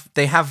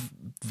have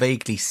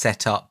vaguely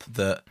set up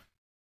that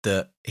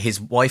his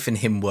wife and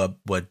him were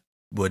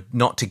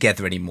not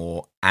together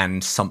anymore,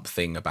 and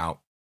something about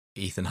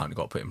Ethan Hunt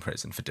got put in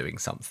prison for doing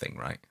something,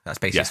 right? That's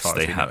basically as far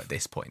as we know at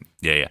this point.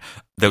 Yeah.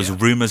 There was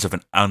rumours of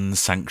an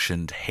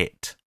unsanctioned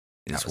hit,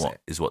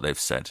 is what they've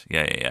said.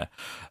 Yeah.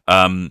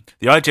 The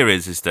idea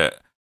is that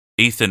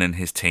Ethan and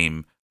his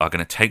team are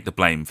going to take the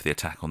blame for the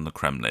attack on the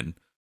Kremlin,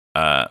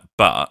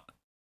 but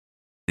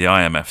the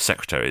IMF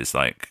secretary is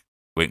like,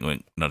 wink,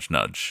 wink, nudge,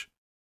 nudge.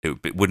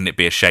 Wouldn't it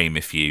be a shame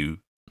if you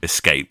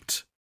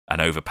escaped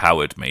and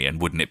overpowered me,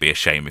 and wouldn't it be a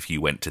shame if you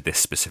went to this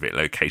specific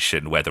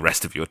location where the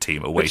rest of your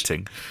team are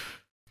waiting?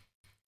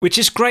 Which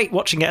is great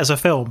watching it as a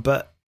film,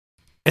 but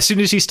as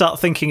soon as you start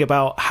thinking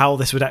about how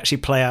this would actually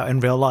play out in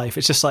real life,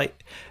 it's just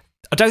like,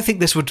 I don't think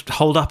this would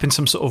hold up in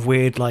some sort of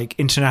weird like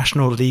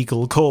international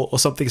legal court or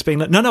something. It's being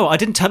like, no, I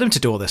didn't tell him to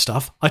do all this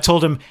stuff. I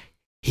told him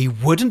he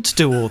wouldn't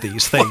do all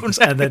these things,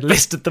 and then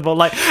listed them all.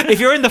 Like, if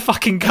you're in the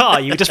fucking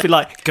car, you would just be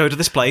like, go to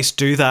this place,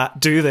 do that,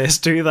 do this,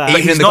 do that.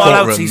 Even in the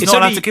courtroom, he's not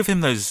allowed to give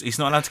him those. He's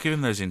not allowed to give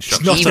him those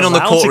instructions. Even on the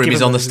courtroom,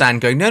 he's on the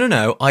stand going,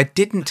 no, I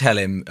didn't tell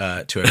him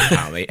to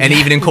overpower me. And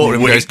even in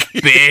courtroom, he goes,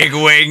 big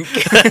wink.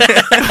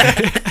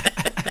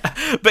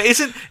 But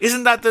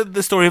isn't that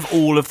the story of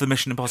all of the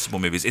Mission Impossible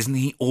movies? Isn't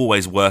he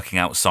always working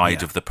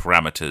outside of the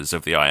parameters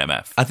of the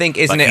IMF? I think,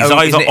 isn't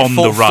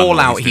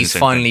Fallout, he's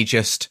finally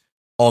just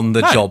on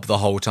the job the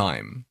whole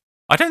time.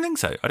 I don't think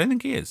so. I don't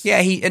think he is.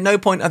 Yeah, he at no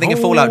point, I think, in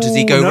Fallout does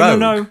he go rogue.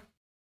 No.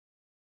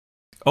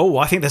 Oh,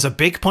 I think there's a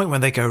big point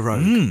when they go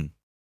rogue.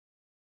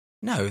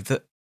 No,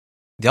 the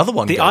other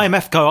one. The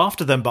IMF go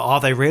after them, but are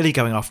they really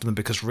going after them?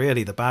 Because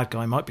really, the bad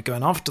guy might be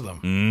going after them.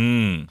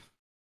 Do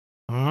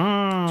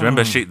you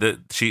remember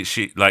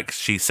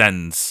she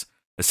sends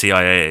a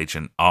CIA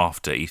agent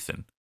after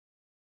Ethan,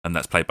 and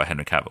that's played by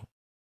Henry Cavill.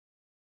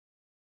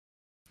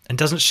 And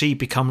doesn't she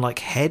become like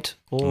head?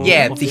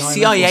 The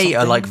CIA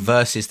are like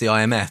versus the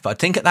IMF, but I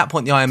think at that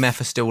point the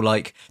IMF are still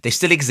like, they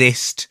still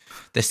exist.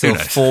 They're still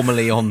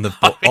formally on the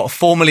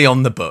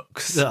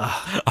books.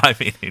 I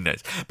mean, who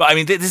knows? But I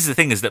mean, this is the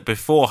thing: is that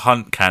before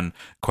Hunt can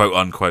quote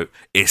unquote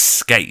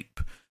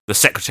escape, the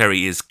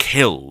secretary is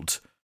killed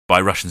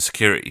by Russian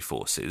security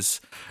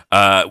forces,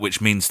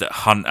 which means that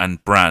Hunt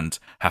and Brand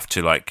have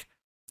to like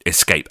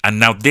escape. And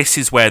now this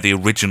is where the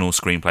original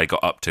screenplay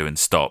got up to and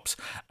stops.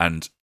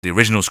 And the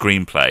original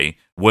screenplay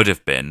would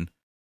have been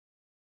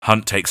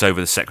Hunt takes over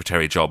the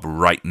secretary job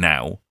right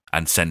now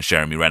and sends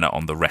Jeremy Renner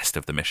on the rest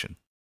of the mission.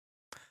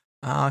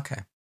 Ah,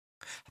 okay.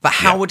 But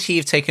how would he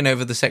have taken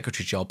over the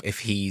secretary job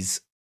if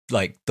he's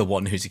like the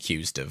one who's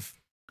accused of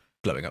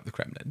blowing up the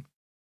Kremlin?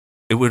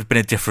 It would have been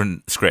a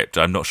different script.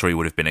 I'm not sure he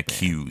would have been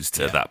accused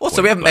at that point.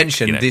 Also, we haven't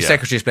mentioned the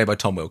secretary is played by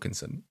Tom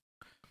Wilkinson.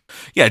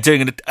 Yeah,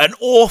 doing an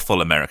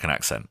awful American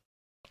accent.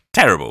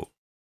 Terrible.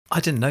 I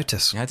didn't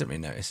notice. Yeah, I didn't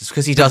really notice. It's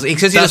because he does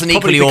an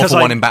equally awful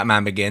one in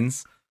Batman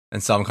Begins,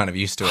 and so I'm kind of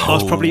used to it. I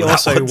was probably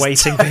also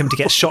waiting for him to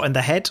get shot in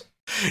the head.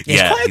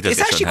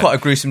 It's actually quite a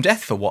gruesome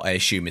death for what I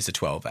assume is a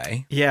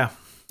 12A. Yeah.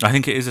 I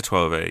think it is a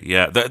 12A,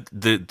 yeah.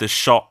 The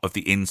shot of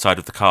the inside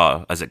of the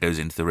car as it goes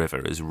into the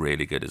river is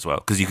really good as well,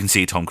 because you can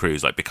see Tom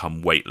Cruise like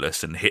become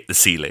weightless and hit the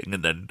ceiling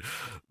and then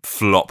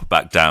flop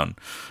back down.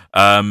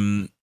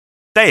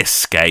 They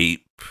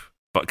escape,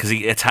 but because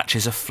he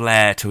attaches a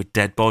flare to a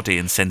dead body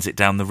and sends it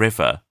down the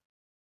river.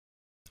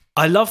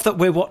 I love that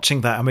we're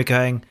watching that and we're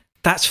going,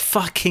 that's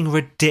fucking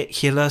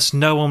ridiculous.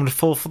 No one would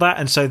fall for that.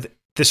 And so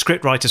the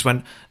script writers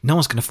went, no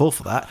one's going to fall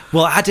for that.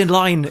 Well, add in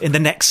line in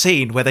the next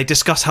scene where they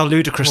discuss how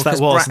ludicrous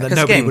that was and that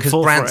nobody would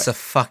fall for it. Because Brandt's a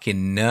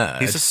fucking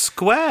nerd. He's a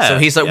square. So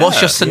he's like,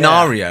 what's your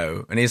scenario?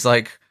 Yeah. And he's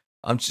like,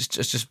 I'm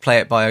just play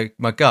it by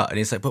my gut. And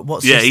he's like, but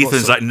what's this?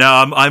 Ethan's like, no,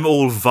 I'm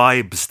all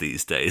vibes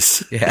these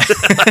days. Yeah.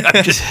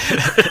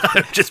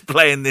 I'm just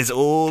playing this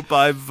all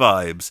by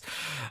vibes.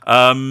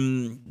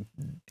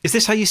 Is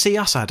this how you see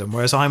us, Adam?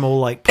 Whereas I'm all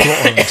like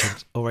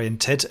plot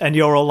oriented and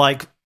you're all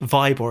like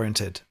vibe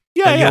oriented.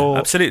 Yeah,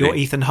 absolutely. You're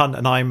Ethan Hunt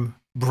and I'm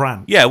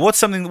Brandt. Yeah,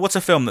 what's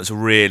a film that's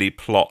really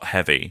plot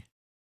heavy?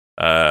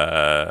 Because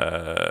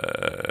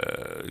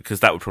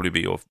that would probably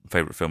be your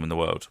favourite film in the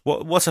world.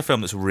 What's a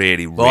film that's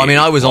really I mean,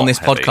 I was on this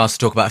heavy? podcast to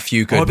talk about A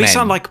Few Good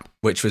Men,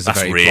 which was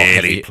that's very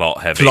really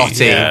plot heavy.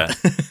 Plotty.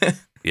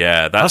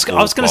 Yeah, that's I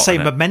was going to say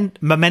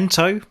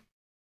Memento.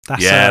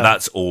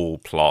 That's all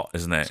plot,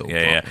 isn't it?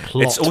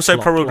 It's also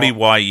probably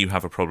why you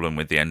have a problem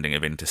with the ending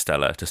of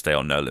Interstellar, to stay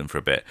on Nolan for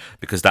a bit,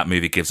 because that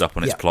movie gives up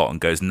on its plot and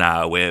goes,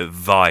 nah, we're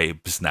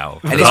vibes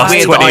now. And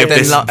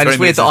it's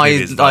weird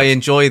that I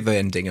enjoy the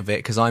ending of it,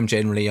 because I'm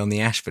generally on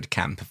the Ashford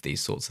camp of these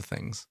sorts of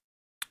things.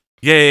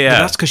 Yeah. But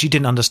that's because you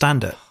didn't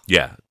understand it.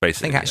 Yeah,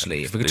 basically. I think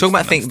actually, if we can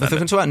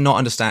talk about not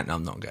understanding,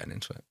 I'm not getting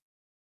into it.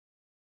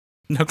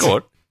 No,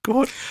 go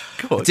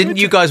on. Didn't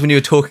you guys, when you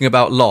were talking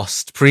about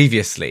Lost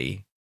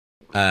previously,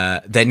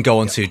 then go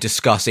on to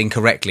discuss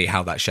incorrectly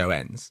how that show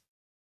ends?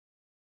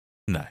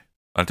 No,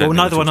 I don't. Well,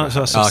 neither one of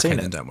us have seen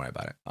it. Then don't worry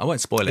about it. I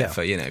won't spoil it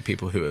for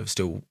people who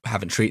still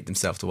haven't treated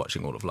themselves to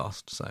watching all of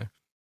Lost. So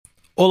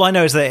All I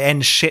know is that it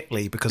ends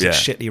shitly because it's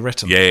shitly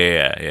written.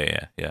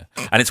 Yeah.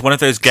 And it's one of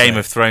those Game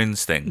of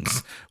Thrones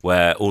things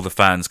where all the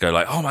fans go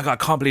like, "Oh my god, I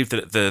can't believe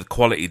that the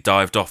quality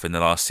dived off in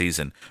the last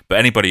season." But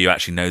anybody who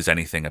actually knows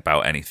anything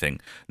about anything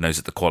knows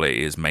that the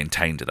quality is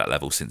maintained at that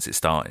level since it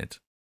started.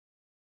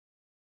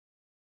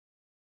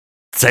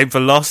 Same for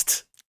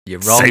Lost. You're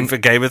wrong. Same for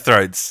Game of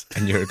Thrones.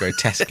 And you're a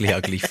grotesquely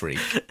ugly freak.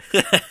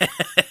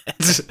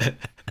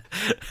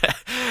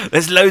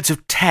 There's loads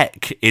of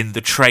tech in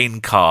the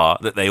train car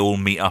that they all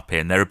meet up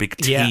in. They're a big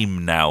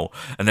team now,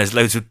 and there's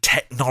loads of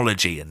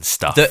technology and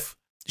stuff that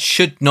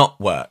should not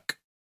work.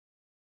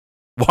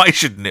 Why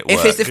shouldn't it work?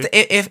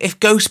 If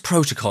Ghost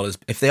Protocol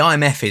if the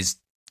IMF is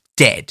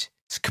dead,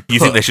 it's kaput. You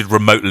think they should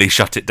remotely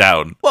shut it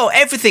down? Well,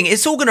 everything.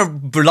 It's all going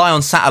to rely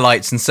on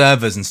satellites and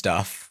servers and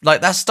stuff.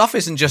 Like, that stuff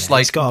isn't just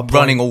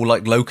running all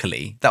like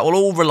locally. That will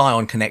all rely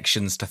on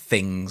connections to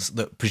things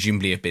that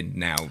presumably have been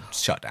now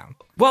shut down.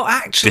 Well,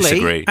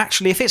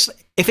 actually, if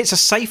it's a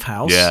safe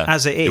house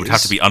as it would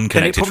have to be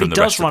unconnected from the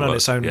rest of the world. It probably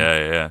does run on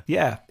its own.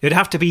 Yeah. It would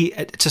have to be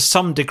to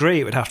some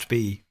degree. It would have to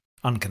be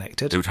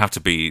unconnected. It would have to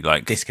be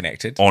like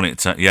disconnected on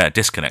its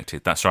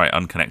disconnected. That's right,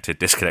 unconnected,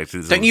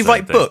 disconnected. Don't you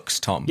write books,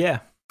 Tom? Yeah.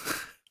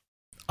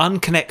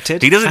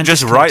 Unconnected. He doesn't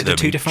just write them;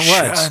 two different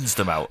words. He churns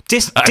them out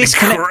at an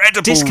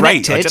incredible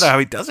rate. I don't know how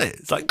he does it.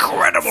 It's like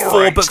incredible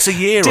 4 books a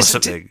year or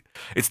something.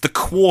 It's the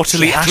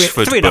quarterly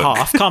Ashford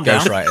 3.5. Calm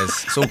down.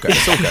 Ghostwriters. It's all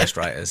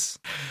ghostwriters.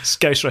 It's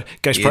Ghost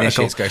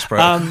Protocol. Ghost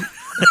Protocol.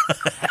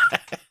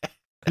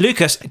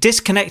 Lucas,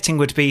 disconnecting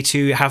would be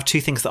to have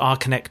two things that are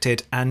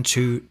connected and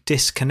to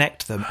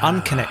disconnect them.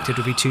 Unconnected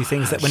would be two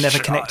things that were never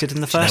connected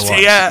in the first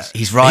place. Yeah,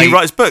 he's right. He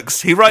writes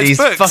books. He's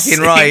fucking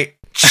right.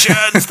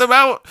 Churns them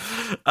out.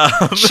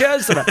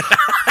 Churns them out.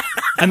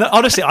 And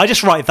honestly, I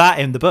just write that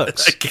in the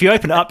books. Okay. If you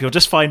open it up, you'll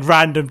just find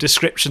random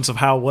descriptions of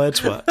how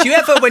words work. Do you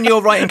ever, when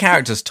you're writing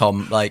characters,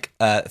 Tom, like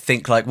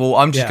think like, well,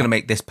 I'm just going to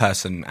make this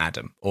person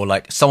Adam, or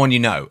like someone you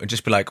know, and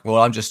just be like,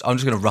 well, I'm just going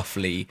to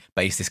roughly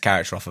base this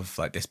character off of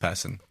like this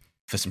person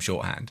for some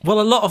shorthand.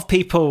 Well, a lot of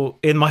people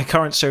in my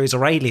current series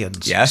are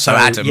aliens. Yeah, so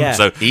Adam. Yeah.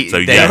 So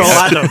they're all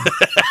Adam.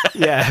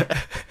 Yeah.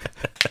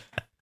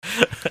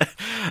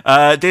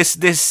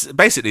 This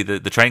basically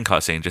the train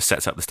car scene just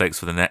sets up the stakes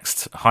for the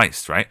next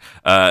heist, right?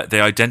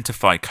 They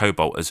identify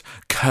Cobalt as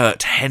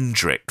Kurt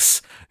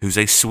Hendricks, who's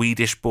a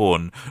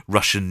Swedish-born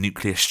Russian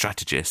nuclear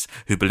strategist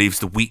who believes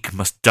the weak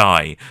must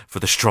die for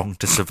the strong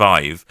to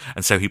survive,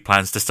 and so he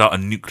plans to start a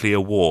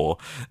nuclear war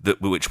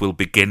which will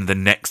begin the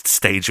next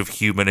stage of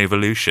human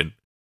evolution.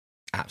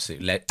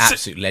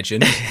 Absolute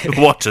legend.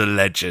 What a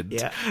legend!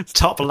 Yeah,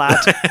 top lad.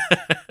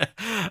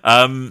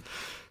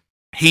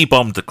 He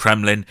bombed the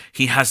Kremlin.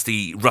 He has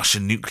the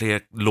Russian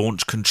nuclear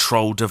launch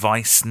control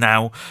device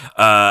now,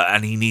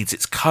 and he needs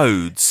its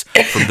codes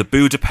from the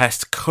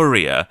Budapest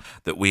courier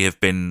that we have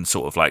been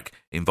sort of like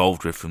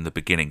involved with from the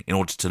beginning in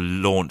order to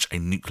launch a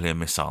nuclear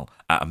missile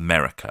at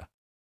America.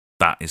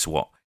 That is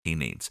what he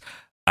needs.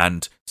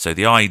 And so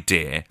the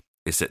idea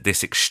is that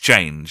this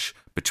exchange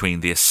between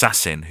the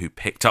assassin who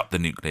picked up the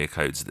nuclear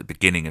codes at the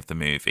beginning of the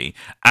movie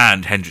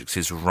and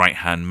Hendrix's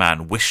right-hand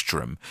man,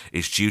 Wistrom,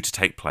 is due to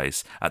take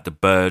place at the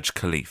Burj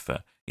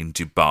Khalifa in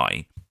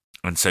Dubai.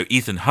 And so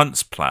Ethan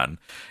Hunt's plan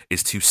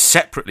is to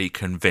separately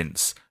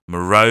convince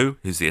Moreau,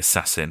 who's the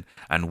assassin,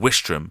 and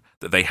Wistrom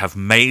that they have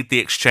made the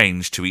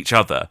exchange to each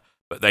other,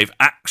 but they've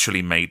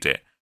actually made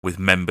it with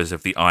members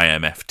of the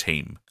IMF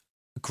team.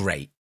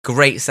 Great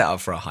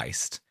setup for a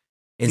heist.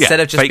 Instead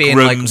of just fake being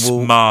rooms,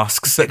 like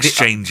masks,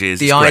 exchanges.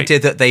 The idea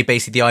that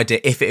the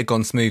idea, if it had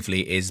gone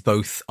smoothly, is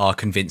both are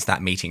convinced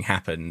that meeting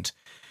happened.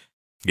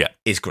 Yeah,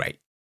 is great.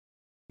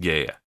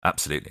 Yeah,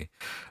 absolutely.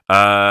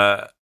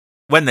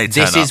 When they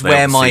turn this is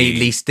where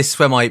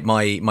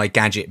my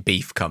gadget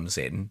beef comes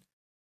in.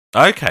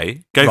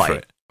 Okay, go for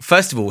it.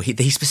 First of all,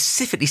 he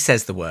specifically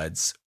says the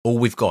words, "All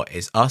we've got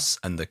is us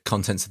and the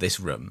contents of this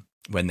room."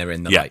 When they're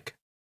in the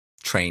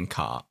train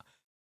cart.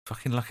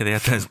 Fucking lucky they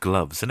had those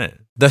gloves, isn't it?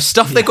 The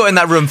stuff they got in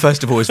that room,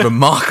 first of all, is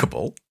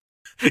remarkable.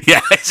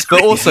 Yeah, it's but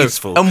really also,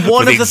 useful and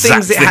one of the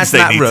things it has in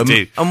that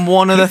room, and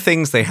one of the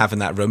things they have in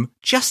that room,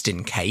 just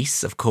in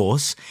case, of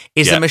course,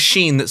 is a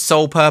machine that's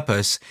sole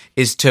purpose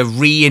is to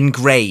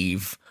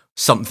re-engrave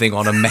something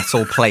on a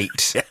metal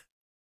plate.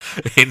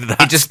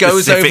 It just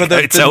goes over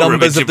the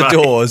numbers of the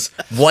doors,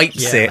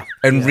 wipes it,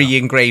 and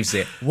re-engraves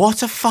it.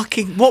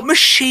 What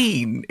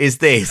machine is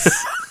this?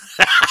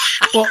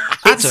 Well,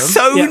 Adam, it's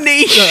so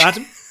niche. No,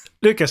 Adam,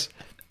 Lucas,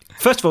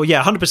 first of all,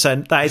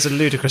 100%, that is a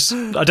ludicrous.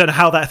 I don't know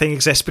how that thing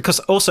exists, because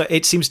also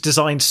it seems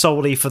designed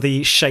solely for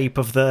the shape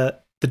of the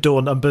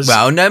door numbers.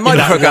 Well, no, my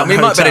program, we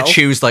might better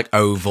choose like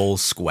oval,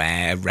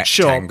 square,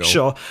 rectangle.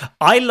 Sure.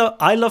 I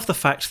love the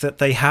fact that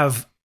they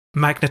have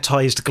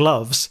magnetized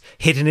gloves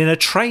hidden in a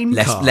train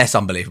car. Less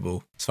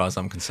unbelievable, as far as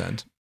I'm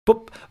concerned.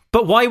 But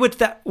why would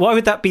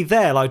that be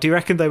there? Like, do you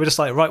reckon they were just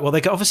like, right? Well,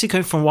 they're obviously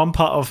going from one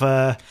part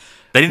of.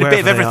 They need a bit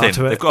of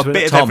everything. They've got a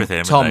bit of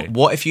everything. Tom,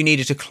 what if you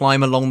needed to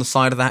climb along the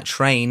side of that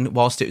train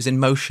whilst it was in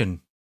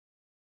motion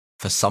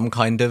for some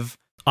kind of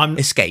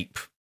escape?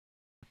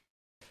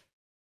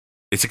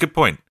 It's a good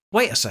point.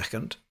 Wait a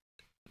second.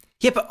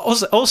 Yeah, but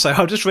also,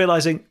 I'm just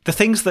realising the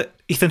things that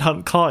Ethan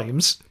Hunt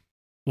climbs,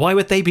 why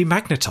would they be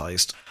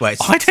magnetised? Well,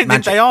 I don't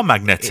think they are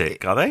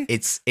magnetic, are they?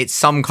 It's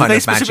some kind of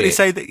magic. They specifically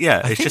say that,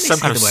 yeah, it's just some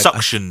kind of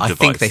suction device. I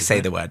think they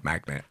say the word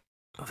magnet.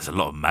 Oh, there's a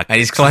lot of magnets. And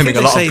he's climbing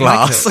a lot of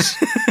glass.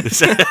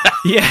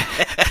 Yeah.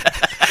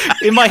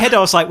 In my head, I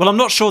was like, well, I'm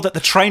not sure that the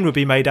train would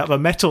be made out of a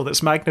metal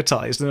that's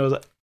magnetised. And I was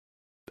like,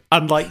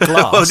 unlike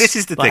glass. Well, this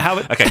is the thing.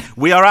 Okay,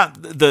 we are at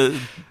the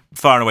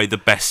far and away the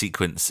best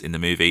sequence in the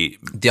movie.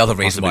 The other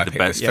reason why I picked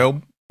this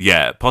film.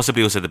 Yeah,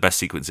 possibly also the best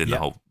sequence in the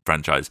whole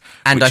franchise.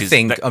 And I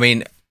think,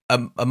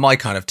 my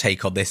kind of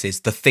take on this is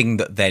the thing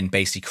that then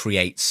basically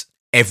creates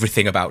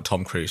everything about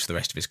Tom Cruise for the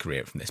rest of his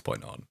career from this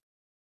point on.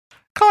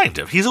 Kind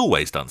of. He's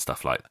always done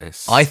stuff like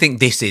this. I think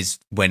this is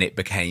when it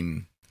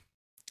became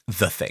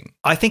the thing.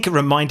 I think it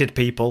reminded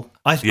people.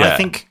 I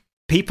think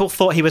people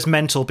thought he was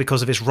mental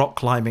because of his rock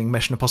climbing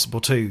Mission Impossible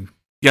 2.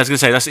 Yeah, I was going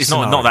to say, it's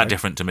not that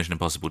different to Mission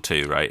Impossible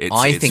 2, right? This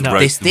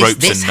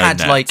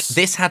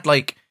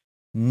had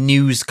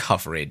news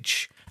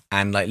coverage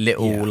and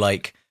little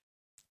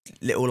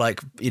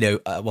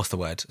what's the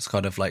word? It's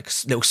kind of like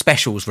little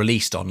specials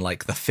released on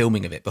like the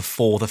filming of it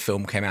before the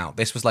film came out.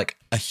 This was like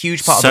a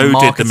huge part of the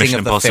marketing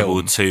of the film. So did the Mission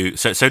Impossible 2.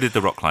 So did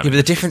the rock climbing. Yeah, but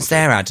the difference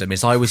there, Adam,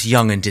 is I was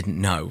young and didn't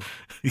know.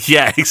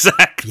 Yeah,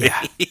 exactly.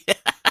 Yeah.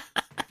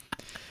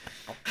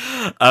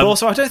 But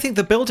also, I don't think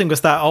the building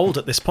was that old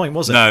at this point,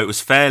 was it? No, it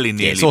was fairly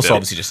nearly. It's also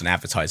obviously just an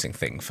advertising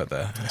thing for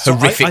the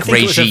horrific I think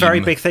regime. It was a very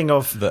big thing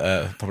of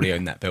that probably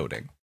owned that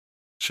building.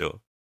 Sure.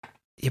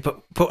 Yeah,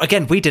 but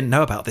again, we didn't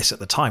know about this at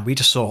the time. We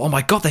just saw, oh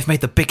my God, they've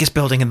made the biggest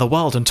building in the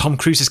world and Tom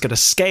Cruise is going to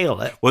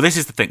scale it. Well, this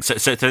is the thing.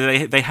 So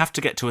they have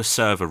to get to a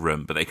server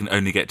room, but they can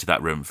only get to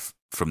that room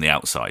from the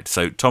outside.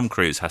 So Tom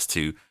Cruise has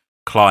to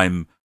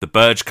climb the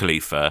Burj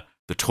Khalifa,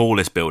 the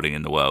tallest building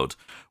in the world,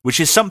 which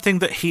is something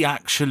that he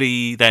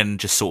actually then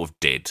just sort of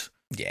did.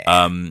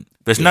 Yeah.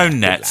 There's no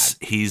nets.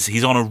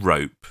 He's on a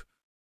rope.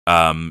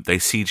 They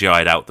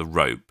CGI'd out the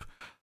rope.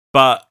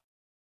 But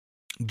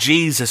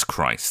Jesus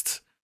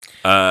Christ.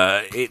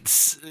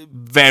 It's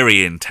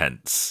very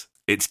intense.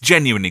 It's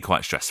genuinely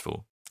quite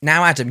stressful.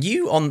 Now, Adam,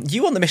 you on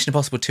the Mission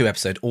Impossible 2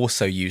 episode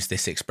also used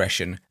this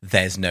expression,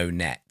 there's no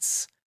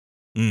nets.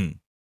 Mm.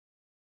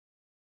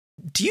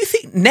 Do you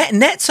think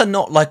nets are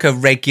not like a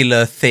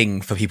regular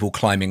thing for people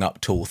climbing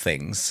up tall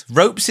things?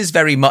 Ropes is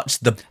very much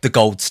the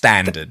gold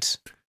standard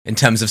in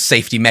terms of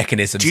safety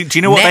mechanisms. Do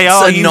you know what they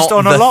are used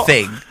on a lot?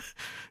 Thing.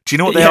 Do you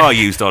know what they are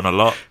used on a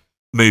lot?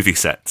 Movie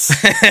sets.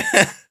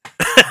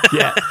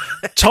 Yeah.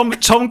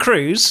 Tom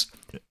Cruise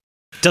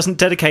doesn't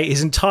dedicate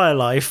his entire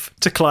life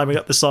to climbing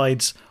up the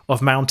sides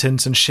of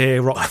mountains and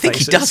sheer rock faces. I think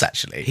he does,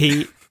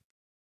 actually.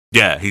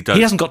 Yeah, he does.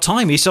 He hasn't got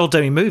time. He's still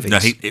doing movies. No,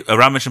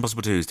 around Mission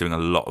Impossible 2, he's doing a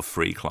lot of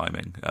free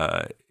climbing.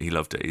 He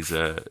loved it. He's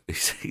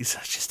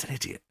just an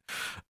idiot.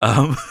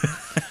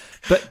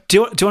 But do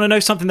you want to know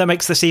something that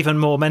makes this even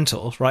more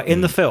mental? Right,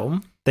 in the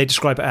film, they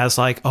describe it as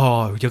like,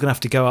 oh, you're going to have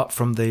to go up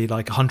from the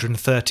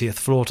 130th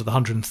floor to the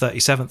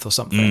 137th or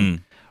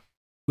something,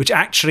 which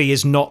actually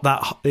is not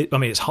that. I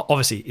mean, it's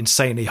obviously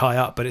insanely high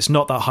up, but it's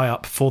not that high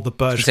up for the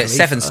Burj Khalifa.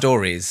 7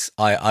 stories.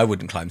 I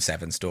wouldn't climb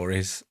 7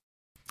 stories.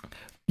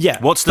 Yeah,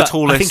 what's the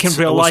tallest? I think in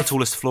real life, the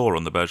tallest floor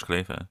on the Burj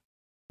Khalifa?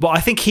 Well, I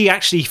think he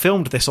actually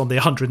filmed this on the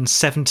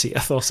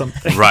 170th or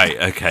something.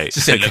 Right. Okay.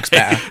 So it looks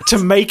better to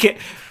make it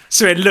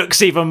so it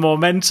looks even more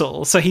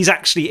mental. So he's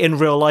actually in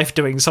real life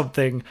doing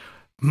something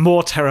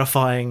more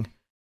terrifying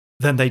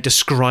than they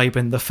describe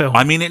in the film.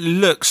 I mean, it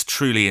looks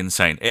truly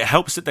insane. It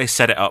helps that they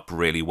set it up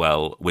really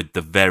well with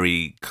the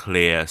very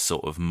clear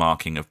sort of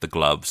marking of the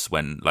gloves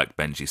when, like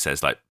Benji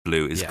says, like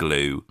blue is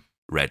glue,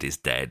 red is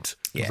dead.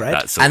 Yeah,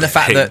 red. And the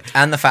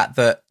fact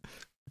that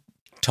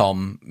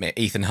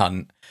Ethan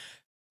Hunt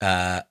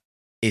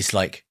is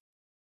like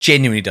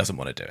genuinely doesn't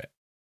want to do it.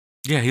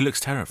 Yeah, he looks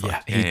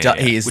terrified. Yeah,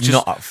 he is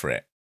not up for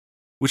it.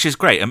 Which is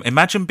great.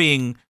 Imagine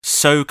being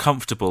so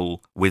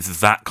comfortable with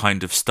that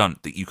kind of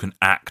stunt that you can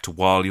act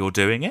while you're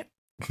doing it.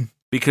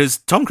 Because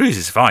Tom Cruise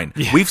is fine.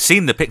 Yeah. We've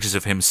seen the pictures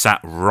of him sat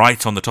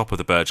right on the top of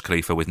the Burj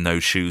Khalifa with no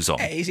shoes on,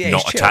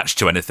 not attached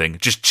to anything,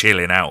 just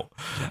chilling out.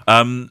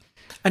 And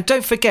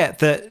don't forget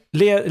that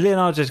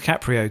Leonardo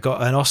DiCaprio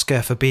got an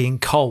Oscar for being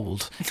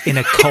cold in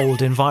a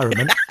cold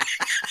environment.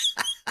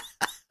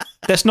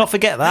 Let's not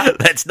forget that.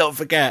 Let's not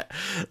forget.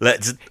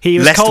 He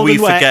was cold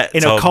and wet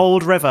in a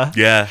cold river.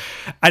 Yeah.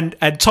 And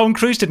Tom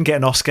Cruise didn't get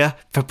an Oscar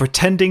for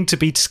pretending to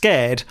be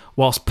scared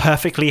whilst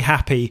perfectly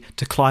happy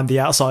to climb the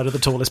outside of the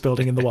tallest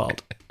building in the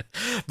world.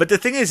 But the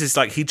thing is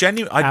like I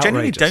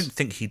genuinely don't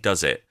think he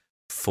does it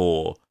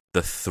for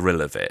the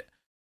thrill of it.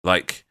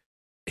 Like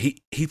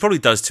he probably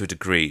does to a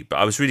degree, but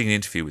I was reading an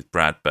interview with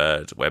Brad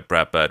Bird where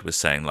Brad Bird was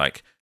saying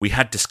like we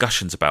had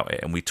discussions about it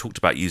and we talked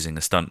about using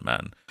a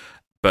stuntman,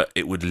 but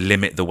it would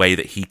limit the way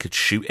that he could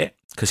shoot it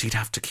because he'd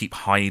have to keep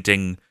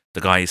hiding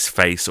the guy's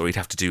face or he'd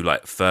have to do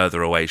like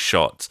further away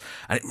shots.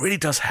 And it really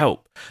does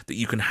help that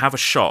you can have a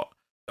shot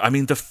I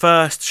mean, the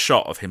first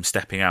shot of him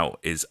stepping out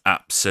is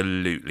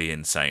absolutely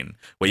insane,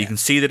 where you can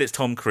see that it's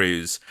Tom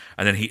Cruise,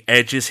 and then he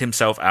edges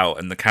himself out,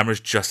 and the camera's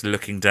just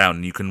looking down,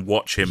 and you can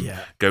watch him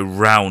go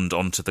round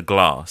onto the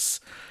glass.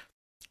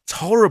 It's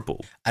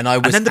horrible. And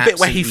then the bit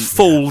where he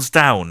falls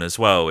down as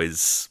well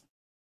is...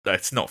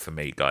 That's not for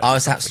me, guys. I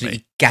was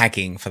absolutely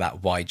gagging for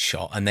that wide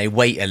shot, and they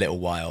wait a little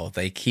while.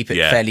 They keep it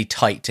fairly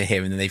tight to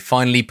him, and then they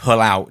finally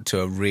pull out to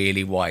a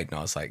really wide, and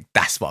I was like,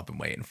 that's what I've been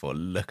waiting for.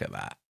 Look at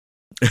that.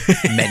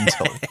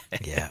 Mental.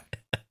 Yeah.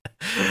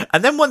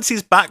 And then once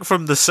he's back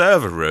from the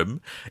server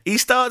room, he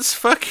starts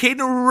fucking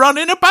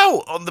running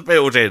about on the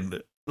building.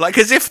 Like,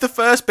 as if the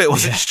first bit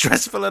wasn't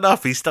stressful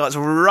enough, he starts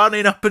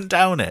running up and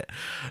down it.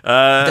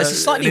 There's a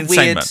slightly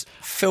weird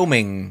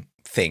filming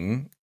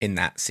thing in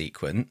that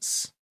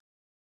sequence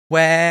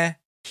where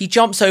he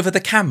jumps over the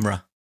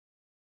camera.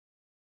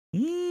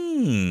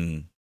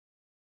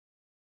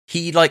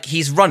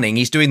 He's running,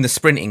 he's doing the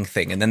sprinting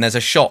thing, and then there's a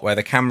shot where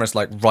the camera's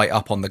like right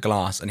up on the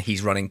glass and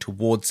he's running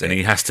towards it. And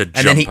he has to jump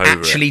over it. And then he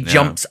actually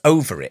jumps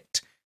over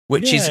it,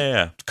 which is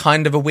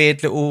kind of a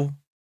weird little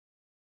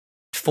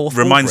fourth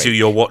wall reminds break. you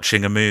you're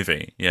watching a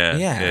movie.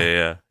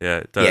 Yeah,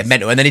 it does. Yeah,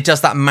 mental. And then he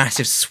does that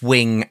massive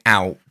swing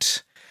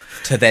out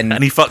to then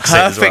and he fucks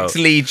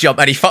perfectly jump,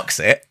 and he fucks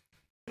it.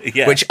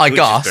 Yeah, which I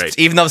gasped,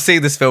 even though I've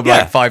seen this film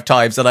like 5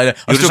 times, and I'm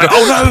still like,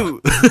 oh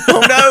no,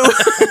 oh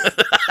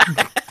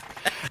no!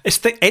 It's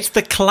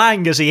the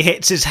clang as he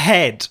hits his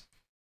head.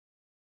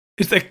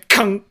 It's the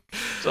kunk.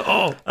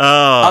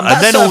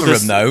 And then all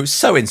room though,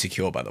 so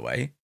insecure. By the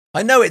way,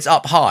 I know it's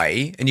up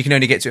high, and you can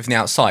only get to it from the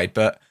outside,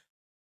 but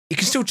you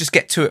can still just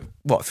get to it.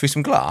 What, through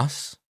some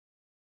glass?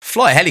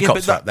 Fly a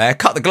helicopter up there,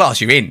 cut the glass,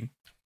 you're in.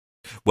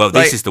 Well,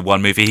 this is the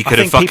one movie he could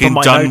have fucking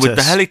done with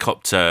the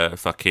helicopter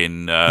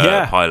fucking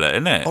pilot,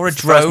 isn't it? Or a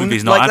drone.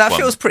 Like, that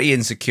feels pretty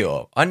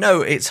insecure. I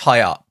know it's high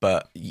up,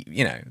 but,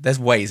 you know, there's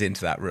ways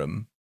into that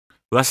room.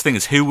 Well, that's the thing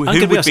is, who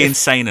would be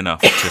insane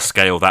enough to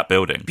scale that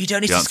building? But you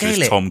don't need to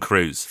scale it. Tom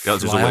Cruise. The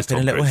answer is Fly always up Tom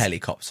in a little Cruise.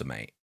 helicopter,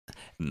 mate.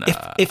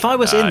 If I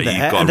was in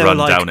there and they were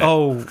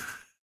like,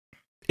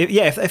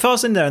 if I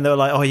was in there and they were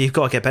like, oh, you've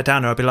got to get back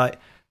down there, I'd be like,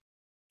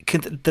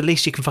 the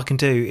least you can fucking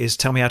do is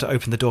tell me how to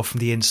open the door from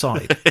the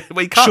inside.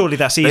 Well, surely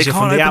that's easier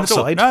from the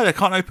outside. No, they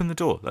can't open the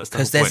door. That's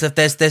because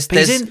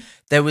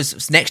there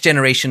was next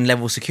generation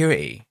level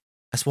security.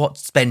 That's what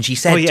Benji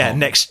said. Oh yeah, Tom.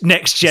 next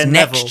gen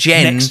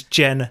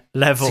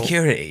level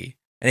security.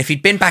 And if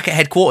he'd been back at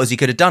headquarters, he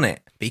could have done it,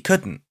 but he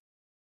couldn't.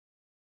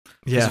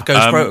 Yeah, of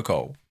Ghost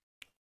Protocol.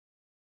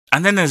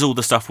 And then there's all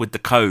the stuff with the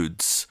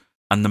codes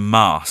and the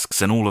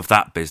masks and all of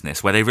that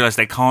business, where they realise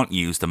they can't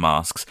use the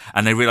masks,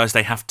 and they realise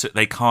they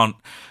can't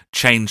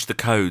change the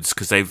codes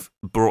because they've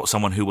brought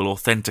someone who will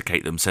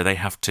authenticate them, so they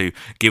have to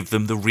give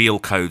them the real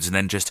codes and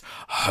then just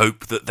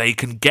hope that they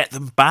can get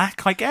them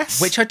back, I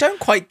guess. Which I don't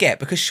quite get,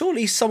 because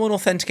surely someone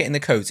authenticating the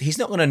codes, he's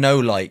not going to know,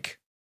 like,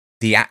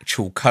 the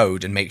actual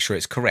code and make sure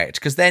it's correct,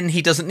 because then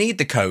he doesn't need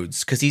the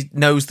codes, because he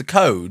knows the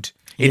code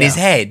in his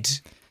head.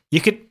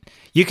 You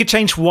could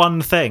change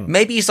one thing.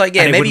 Maybe he's like,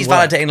 maybe he's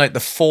validating like the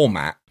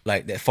format,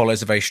 like that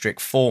follows a very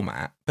strict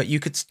format, but you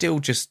could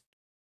still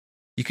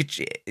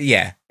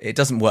it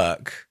doesn't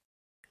work.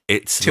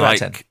 It's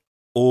like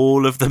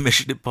all of the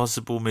Mission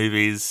Impossible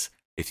movies,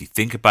 if you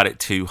think about it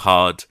too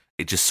hard,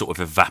 it just sort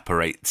of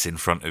evaporates in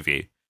front of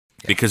you.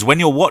 Yeah. Because when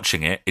you're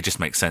watching it, it just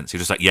makes sense. You're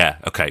just like, yeah,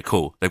 okay,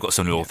 cool. They've got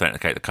someone to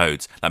authenticate the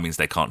codes. That means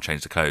they can't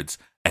change the codes.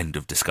 End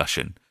of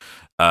discussion.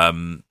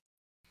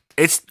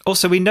 It's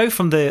also, we know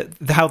from the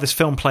how this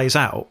film plays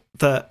out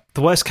that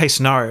the worst case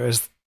scenario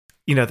is,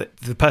 you know, that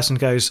the person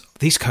goes,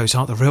 these codes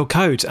aren't the real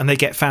codes, and they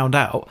get found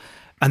out,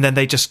 and then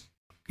they just,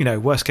 you know,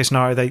 worst case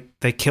scenario,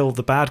 they kill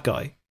the bad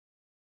guy.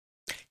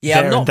 Yeah,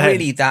 I'm not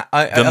really that.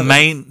 Although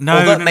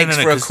that makes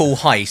for a cool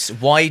heist.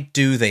 Why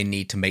do they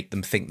need to make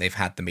them think they've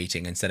had the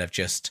meeting instead of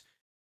just?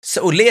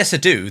 So Léa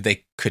Seydoux,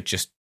 they could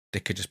just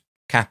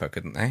cap her,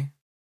 couldn't they?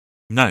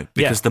 No,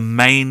 because the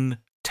main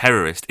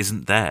terrorist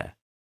isn't there.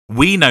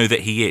 We know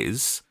that he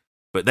is,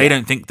 but they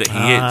don't think that he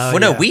is. Well,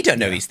 no, we don't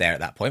know he's there at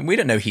that point. We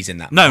don't know he's in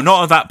that. No,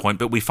 not at that point,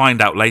 but we find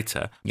out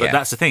later. But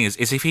that's the thing is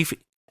if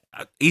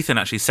Ethan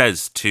actually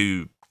says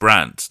to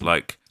Brandt,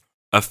 like,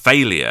 a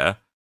failure,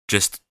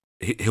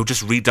 he'll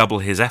just redouble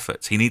his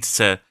efforts. We need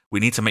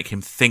to make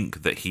him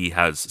think that he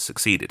has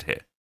succeeded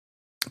here.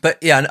 But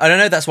yeah, I don't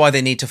know. That's why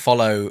they need to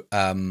follow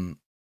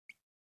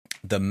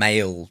the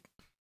male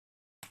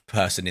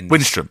person in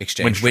Winstrom.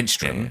 Exchange,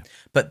 Winstrom. Yeah.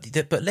 But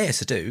Léa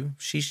Seydoux,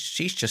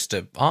 she's just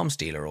an arms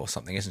dealer or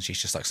something, isn't she?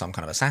 She's just like some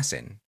kind of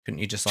assassin. Couldn't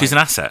you just? She's an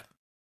asset.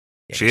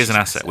 Yeah, she is an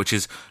asset, which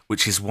is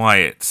why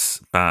it's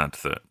bad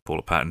that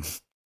Paula Patton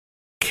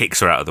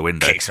kicks her out of the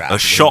window. A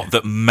shot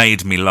that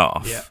made me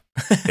laugh. Yeah.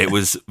 It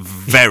was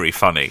very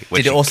funny.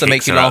 Did it also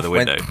make you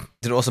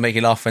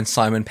laugh when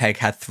Simon Pegg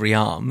had 3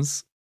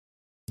 arms?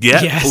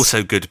 Yeah, yes.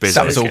 Also good business.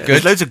 That was all good.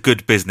 There's loads of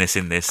good business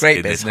in this.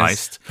 Great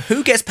business. This heist.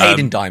 Who gets paid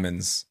in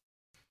diamonds?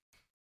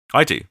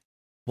 I do.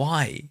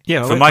 Why?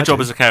 Yeah, for my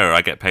job as a carer,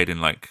 I get paid in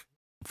like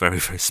very,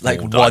 very small.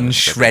 Like one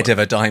shred of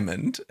a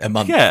diamond a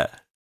month. Yeah,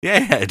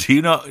 Yeah. Do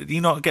you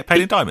not get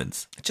paid in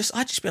diamonds?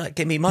 I'd just be like,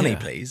 give me money,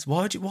 please.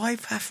 Why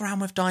faff around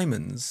with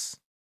diamonds?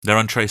 They're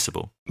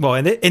untraceable. Well,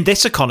 in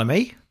this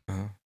economy,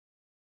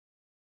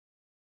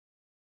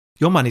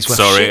 your money's worth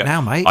shit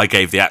now, mate. I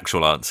gave the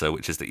actual answer,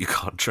 which is that you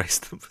can't trace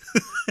them.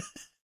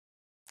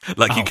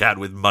 You can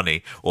with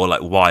money or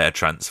like wire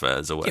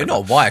transfers or whatever. Yeah,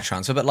 not a wire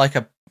transfer, but like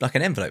an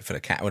envelope full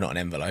of cash. Well, not an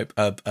envelope.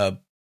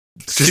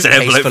 Just an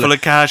envelope full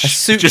of cash. A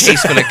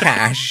suitcase full of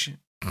cash.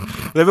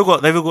 They've all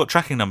got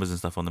tracking numbers and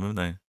stuff on them, haven't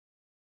they?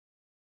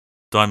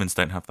 Diamonds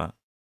don't have that.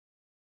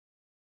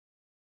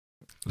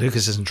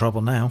 Lucas is in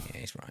trouble now.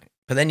 Yeah, he's right.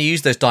 But then you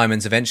use those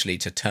diamonds eventually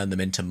to turn them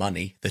into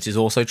money that is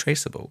also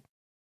traceable.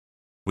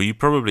 Well, you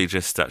probably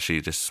just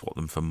swap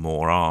them for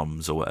more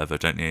arms or whatever,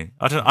 don't you?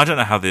 I don't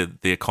know how the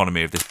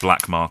economy of this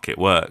black market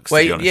works.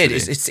 Well, yeah,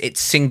 it's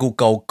single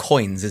gold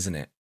coins, isn't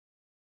it?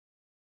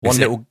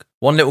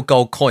 One little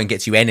gold coin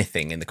gets you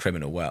anything in the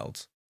criminal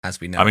world,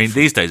 as we know. I mean,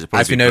 these days it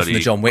probably as we know from the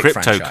John Wick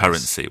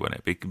cryptocurrency, franchise.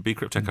 wouldn't it? Be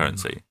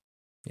cryptocurrency.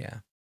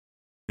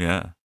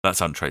 Yeah,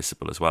 that's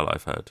untraceable as well.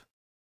 I've heard,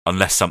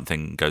 unless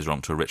something goes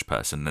wrong to a rich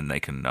person, then they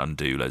can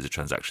undo loads of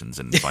transactions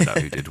and find out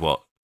who did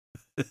what.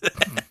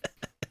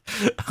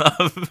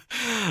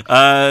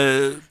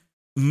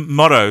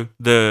 Morrow,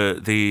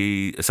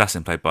 the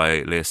assassin played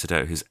by Léa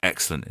Seydoux, who's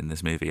excellent in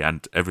this movie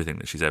and everything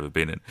that she's ever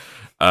been in,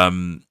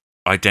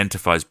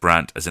 identifies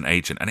Brandt as an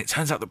agent, and it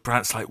turns out that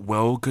Brandt's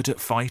good at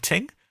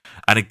fighting,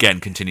 and again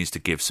continues to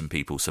give some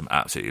people some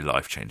absolutely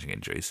life-changing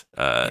injuries.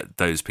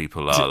 Those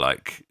people are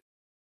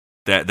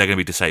they're going to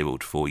be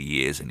disabled for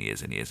years and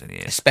years and years and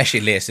years.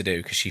 Especially Léa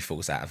Seydoux, because she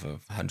falls out of a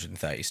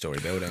 130-story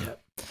building.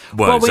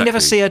 Well, exactly. We never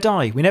see her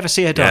die.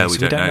 We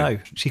don't know.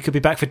 She could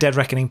be back for Dead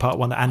Reckoning Part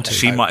 1 and 2.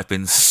 She might have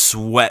been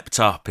swept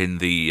up in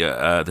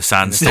the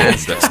sandstorm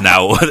that's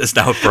now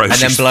approaching.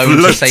 And then blown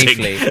to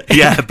safely.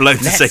 Yeah, blown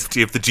to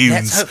safety of the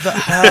dunes. Let's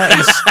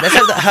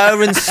hope that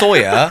her and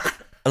Sawyer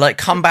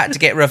come back to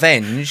get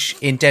revenge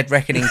in Dead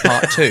Reckoning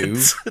Part 2.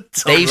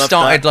 They've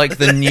started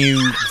the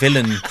new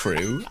villain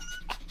crew.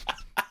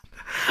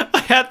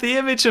 I had the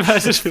image of her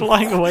just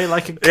flying away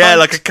like a kite. Yeah,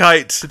 like a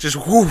kite. Just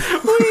whoo.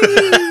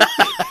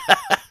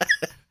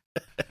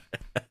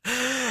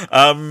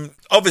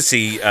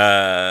 Obviously,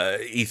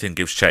 Ethan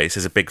gives chase.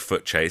 There's a big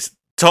foot chase.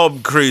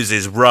 Tom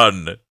Cruise's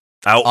run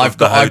out of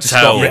the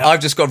hotel.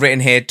 I've just got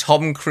written here,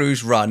 Tom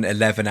Cruise run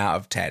 11 out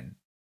of 10.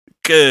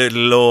 Good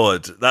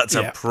Lord. That's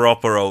a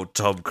proper old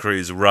Tom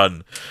Cruise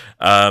run.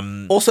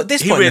 Also, at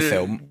this point in the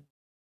film,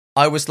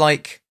 I was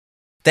like,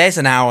 there's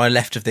an hour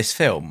left of this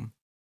film.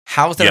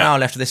 How's there an hour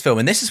left of this film?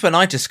 And this is when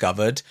I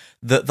discovered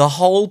that the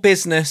whole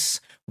business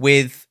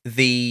with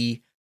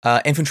the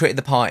infantry at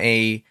the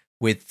party,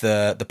 with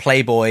the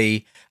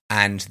Playboy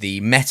and the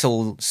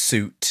metal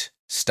suit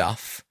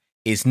stuff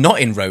is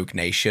not in Rogue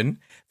Nation.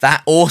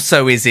 That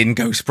also is in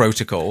Ghost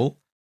Protocol.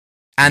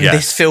 And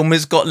this film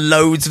has got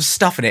loads of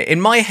stuff in it.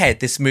 In my head,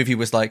 this movie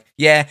was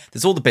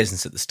there's all the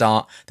business at the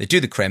start. They do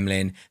the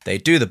Kremlin. They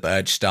do the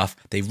Burge stuff.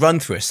 They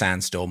run through a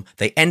sandstorm.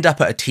 They end up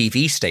at a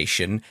TV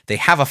station. They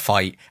have a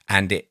fight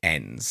and it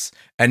ends.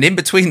 And in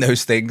between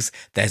those things,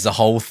 there's a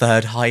whole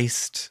third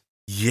heist.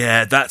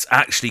 Yeah, that's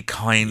actually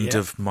kind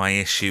of my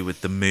issue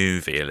with the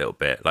movie a little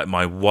bit.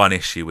 My one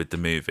issue with the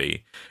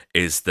movie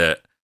is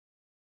that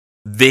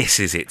this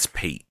is its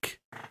peak.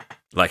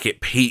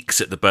 It peaks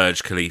at the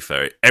Burj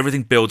Khalifa.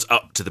 Everything builds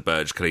up to the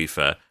Burj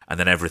Khalifa, and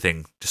then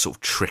everything just sort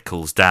of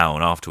trickles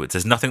down afterwards.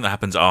 There's nothing that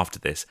happens after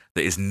this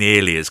that is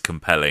nearly as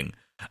compelling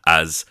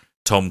as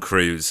Tom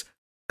Cruise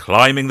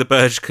climbing the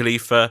Burj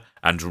Khalifa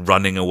and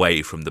running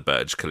away from the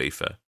Burj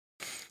Khalifa.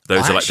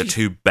 Those are the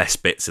two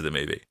best bits of the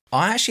movie.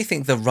 I actually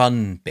think the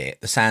run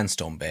bit, the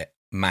sandstorm bit,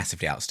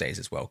 massively outstays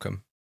its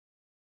welcome.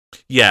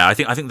 Yeah, I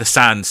think the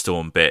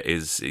sandstorm bit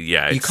is you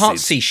can't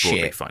see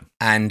shit, fine.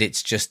 And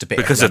it's just a bit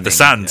because of the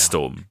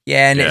sandstorm.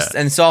 Yeah,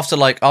 and so after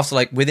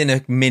within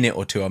a minute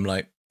or two, I'm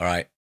like, all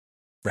right,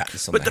 wrap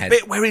this on. But the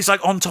bit where he's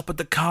on top of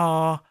the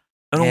car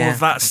and all of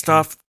that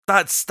stuff,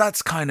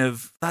 that's kind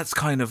of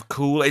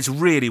cool. It's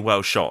really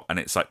well shot and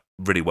it's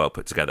really well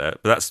put together.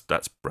 But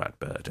that's Brad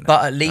Bird. Isn't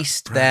but at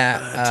least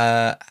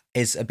there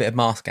is a bit of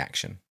mask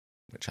action,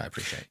 which I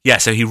appreciate. Yeah,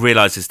 so he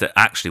realises that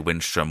actually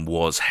Winstrom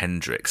was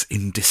Hendrix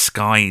in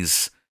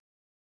disguise.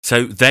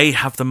 So they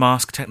have the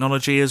mask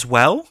technology as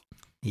well?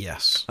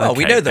 Yes. Well,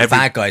 we know that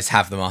bad guys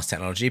have the mask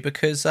technology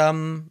because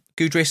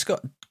Dougray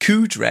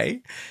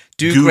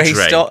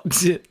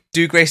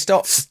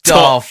Stott.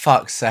 Oh,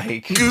 fuck's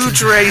sake.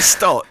 Dougray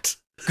Stott.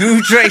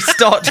 Dougray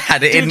Stott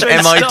had it in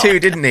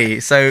MI2, didn't he?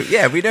 So,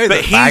 yeah, we know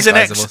that he's an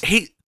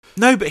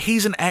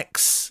he's an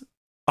ex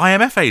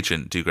IMF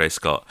agent, Dougray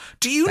Scott.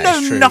 Do you know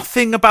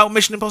nothing about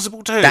Mission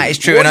Impossible 2? That is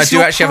true, and I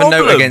do actually have a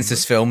note against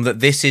this film that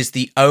this is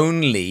the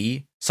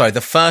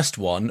first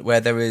one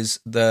where there is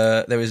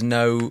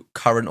no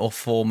current or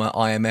former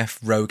IMF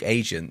rogue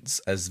agents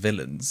as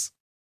villains.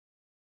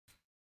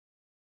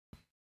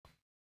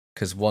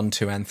 Because 1,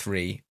 2, and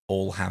 3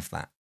 all have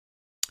that.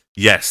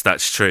 Yes,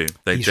 that's true.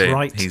 He's do.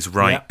 Right. He's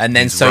right. Yeah. And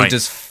then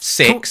does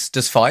 6.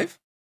 Does 5?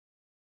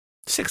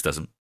 6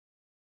 doesn't.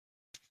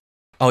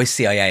 Oh, he's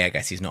CIA, I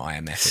guess. He's not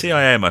IMF.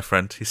 CIA, my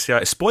friend. He's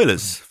CIA.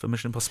 Spoilers for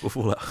Mission Impossible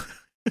Fallout.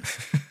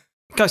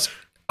 Guys,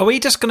 are we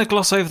just going to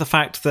gloss over the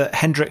fact that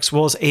Hendrix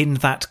was in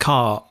that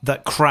car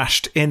that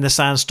crashed in the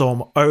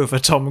sandstorm over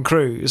Tom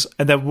Cruise?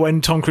 And then when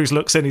Tom Cruise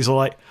looks in, he's all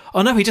like,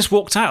 oh no, he just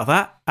walked out of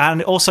that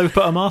and also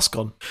put a mask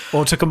on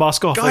or took a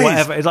mask off. Guys,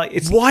 or whatever.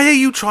 Why are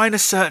you trying to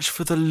search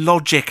for the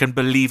logic and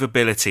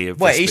believability of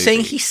this Wait, are you movie?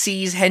 saying he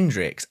sees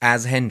Hendrix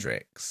as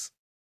Hendrix?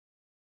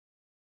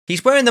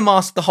 He's wearing the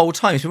mask the whole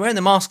time. He's been wearing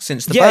the mask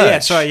since the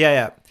Verge.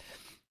 Yeah.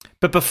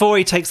 But before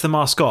he takes the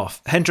mask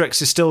off,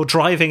 Hendrix is still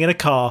driving in a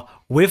car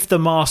with the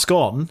mask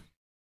on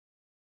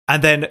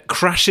and then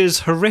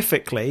crashes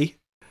horrifically,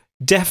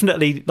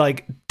 definitely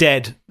like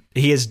dead.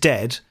 He is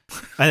dead,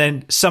 and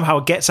then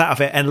somehow gets out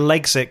of it and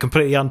legs it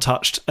completely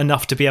untouched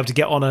enough to be able to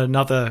get on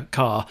another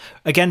car.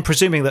 Again,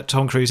 presuming that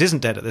Tom Cruise isn't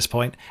dead at this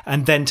point,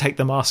 and then take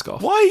the mask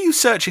off. Why are you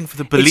searching for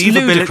the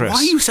believability? Why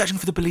are you searching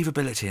for the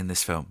believability in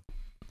this film?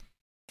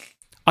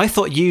 I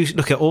thought you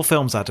look at all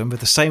films, Adam, with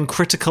the same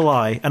critical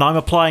eye, and I'm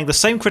applying the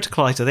same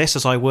critical eye to this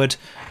as I would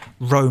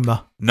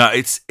Roma. No,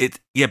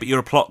 yeah, but you're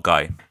a plot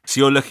guy, so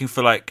you're looking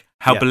for like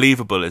how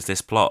believable is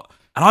this plot,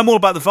 and I'm all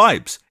about the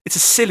vibes. It's a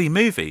silly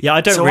movie. Yeah,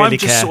 I don't so really I'm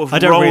just care. sort of I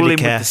don't rolling really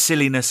care with the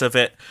silliness of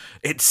it.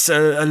 It's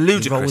a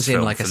ludicrous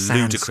film like for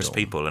ludicrous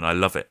people, and I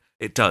love it.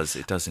 It does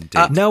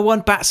indeed. No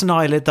one bats an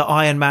eyelid that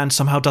Iron Man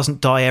somehow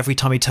doesn't die every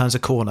time he turns a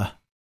corner.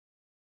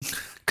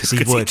 Because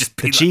he would.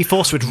 The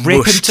G-force would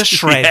rip him to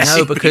shreds. Yeah.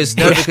 No, because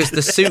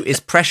the suit is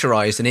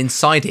pressurized, and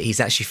inside it, he's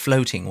actually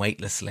floating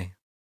weightlessly.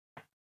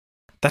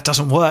 That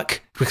doesn't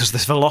work, because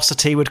this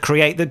velocity would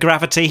create the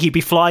gravity. He'd be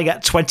flying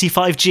at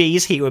 25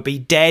 Gs. He would be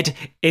dead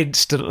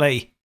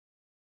instantly.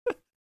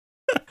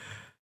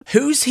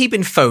 Who's he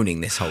been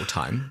phoning this whole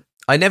time?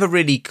 I never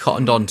really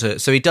cottoned on to.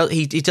 So he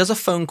does a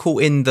phone call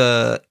in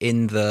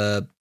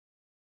the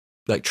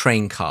like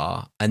train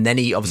car, and then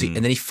he obviously and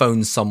then he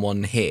phones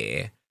someone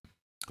here.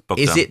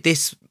 Bogdan.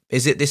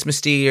 Is it this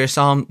mysterious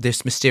arms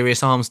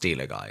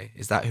dealer guy?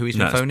 Is that who he's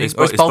been phoning? It's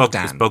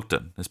Bogdan. It's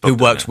Bogdan, who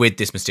works with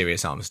this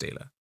mysterious arms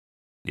dealer.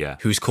 Yeah.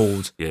 Who's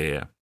called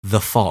The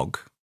Fog.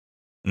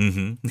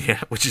 Mm-hmm.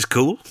 Yeah, which is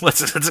cool.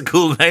 That's a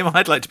cool name.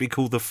 I'd like to be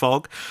called The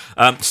Fog.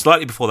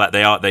 Slightly before that,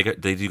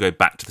 they do go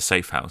back to the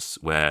safe house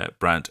where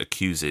Brandt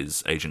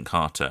accuses Agent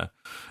Carter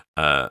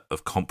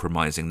of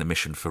compromising the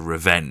mission for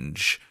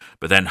revenge.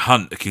 But then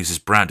Hunt accuses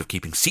Brandt of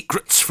keeping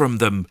secrets from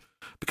them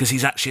because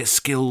he's actually a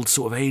skilled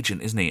sort of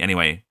agent, isn't he?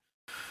 Anyway,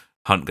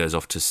 Hunt goes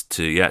off to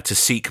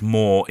seek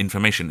more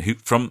information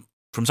from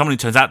someone who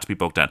turns out to be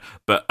Bogdan.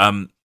 But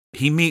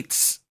he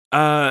meets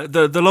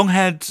the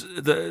long-haired,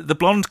 the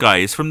blonde guy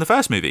is from the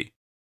first movie.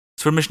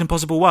 It's from Mission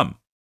Impossible 1.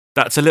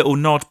 That's a little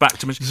nod back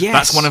to Mission. Yes.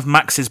 That's one of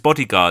Max's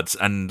bodyguards,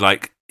 and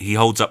like he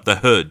holds up the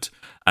hood,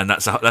 and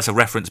that's a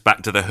reference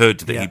back to the hood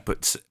that he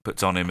puts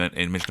on him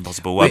in Mission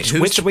Impossible 1.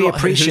 Which we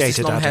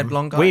appreciated,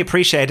 Adam. We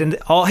appreciate, and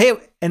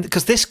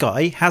because this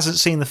guy hasn't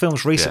seen the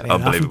films recently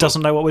enough and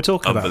doesn't know what we're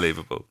talking about.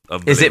 Unbelievable.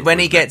 Is it when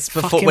he gets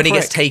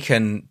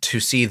taken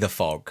to see the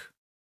Fog?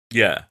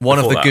 Yeah, one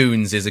of the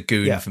goons is a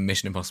goon from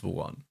Mission Impossible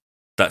 1.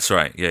 That's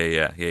right.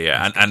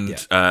 Yeah. And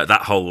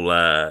that whole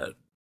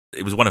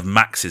it was one of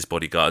Max's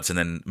bodyguards, and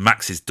then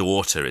Max's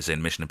daughter is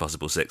in Mission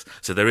Impossible 6.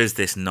 So there is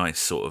this nice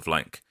sort of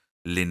like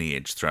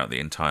lineage throughout the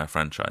entire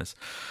franchise.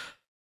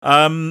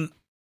 I'm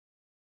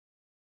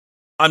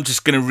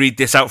just going to read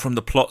this out from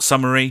the plot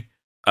summary.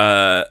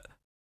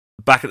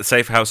 Back at the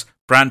safe house,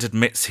 Brandt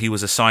admits he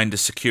was assigned a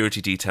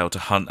security detail to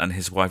Hunt and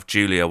his wife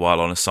Julia while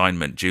on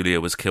assignment.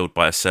 Julia was killed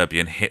by a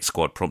Serbian hit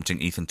squad,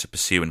 prompting Ethan to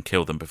pursue and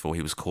kill them before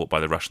he was caught by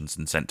the Russians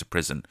and sent to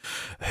prison.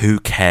 Who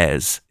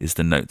cares is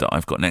the note that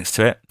I've got next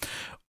to it.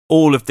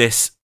 All of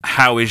this,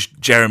 how is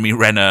Jeremy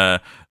Renner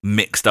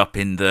mixed up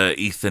in the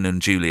Ethan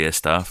and Julia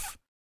stuff?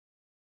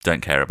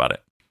 Don't care about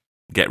it.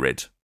 Get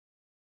rid.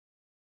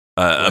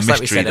 A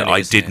mystery that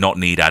I did not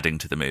need adding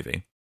to the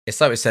movie. It's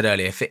like we said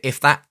earlier, if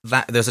that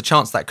there's a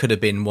chance that could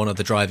have been one of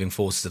the driving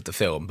forces of the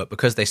film, but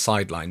because they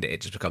sidelined it, it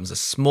just becomes a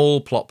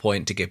small plot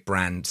point to give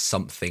Brandt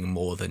something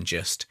more than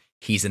just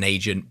he's an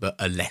agent, but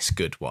a less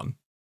good one.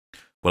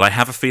 Well, I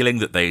have a feeling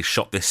that they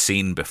shot this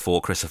scene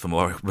before Christopher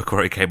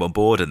McQuarrie came on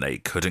board, and they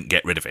couldn't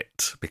get rid of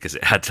it because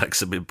it had like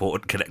some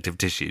important connective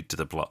tissue to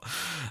the plot.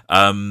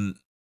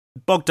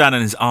 Bogdan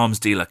and his arms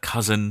dealer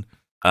cousin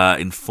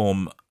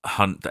inform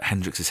Hunt that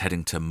Hendrix is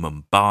heading to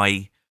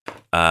Mumbai.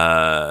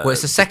 Well,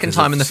 it's the second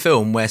time in the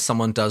film where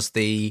someone does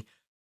the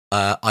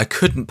I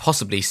couldn't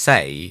possibly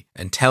say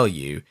and tell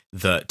you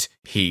that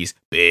he's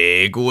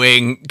big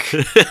wink.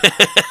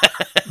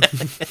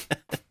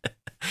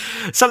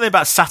 Something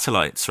about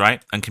satellites,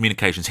 right? And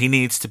communications. He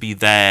needs to be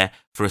there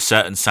for a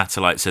certain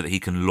satellite so that he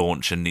can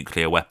launch a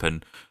nuclear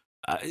weapon.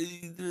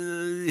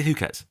 Who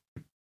cares?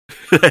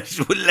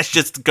 Let's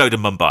just go to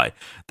Mumbai.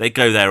 They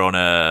go there on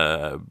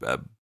a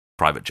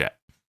private jet.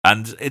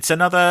 And it's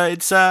another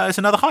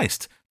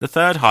heist. The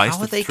third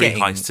heist of three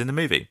heists in the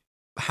movie.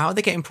 How are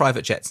they getting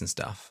private jets and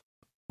stuff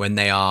when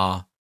they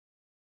are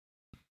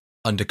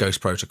under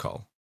Ghost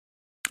Protocol?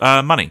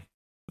 Money.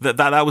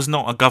 That was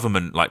not a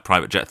government like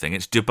private jet thing.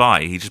 It's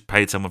Dubai. He just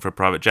paid someone for a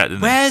private jet,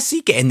 didn't Where's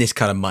he getting this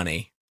kind of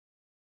money?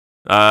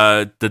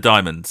 The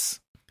diamonds.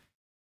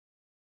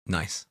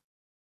 Nice.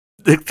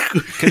 Could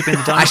have been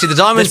the diamonds. Actually,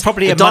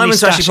 the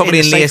diamonds are actually probably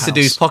in Leah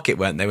Sedu's pocket,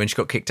 weren't they, when she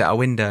got kicked out a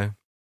window?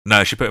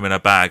 No, she put them in her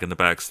bag, and the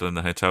bag's still in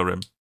the hotel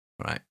room.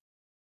 Right.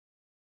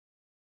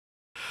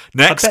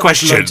 Next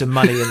question. There's loads of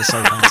money in the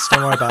safe house.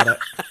 Don't worry about it.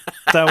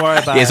 Don't worry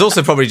about it. There's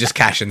also probably just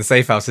cash in the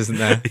safe house, isn't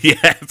there?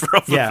 Yeah,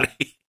 probably. Yeah.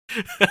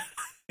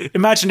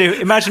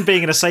 Imagine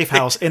being in a safe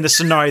house in the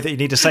scenario that you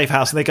need a safe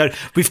house, and they go,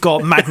 "We've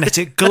got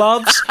magnetic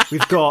gloves,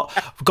 we've got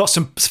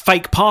some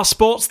fake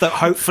passports that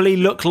hopefully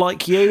look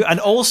like you, and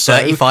also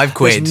 35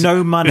 quid, there's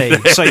no money,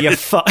 so you're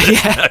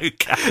yeah, no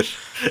cash."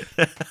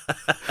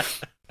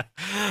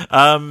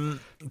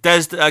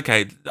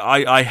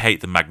 I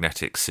hate the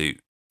magnetic suit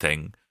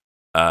thing.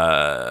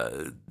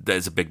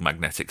 There's a big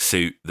magnetic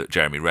suit that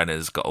Jeremy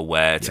Renner's got to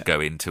wear to go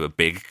into a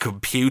big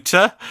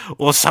computer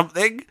or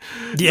something.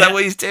 Yeah. Is that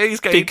what he's doing? He's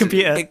going big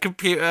computer. Big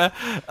computer.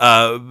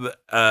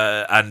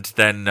 And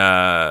then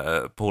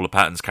Paula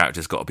Patton's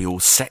character's got to be all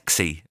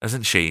sexy,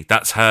 hasn't she?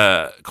 That's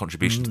her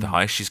contribution to the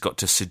heist. She's got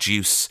to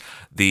seduce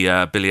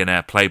the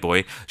billionaire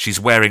playboy. She's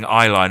wearing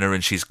eyeliner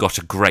and she's got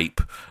a grape,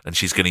 and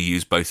she's going to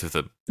use both of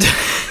them.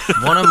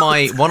 One of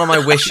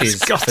my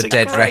wishes for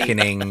Dead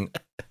Reckoning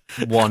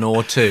 1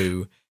 or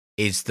 2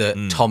 is that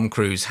Tom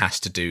Cruise has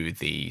to do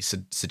the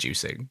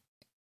seducing.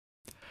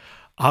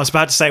 I was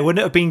about to say, wouldn't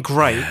it have been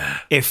great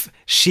if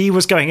she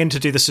was going in to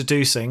do the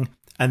seducing,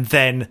 and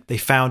then they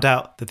found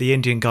out that the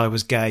Indian guy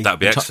was gay? That'd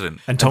be excellent.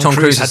 And Tom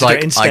Cruise is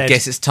like, I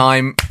guess it's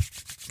time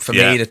for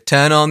me to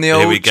turn on the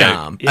old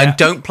charm. Yeah. And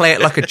don't play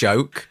it like a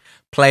joke.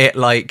 Play it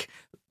like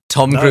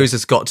Tom Cruise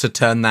has got to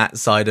turn that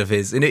side of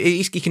his...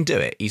 He can do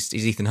it. He's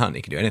Ethan Hunt.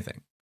 He can do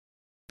anything.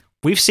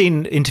 We've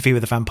seen Interview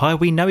with a Vampire.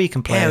 We know he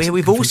can play. Yeah,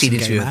 we've all seen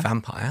Interview with a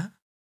Vampire.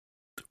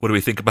 What do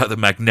we think about the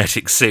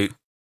magnetic suit?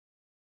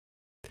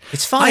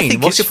 It's fine. I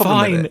think What's it's your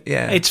problem fine. with it?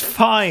 Yeah. It's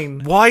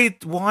fine. Why?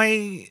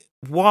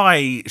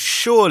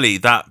 Surely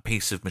that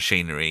piece of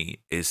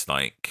machinery is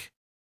like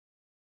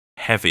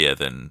heavier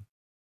than,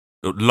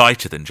 or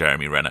lighter than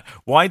Jeremy Renner.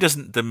 Why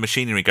doesn't the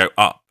machinery go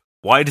up?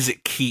 Why does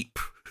it keep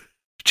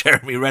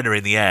Jeremy Renner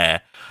in the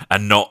air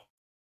and not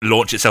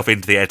launch itself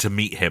into the air to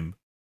meet him?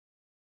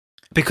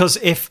 Because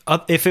if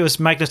it was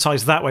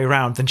magnetized that way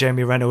around, then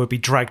Jeremy Renner would be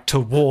dragged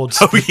towards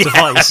the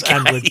device,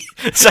 and would.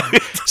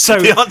 So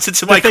the answer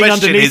to my question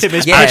underneath is: him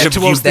is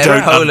towards the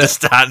don't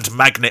understand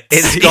magnets.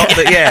 It's got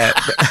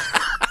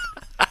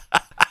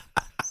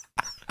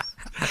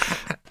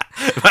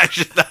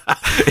Imagine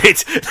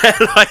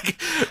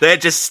that. They're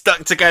just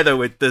stuck together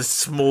with the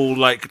small,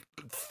 like,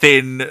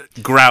 thin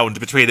ground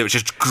between them, which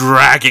is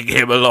dragging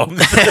him along.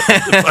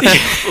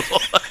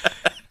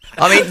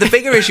 I mean, the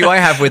bigger issue I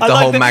have with the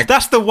whole magnet...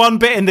 That's the one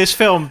bit in this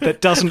film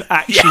that doesn't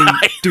actually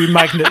do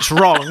magnets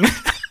wrong.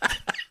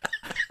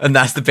 And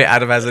that's the bit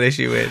Adam has an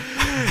issue with.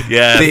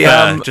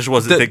 Yeah, just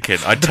wasn't thinking.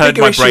 I turned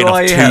my brain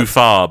off too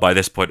far by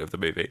this point of the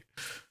movie.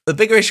 The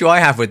bigger issue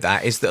I have with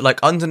that is that, like,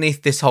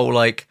 underneath this whole,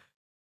 like,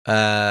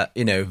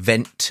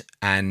 vent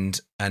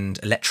and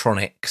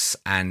electronics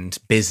and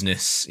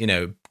business,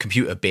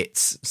 computer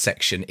bits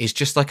section is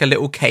just like a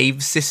little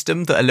cave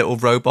system that a little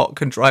robot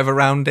can drive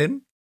around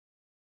in.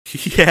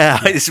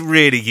 Yeah, it's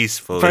really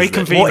useful. Very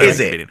convenient. What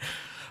is it?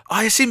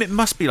 I assume it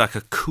must be like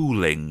a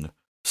cooling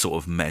sort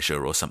of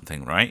measure or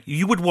something, right?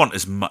 You would want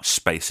as much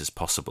space as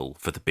possible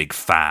for the big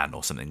fan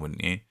or something,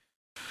 wouldn't you?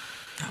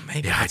 Oh,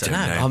 maybe. I don't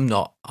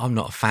know. I'm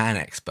not a fan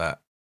expert.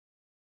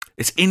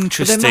 It's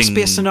interesting. But there must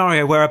be a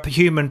scenario where a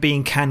human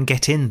being can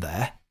get in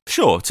there.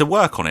 Sure, to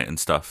work on it and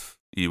stuff,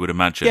 you would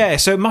imagine. Yeah,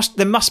 so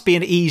there must be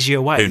an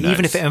easier way,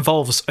 even if it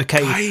involves,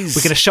 guys,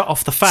 we're going to shut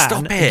off the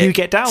fan and you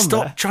get down there.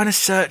 Stop trying to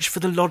search for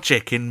the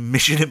logic in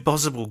Mission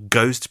Impossible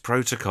Ghost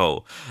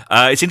Protocol.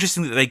 It's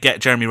interesting that they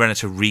get Jeremy Renner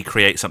to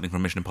recreate something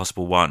from Mission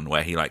Impossible 1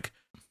 where he, like,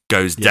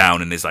 goes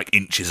down and is, like,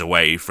 inches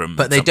away from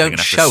but they something don't and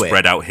has show to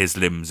spread out his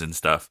limbs and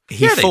stuff.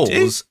 He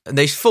falls,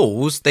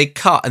 they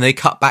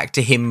cut back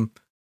to him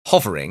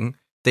hovering.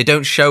 They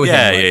don't show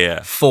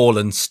him fall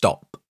and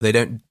stop. They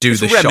don't do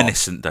the shot. It's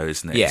reminiscent, though,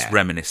 isn't it? Yeah. It's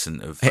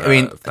reminiscent of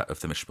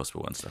the Mission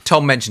Impossible 1 stuff.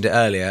 Tom mentioned it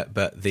earlier,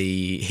 but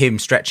him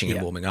stretching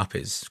and warming up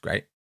is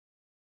great.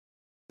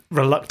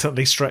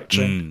 Reluctantly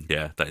stretching.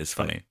 Yeah, that is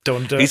funny.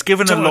 He's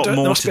given a lot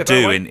more to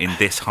do in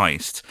this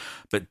heist,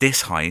 but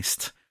this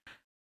heist,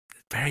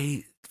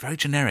 very, very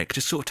generic.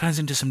 Just sort of turns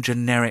into some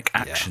generic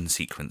action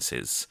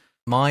sequences.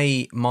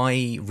 My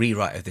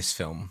rewrite of this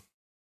film,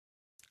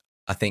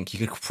 I think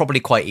you could probably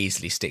quite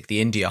easily stick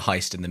the India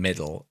heist in the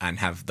middle and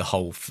have the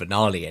whole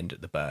finale end at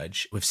the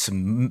Burj with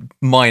some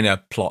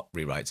minor plot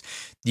rewrites.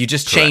 You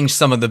just change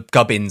some of the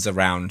gubbins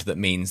around that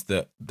means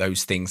that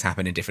those things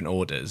happen in different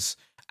orders,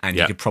 and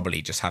you could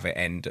probably just have it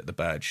end at the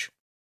Burj.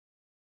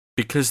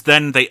 Because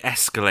then they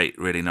escalate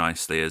really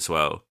nicely as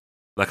well.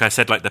 Like I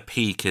said, like the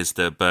peak is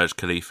the Burj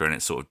Khalifa and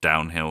it's sort of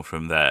downhill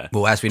from there.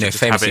 Well, as we know,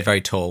 famously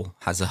very tall,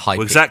 has a high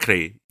peak.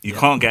 Exactly. You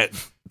can't get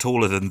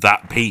taller than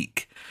that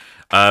peak.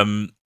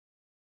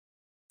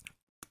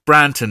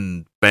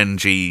 Branton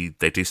Benji,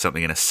 they do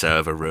something in a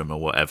server room or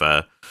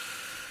whatever.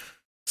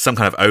 Some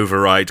kind of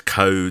override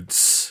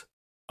codes.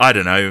 I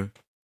don't know.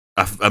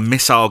 A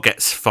missile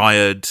gets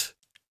fired.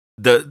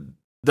 The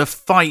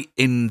fight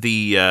in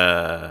the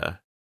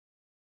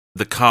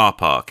car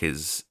park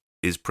is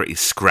pretty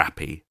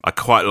scrappy. I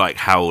quite like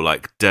how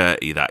like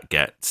dirty that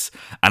gets,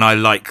 and I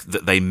like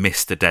that they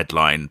missed the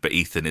deadline, but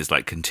Ethan is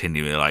like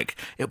continually like,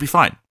 it'll be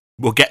fine,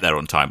 we'll get there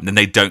on time, and then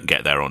they don't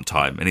get there on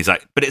time, and he's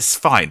like, but it's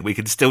fine, we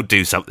can still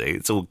do something,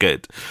 it's all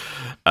good.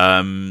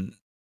 The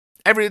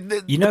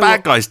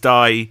bad guys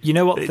die. You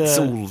know what? It's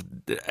all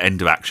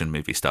end of action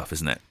movie stuff,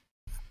 isn't it?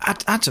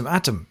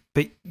 Adam,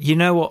 but you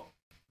know what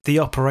the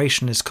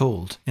operation is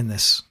called in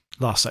this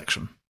last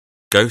section?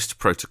 Ghost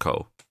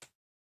Protocol.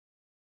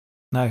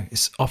 No,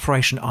 it's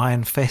Operation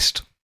Iron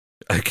Fist.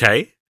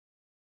 Okay.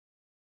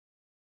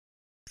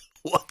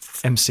 What?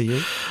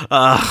 MCU.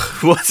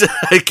 What?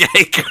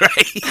 Okay,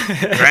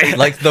 great.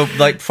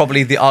 like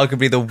probably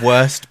arguably the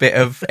worst bit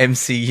of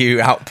MCU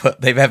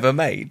output they've ever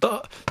made.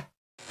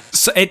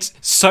 So it's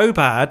so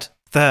bad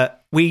that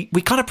we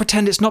kind of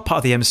pretend it's not part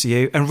of the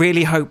MCU and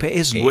really hope it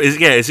isn't. Well,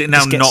 is it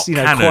now not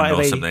canon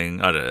or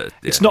something? I don't know.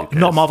 It's not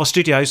Marvel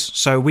Studios,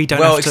 so we don't.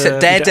 Well, have to,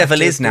 except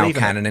Daredevil is now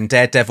canon, and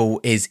Daredevil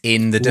is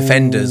in the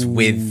Defenders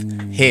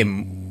with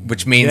him,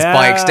 which means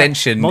by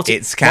extension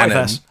it's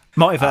canon.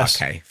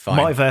 Multiverse. Okay, fine.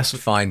 Multiverse.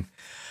 Fine.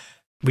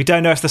 We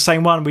don't know if it's the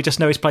same one. We just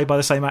know it's played by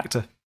the same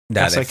actor.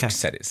 No, they've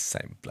said it's the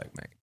same bloke,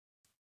 mate.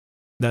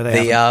 No,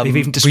 they haven't. They've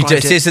even described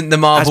this isn't the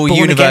Marvel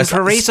universe. For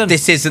a reason.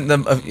 This isn't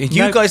the.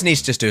 You guys need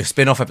to just do a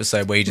spin-off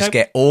episode where you just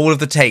get all of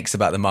the takes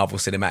about the Marvel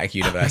Cinematic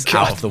Universe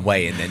out of the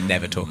way and then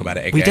never talk about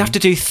it again. We'd have to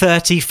do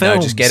 30 films.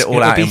 No, just get it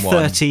all out in one.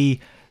 30,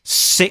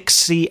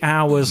 60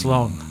 hours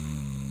long.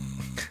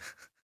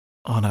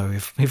 Oh no,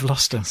 we've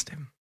lost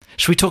him.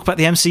 Should we talk about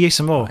the MCU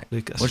some more, right.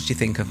 Lucas? What did you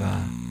think of?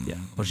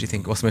 What did you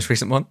think? What's the most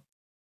recent one?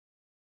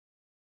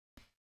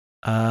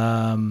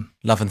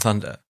 Love and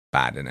Thunder.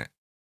 Bad, isn't it?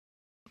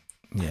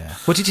 Yeah.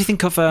 What did you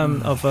think of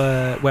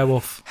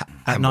Werewolf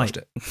at Night?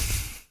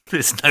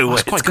 There's no way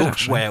it's quite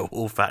good,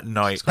 Werewolf at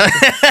Night.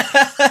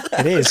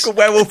 It is. It's called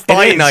Werewolf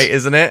by Night,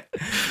 isn't it?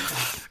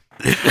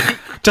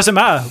 Doesn't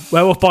matter.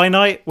 Werewolf by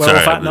Night,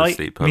 Werewolf at Night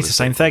means the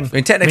same thing. I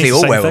mean, technically,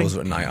 all werewolves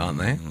are at night, aren't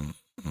they?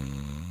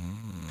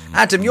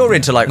 Adam, you're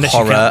into like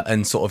horror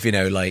and sort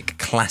of, like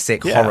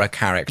classic horror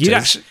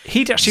characters.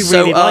 He'd actually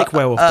really like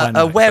Werewolf by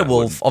Night. A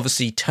werewolf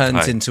obviously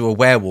turns into a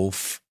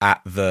werewolf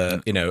at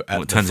the,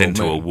 it turns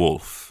into a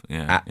wolf.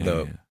 Yeah.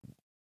 Well,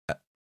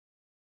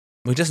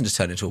 he doesn't just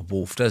turn into a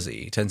wolf, does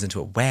he? He turns into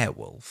a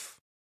werewolf.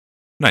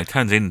 No, he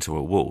turns into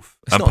a wolf.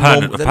 They're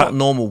not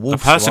normal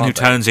wolves. A person who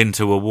turns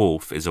into a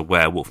wolf is a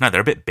werewolf. No,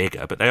 they're a bit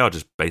bigger, but they are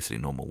just basically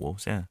normal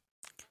wolves, yeah.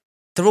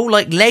 They're all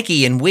like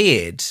leggy and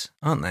weird,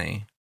 aren't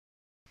they?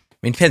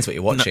 I mean, it depends what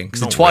you're watching.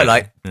 Because in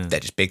Twilight, they're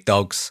just big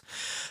dogs.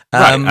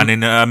 Right, and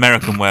in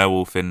American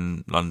Werewolf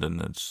in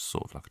London, it's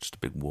sort of like just a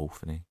big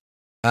wolf, isn't he?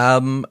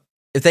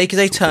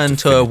 They turn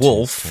to a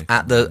wolf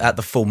at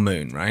the full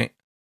moon, right?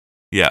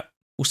 Yeah.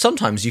 Well,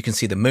 sometimes you can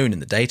see the moon in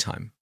the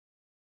daytime.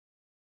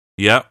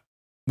 Yeah.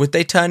 Would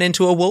they turn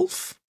into a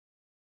wolf?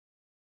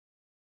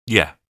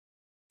 Yeah.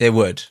 They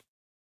would.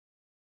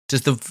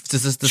 Does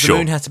the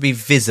moon have to be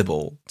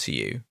visible to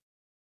you?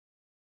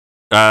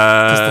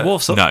 The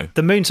wolf's no.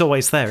 The moon's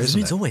always there, isn't it? The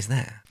moon's always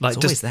there. It's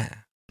always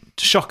there.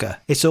 Shocker.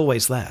 It's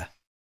always there.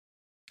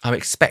 I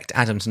expect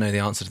Adam to know the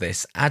answer to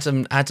this.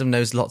 Adam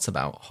knows lots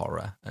about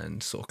horror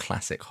and sort of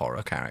classic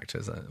horror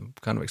characters. I'm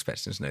kind of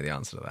expecting him to know the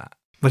answer to that.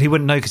 Well, he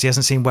wouldn't know because he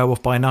hasn't seen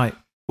Werewolf by Night.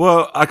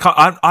 Well, I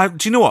can't.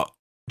 Do you know what?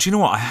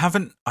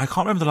 I can't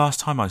remember the last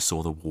time I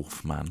saw the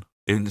Wolfman.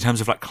 In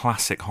terms of like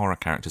classic horror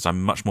characters,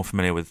 I'm much more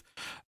familiar with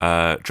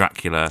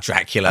Dracula,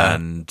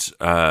 and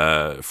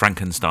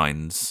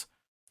Frankenstein's,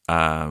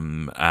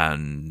 and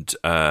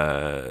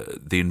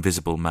The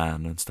Invisible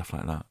Man and stuff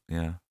like that.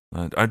 Yeah,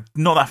 I'm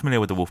not that familiar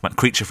with the Wolfman.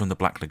 Creature from the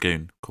Black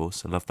Lagoon, of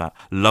course. I love that.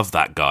 Love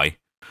that guy.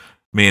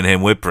 Me and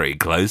him, we're pretty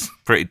close,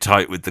 pretty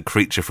tight with the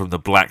Creature from the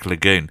Black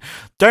Lagoon.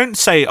 Don't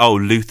say, "Oh,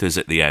 Luther's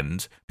at the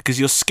end," because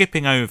you're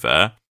skipping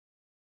over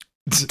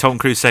Tom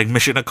Cruise saying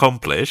 "Mission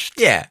accomplished."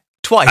 Yeah.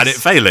 Twice. And it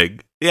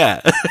failing.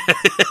 Yeah.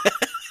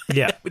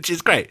 Yeah. Which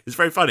is great. It's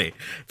very funny.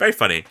 Very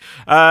funny.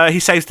 He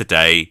saves the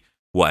day,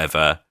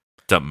 whatever.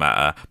 Doesn't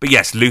matter. But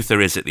yes,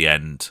 Luther is at the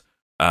end.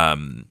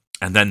 And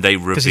then they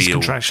reveal... Because he's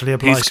contractually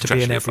obliged to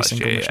be in every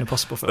single Mission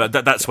Impossible film.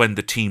 But that's when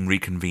the team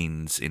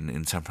reconvenes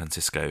in San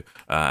Francisco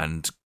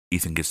and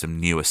Ethan gives them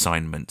new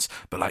assignments.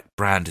 But like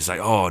Brand is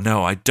like, oh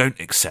no, I don't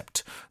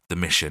accept the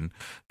mission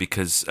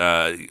because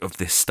of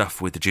this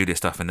stuff with the Julia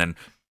stuff. And then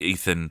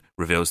Ethan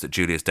reveals that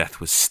Julia's death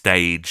was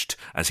staged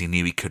as he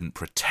knew he couldn't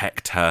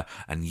protect her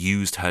and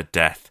used her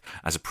death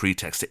as a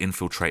pretext to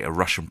infiltrate a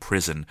Russian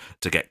prison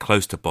to get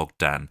close to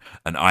Bogdan,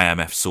 an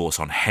IMF source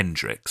on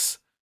Hendrix.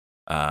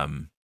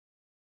 And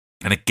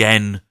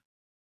again,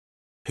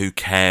 who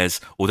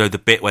cares? Although the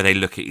bit where they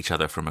look at each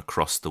other from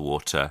across the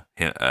water,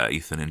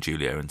 Ethan and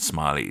Julia, and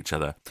smile at each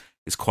other,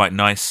 is quite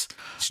nice.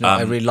 You know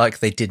what I really like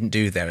they didn't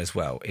do there as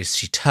well is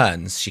she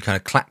turns, she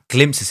kind of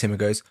glimpses him and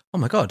goes, "Oh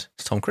my God,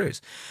 it's Tom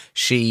Cruise."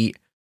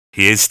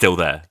 He is still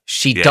there.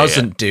 She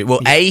doesn't do... Well,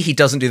 A, he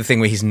doesn't do the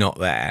thing where he's not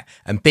there.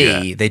 And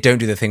B, they don't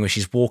do the thing where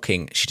she's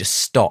walking. She just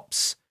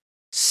stops,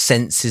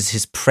 senses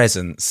his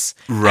presence,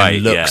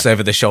 and looks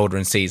over the shoulder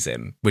and sees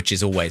him, which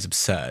is always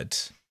absurd.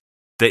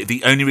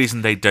 The only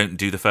reason they don't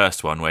do the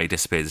first one where he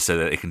disappears is so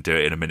that they can do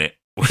it in a minute.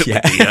 With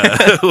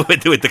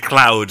the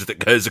cloud that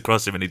goes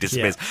across him and he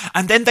disappears. Yeah.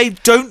 And then they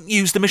don't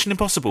use the Mission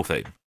Impossible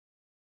thing.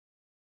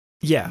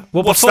 Yeah.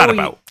 Well, what's that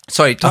about?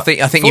 Sorry, I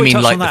think you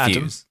mean Light the Fuse.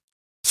 Adam,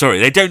 sorry,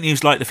 they don't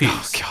use Light the Fuse.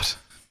 Oh, God.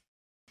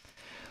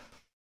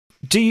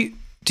 Do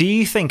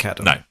you think,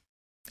 Adam? No.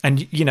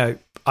 And, you know,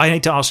 I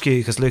need to ask you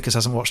because Lucas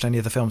hasn't watched any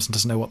of the films and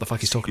doesn't know what the fuck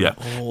he's talking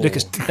about.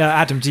 Lucas,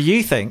 Adam, do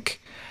you think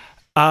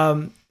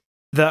that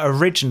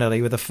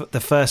originally, with the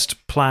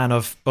first plan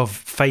of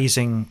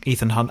phasing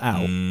Ethan Hunt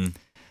out,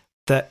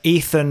 that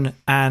Ethan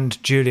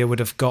and Julia would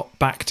have got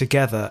back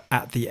together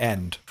at the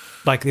end?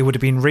 Like, they would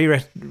have been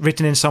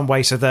rewritten in some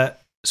way so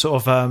that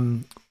sort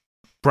of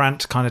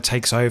Brandt kind of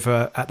takes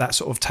over at that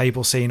sort of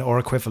table scene or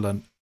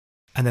equivalent.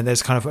 And then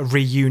there's kind of a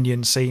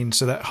reunion scene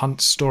so that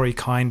Hunt's story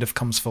kind of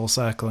comes full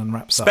circle and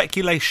wraps up.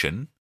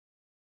 Speculation,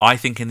 I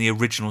think in the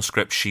original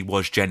script she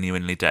was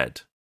genuinely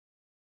dead.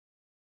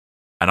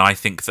 And I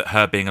think that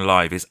her being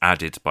alive is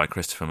added by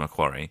Christopher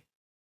McQuarrie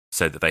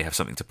so that they have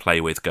something to play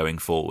with going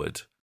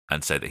forward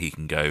and so that he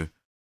can go,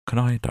 "Can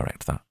I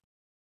direct that?"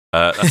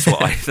 That's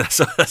what I. That's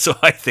what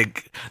I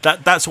think.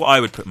 That's what I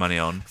would put money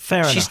on. Fair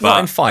enough. She's not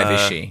in 5,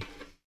 is she?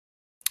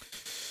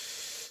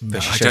 No,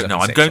 I don't know.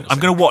 I'm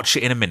going to watch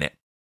it in a minute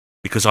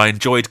because I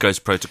enjoyed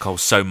Ghost Protocol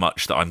so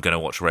much that I'm going to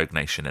watch Rogue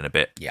Nation in a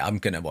bit. Yeah, I'm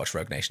going to watch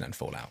Rogue Nation and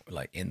Fallout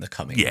like in the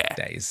coming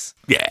days.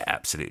 Yeah,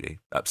 absolutely.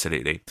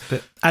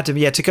 But Adam,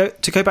 to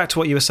go back to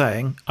what you were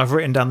saying, I've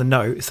written down the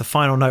note. It's the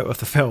final note of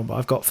the film.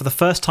 I've got, for the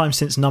first time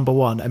since number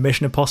 1, a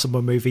Mission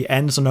Impossible movie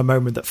ends on a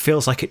moment that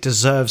feels like it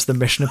deserves the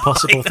Mission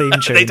Impossible theme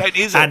tune. They don't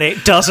use it. And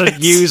it doesn't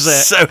use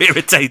it. So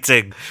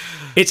irritating.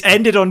 It's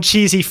ended on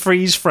cheesy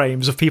freeze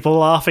frames of people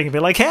laughing and be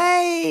like,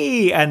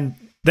 "Hey!" And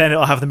then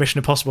it'll have the Mission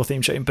Impossible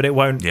theme tune, but it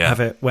won't have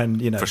it when,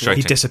 you know,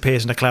 he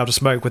disappears in a cloud of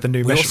smoke with a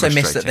new mission. We also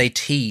miss that they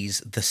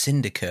tease the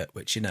Syndicate,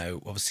 which, you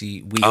know,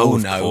 obviously we all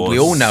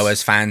know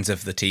as fans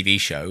of the TV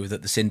show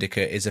that the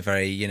Syndicate is a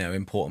very, you know,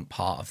 important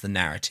part of the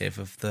narrative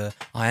of the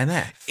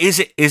IMF. Is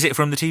it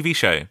from the TV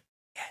show?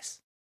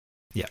 Yes.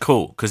 Yeah.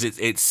 Cool, because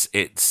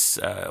it's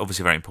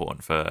obviously very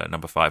important for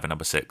number 5 and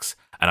number 6,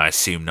 and I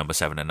assume number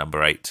 7 and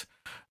number 8.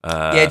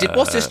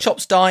 What's this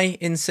Chops die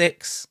in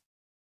 6?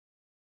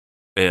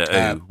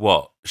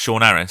 What?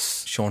 Sean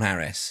Harris? Sean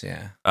Harris,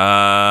 yeah.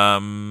 I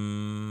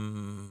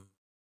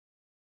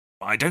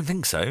don't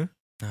think so.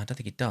 No, I don't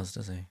think he does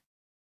he?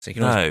 So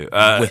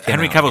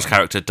Henry Cavill's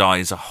character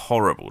dies a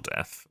horrible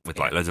death with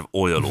like loads of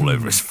oil all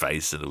over his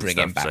face and all bring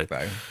stuff. Him back,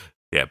 though.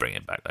 Yeah, bring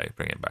him back though.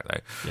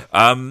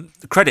 Yeah.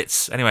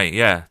 Credits. Anyway,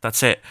 yeah,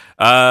 that's it.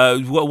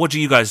 What are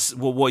you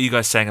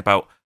guys saying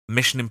about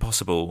Mission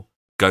Impossible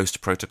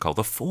Ghost Protocol,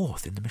 the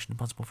 4th in the Mission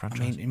Impossible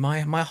franchise? I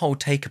mean, my whole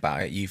take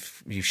about it,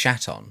 you've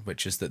shat on,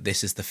 which is that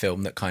this is the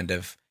film that kind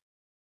of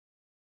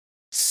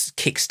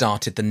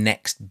kickstarted the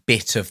next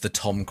bit of the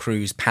Tom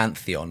Cruise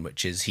pantheon,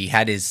 which is he's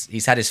had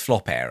his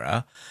flop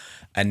era,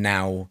 and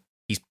now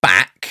he's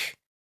back,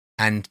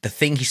 and the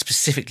thing he's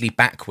specifically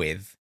back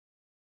with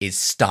is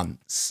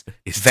stunts.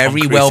 Tom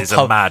Cruise is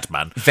a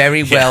madman.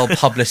 Very well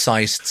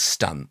publicized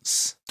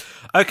stunts.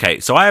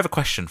 Okay, so I have a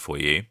question for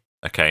you.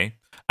 Okay.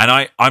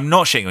 And I'm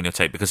not shitting on your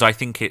take because I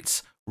think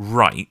it's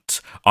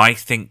right. I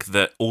think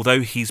that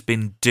although he's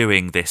been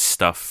doing this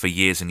stuff for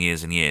years and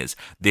years and years,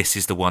 this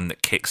is the one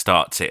that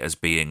kickstarts it as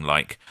being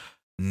like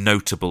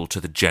notable to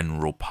the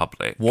general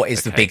public. What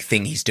is the big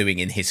thing he's doing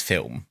in his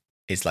film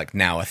is like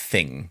now a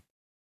thing.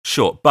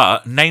 Sure,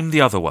 but name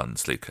the other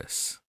ones,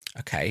 Lucas.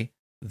 Okay.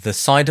 The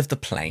side of the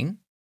plane.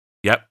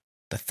 Yep.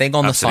 The thing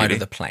on the side of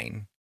the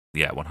plane.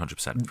 Yeah,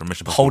 100%. From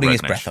Mission Impossible holding Rogue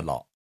his Nation. breath a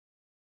lot.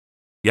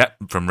 Yep,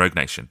 from Rogue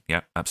Nation. Yeah,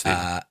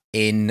 absolutely.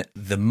 In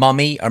The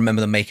Mummy, I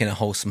remember them making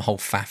some whole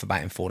faff about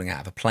him falling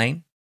out of a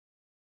plane.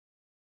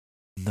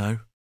 No,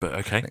 but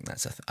okay. I think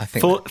that's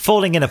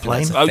falling in a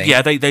plane.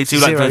 Yeah, they do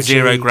like the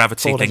zero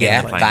gravity thing. Yeah,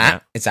 in the plane,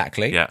 that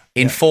exactly. Yeah.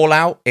 In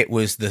Fallout, it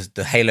was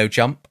the Halo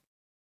jump.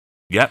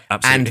 Yeah,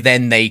 absolutely. And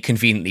then they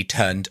conveniently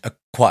turned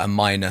quite a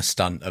minor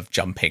stunt of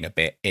jumping a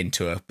bit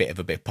into a bit of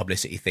a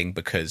publicity thing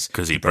because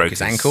he broke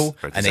his ankle,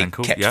 and they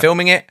kept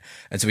filming it.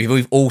 And so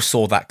we've all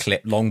saw that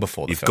clip long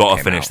before the film came out. You've got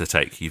to finish the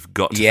take. You've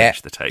got to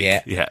finish the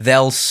take. Yeah.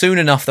 They'll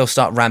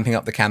start ramping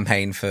up the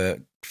campaign for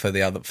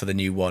the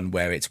new one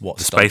where it's what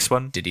the space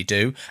one did he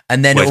do,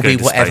 and then it'll be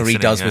whatever he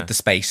does with the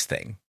space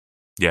thing.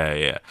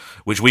 Yeah.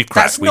 Which we've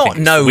cracked. We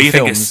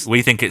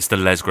think it's the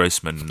Les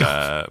Grossman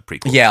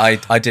prequel. Yeah,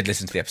 I did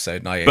listen to the episode,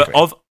 and I agree.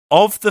 But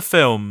of the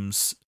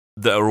films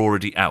that are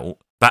already out,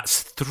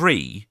 that's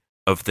 3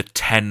 of the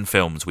 10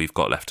 films we've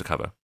got left to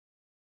cover.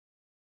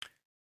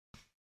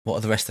 What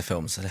are the rest of the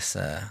films? Let's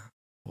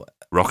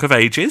Rock of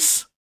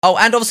Ages. Oh,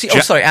 and obviously,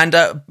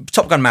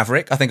 Top Gun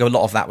Maverick. I think a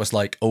lot of that was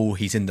like,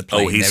 he's in the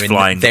plane. He's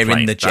flying. They're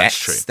in the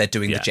jets. They're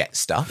doing the jet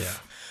stuff. Yeah.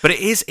 But it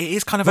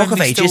is kind of Rock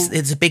of Ages.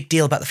 It's a big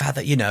deal about the fact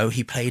that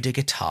he played a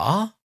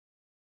guitar.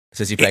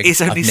 Says he played.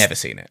 I've never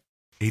seen it.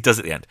 He does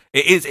at the end.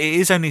 It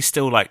is only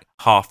still like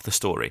half the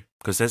story,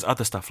 because there's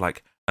other stuff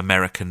like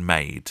American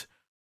Made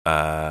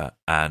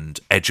and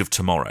Edge of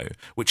Tomorrow,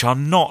 which are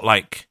not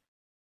like,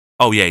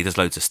 he does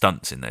loads of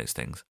stunts in those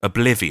things.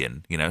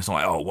 Oblivion, it's not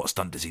like, what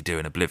stunt does he do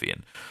in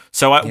Oblivion?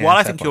 So while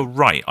I think you're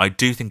right, I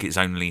do think it's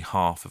only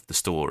half of the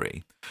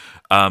story.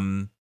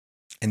 And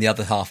the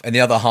other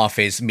half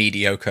is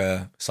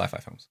mediocre sci-fi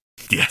films.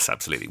 Yes,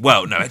 absolutely.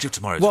 Well, no, Edge of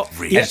Tomorrow is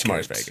really Edge of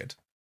Tomorrow is very good.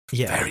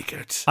 Yeah, very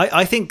good.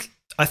 I think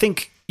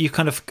you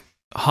kind of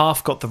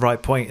half got the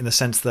right point, in the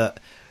sense that,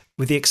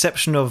 with the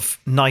exception of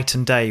Night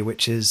and Day,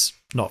 which is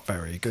not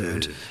very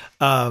good,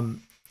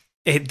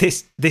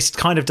 this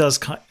kind of does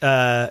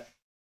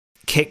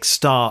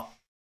kickstart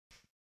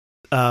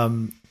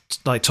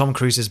like Tom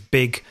Cruise's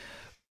big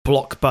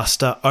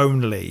blockbuster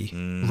only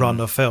run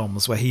of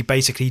films, where he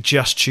basically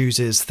just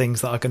chooses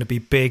things that are going to be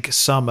big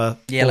summer.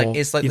 Yeah,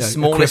 it's like the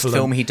smallest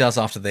film he does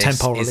after this.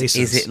 Tentpole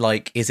releases.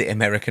 Is it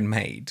American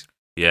Made?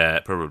 Yeah,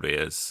 it probably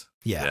is.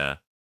 Yeah.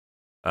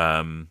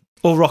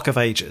 Or Rock of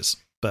Ages,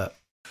 but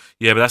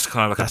yeah, but that's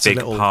kind of like a big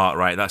part,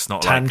 right? That's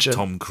not tangent.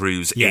 Like Tom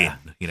Cruise in,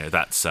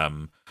 that's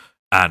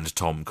and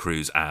Tom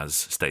Cruise as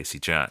Stacey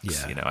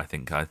Jacks. Yeah. I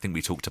think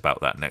we talked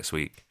about that next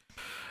week.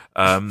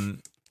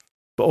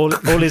 But all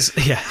is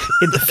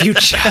in the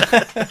future.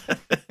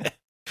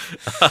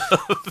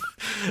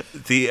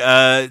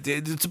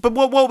 But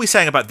what are we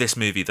saying about this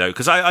movie, though?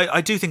 Because I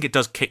do think it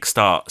does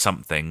kickstart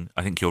something.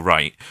 I think you're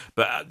right.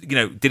 But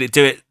did it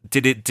do it?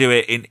 Did it do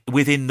it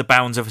within the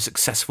bounds of a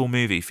successful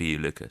movie for you,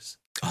 Lucas?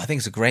 I think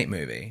it's a great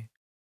movie.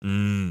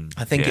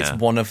 I think it's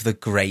one of the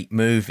great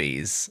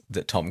movies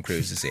that Tom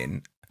Cruise is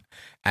in,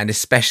 and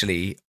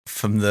especially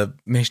from the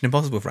Mission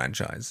Impossible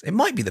franchise. It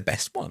might be the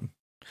best one.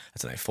 I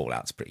don't know.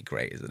 Fallout's pretty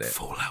great, isn't it?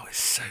 Fallout is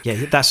so good.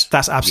 Yeah, that's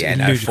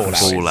absolutely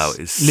ludicrous. Fallout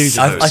is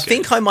so I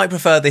think I might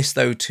prefer this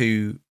though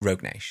to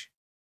Rogue Nation.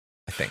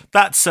 I think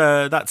that's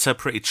a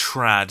pretty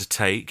trad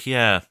take.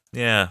 Yeah,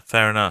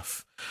 fair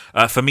enough.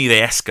 For me, they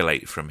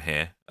escalate from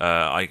here.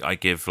 I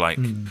give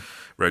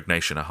Rogue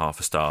Nation a half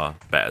a star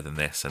better than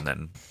this, and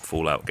then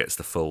Fallout gets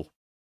the full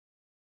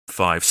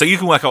 5. So you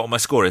can work out what my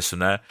score is from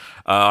there.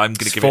 I'm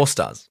going to give 4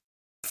 stars.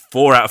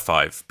 4 out of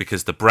 5,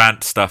 because the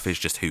Brandt stuff is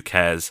just who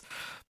cares.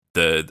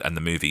 And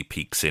the movie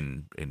peaks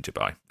in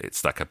Dubai.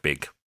 It's like a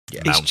big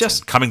mountain. It's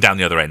just, coming down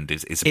the other end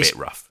is a bit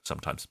rough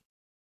sometimes.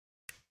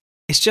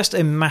 It's just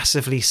a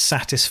massively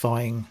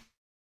satisfying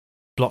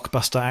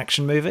blockbuster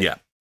action movie. Yeah.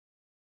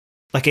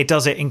 Like, it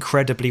does it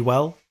incredibly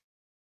well.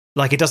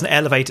 Like, it doesn't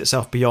elevate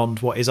itself beyond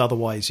what is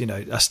otherwise,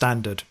 a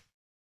standard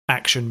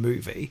action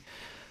movie.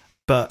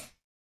 But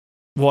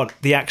what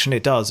the action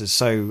it does is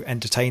so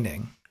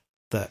entertaining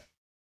that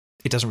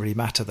it doesn't really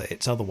matter that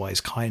it's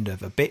otherwise kind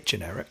of a bit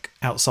generic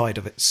outside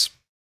of its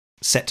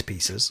set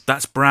pieces.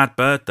 That's Brad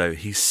Bird, though.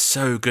 He's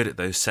so good at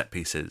those set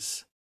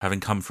pieces, having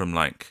come from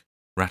like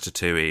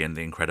Ratatouille and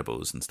The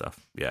Incredibles and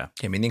stuff. Yeah,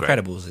 I mean, The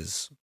Incredibles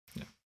is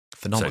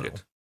phenomenal. So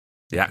good.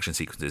 The action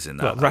sequences in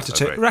that.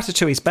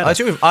 Ratatouille's better. I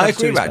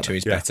agree,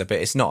 Ratatouille's better, but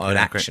it's not an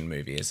action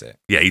movie, is it?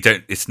 Yeah, you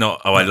don't. It's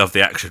not. I love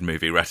the action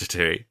movie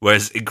Ratatouille.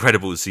 Whereas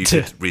Incredibles, you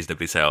could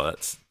reasonably say,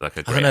 that's like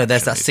a great. I don't know.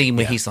 There's that scene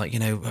where he's like,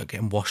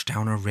 getting washed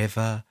down a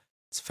river.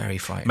 It's very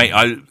frightening.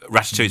 Mate,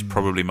 Ratatouille is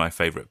probably my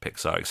favourite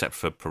Pixar, except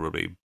for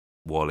probably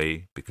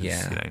WALL-E,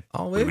 because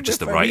we were just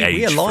the right age.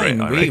 We align.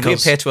 For it, we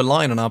appear to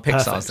align on our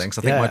Pixar things.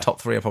 I think my Yeah.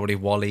 top 3 are probably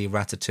WALL-E,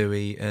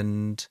 Ratatouille,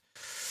 and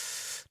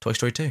Toy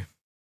Story 2.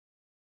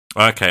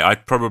 Okay,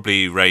 I'd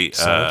probably rate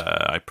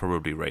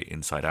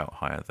Inside Out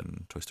higher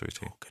than Toy Story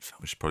 2. Good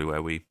film. Which is probably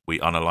where we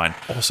unalign.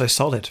 Also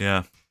solid.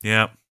 Yeah.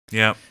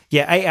 Yeah,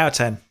 8 out of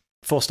 10.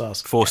 4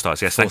 stars. 4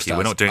 stars. Yes, thank you.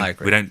 We're not doing.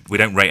 We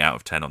don't rate out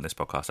of 10 on this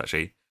podcast.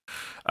 Actually,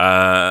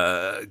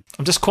 I'm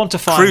just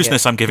quantifying.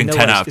 Cruiseness, I'm giving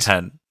 10 out of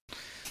 10.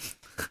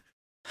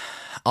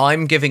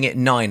 I'm giving it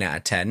 9 out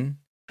of 10.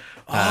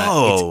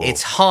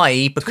 It's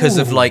high because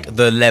of like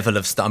the level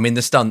of stuff. I mean,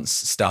 the stunts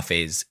stuff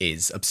is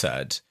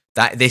absurd.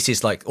 That this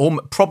is like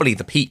probably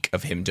the peak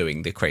of him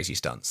doing the crazy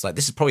stunts. Like,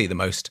 this is probably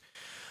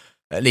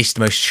at least the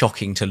most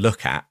shocking to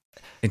look at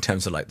in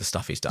terms of like the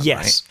stuff he's done.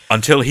 Yes, right?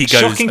 Until he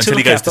goes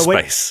to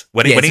space.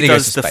 When he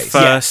does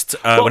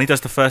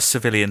the first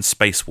civilian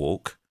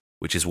spacewalk,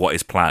 which is what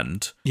is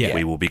planned,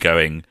 we will be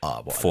going,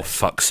 for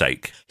fuck's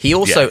sake. He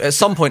also, at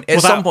some point...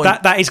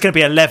 That is going to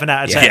be 11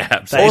 out of 10. Yeah,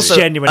 absolutely. That is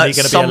genuinely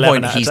going to be 11 out of 10.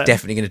 At some point, he's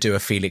definitely going to do a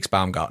Felix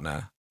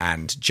Baumgartner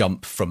and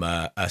jump from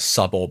a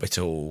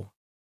suborbital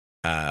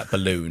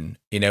balloon.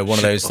 One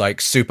of those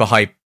like super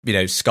high,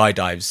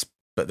 skydives,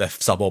 but they're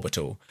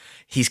suborbital.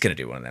 He's going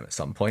to do one of them at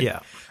some point.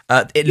 Yeah.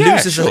 It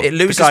loses one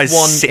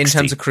 60. In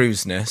terms of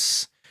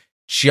cruiseness,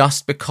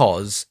 just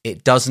because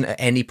it doesn't at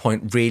any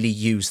point really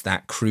use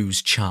that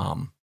cruise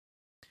charm.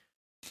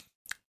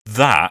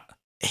 That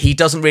he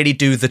doesn't really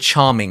do the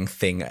charming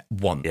thing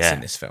once in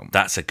this film.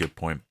 That's a good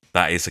point.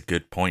 That is a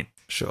good point.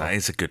 Sure. That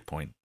is a good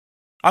point.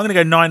 I'm going to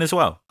go 9 as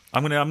well.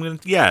 I'm going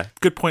to. Yeah,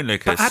 good point,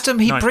 Lucas. But Adam,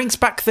 he 9. brings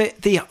back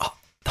the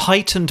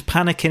heightened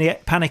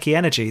panicky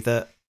energy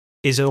that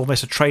is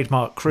almost a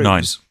trademark Cruise.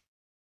 9.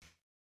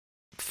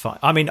 Fine.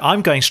 I mean,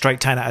 I'm going straight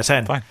 10 out of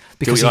 10. Fine.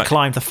 Because he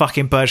climbed the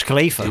fucking Burj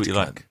Khalifa. Do what you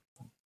like.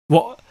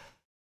 What?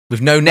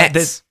 With no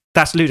nets.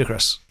 That's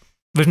ludicrous.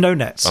 With no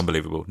nets.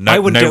 Unbelievable. I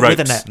wouldn't do it ropes,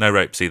 with a net. No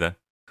ropes either.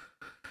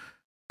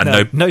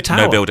 And no tower.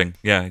 No building.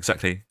 Yeah,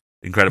 exactly.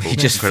 Incredible. He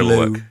just incredible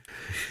flew. work.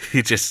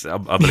 He just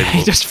unbelievable.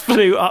 He just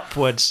flew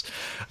upwards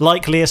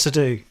like Léa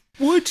Seydoux.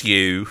 Would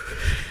you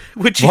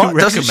What? recommend?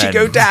 Doesn't she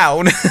go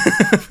down?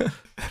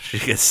 She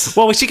gets...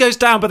 Well, she goes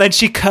down, but then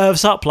she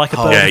curves up like a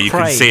bird Yeah, of you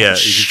prey. can see her.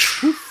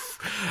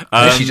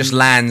 She just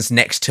lands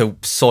next to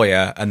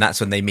Sawyer, and that's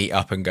when they meet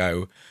up and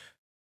go,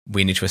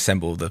 we need to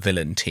assemble the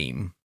villain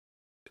team.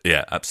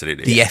 Yeah,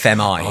 absolutely. The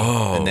FMI.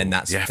 Oh, and then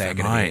that's the what they're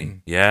going FMI. to be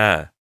in.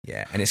 Yeah.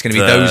 Yeah, and it's going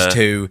to be those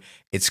two.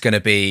 It's going to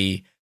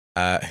be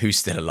who's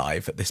still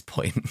alive at this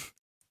point.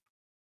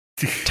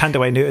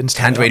 Tandaway Newton's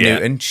Tandaway yeah.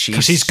 Newton.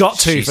 She's got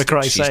to, for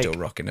Christ's sake. She's still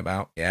rocking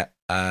about, yeah.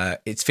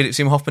 It's Philip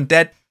Seymour Hoffman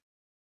dead.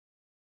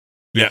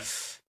 Yeah.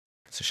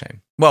 It's a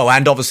shame. Well,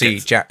 and obviously...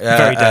 very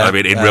dead. I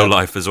mean, in real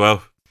life as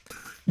well.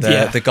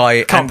 The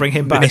guy... Can't bring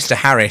him back. Mr.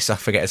 Harris, I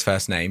forget his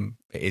first name,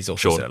 is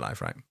also Sean. still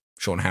alive, right?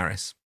 Sean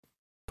Harris.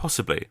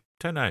 Possibly.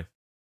 Don't know.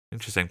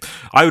 Interesting.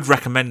 I would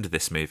recommend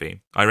this movie.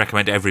 I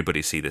recommend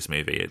everybody see this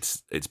movie.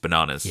 It's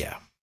bananas. Yeah.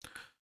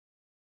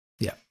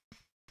 Yeah.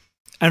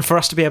 And for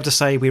us to be able to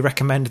say we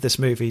recommend this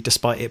movie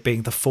despite it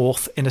being the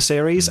 4th in a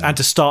series and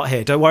to start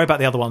here. Don't worry about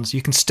the other ones.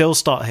 You can still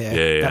start here.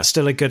 Yeah. That's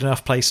still a good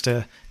enough place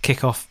to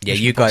kick off. Yeah,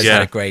 you guys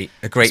had a great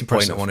point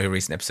impressive. at one of your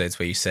recent episodes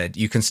where you said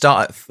you can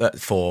start at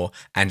 4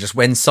 and just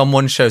when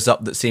someone shows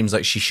up that seems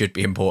like she should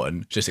be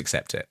important, just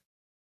accept it.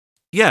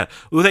 Yeah.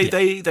 Well,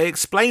 they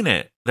explain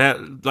it. They're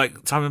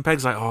like, Simon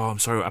Pegg's like, oh, I'm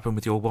sorry what happened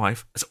with your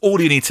wife. That's all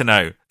you need to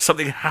know.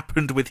 Something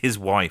happened with his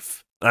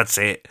wife. That's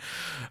it.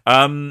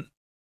 I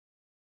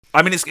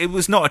mean, it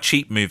was not a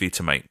cheap movie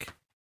to make.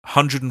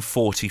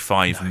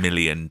 $145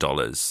 million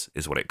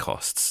is what it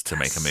costs to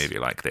make a movie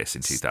like this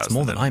in 2011. It's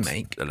more than I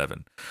make.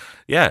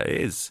 Yeah,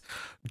 it is.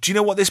 Do you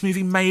know what this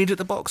movie made at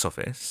the box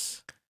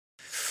office?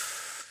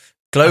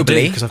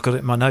 Globally? Because I've got it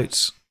in my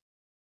notes.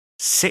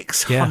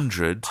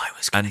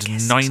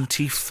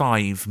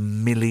 $695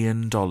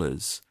 million.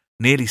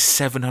 Nearly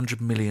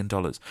 $700 million.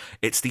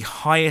 It's the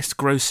highest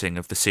grossing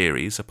of the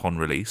series upon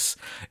release.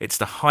 It's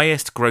the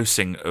highest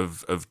grossing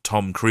of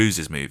Tom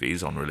Cruise's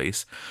movies on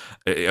release.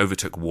 It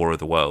overtook War of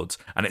the Worlds.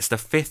 And it's the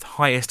 5th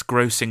highest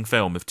grossing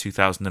film of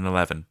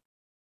 2011.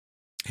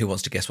 Who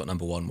wants to guess what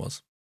number 1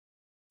 was?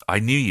 I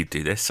knew you'd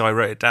do this, so I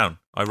wrote it down.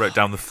 I wrote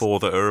down the 4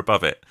 that are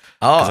above it.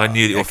 Because I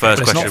knew that your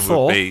first question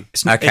would be...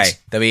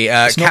 There'll be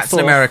Captain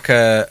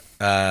America,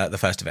 The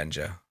First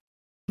Avenger.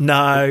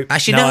 No,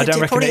 actually, no, I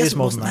don't reckon it is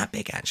more than that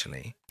big.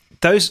 Actually,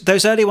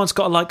 those early ones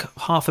got like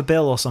 $500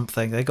 million or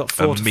something. They got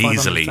 400 to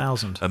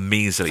 500,000. A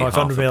measly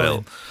 500 $500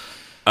 million.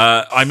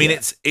 I mean,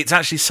 it's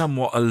actually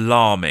somewhat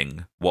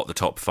alarming what the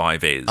top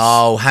 5 is.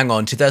 Oh, hang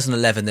on,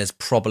 2011. There's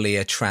probably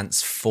a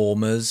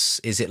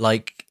Transformers. Is it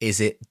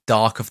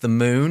Dark of the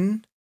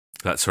Moon?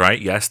 That's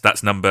right. Yes,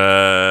 that's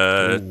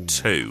number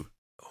 2.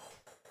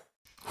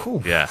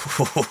 Ooh. Yeah,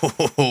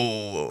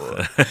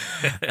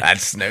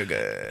 that's no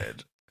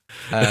good.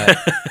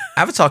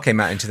 Avatar came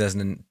out in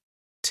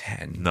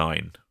 2010.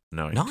 9.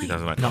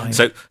 9.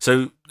 So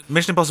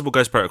Mission Impossible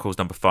Ghost Protocol is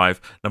number 5.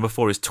 Number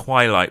 4 is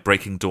Twilight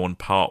Breaking Dawn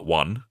Part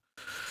 1.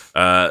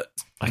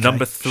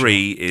 Number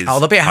 3 is... Oh,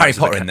 there'll be a Harry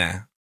Potter in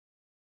there.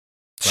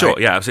 Sure,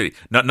 Right. yeah, absolutely.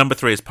 Number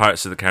 3 is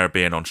Pirates of the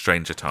Caribbean on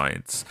Stranger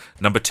Tides.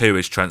 Number 2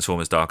 is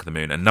Transformers Dark of the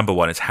Moon. And number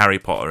 1 is Harry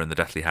Potter and the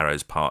Deathly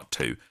Hallows Part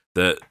 2.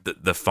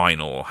 The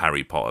final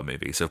Harry Potter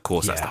movie. So, of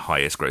course, that's the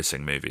highest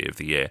grossing movie of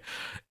the year.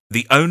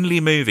 The only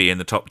movie in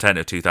the top 10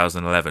 of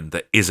 2011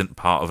 that isn't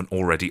part of an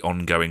already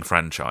ongoing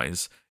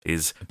franchise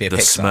is The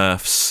Pixar.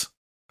 Smurfs.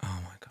 Oh,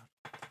 my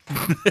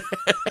God.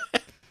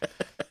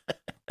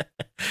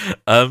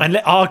 And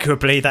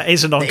arguably, that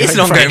is an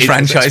ongoing,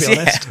 franchise.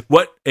 Yeah.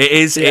 What it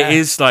is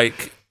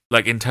like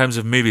in terms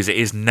of movies, it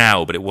is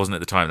now, but it wasn't at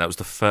the time. That was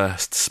the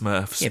first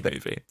Smurfs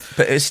movie.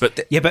 But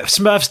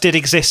Smurfs did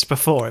exist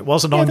before. It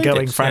was an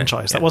ongoing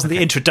franchise. That wasn't the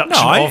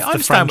introduction of the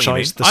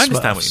franchise. I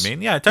understand what you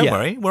mean. Yeah, don't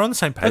worry. We're on the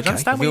same page. Okay. I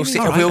understand what you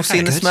mean. Have we all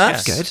seen the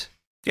Smurfs? Good.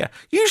 Yeah.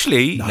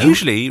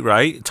 Usually,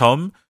 right,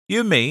 Tom, you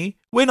and me,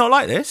 we're not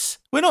like this.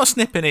 We're not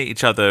snipping at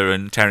each other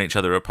and tearing each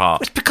other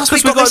apart. It's because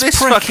we've got this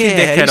fucking prick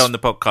here. dickhead on the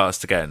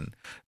podcast again.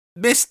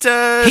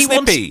 Mr.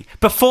 Snippy.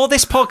 Before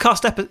this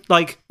podcast,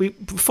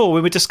 before we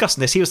were discussing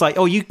this, he was like,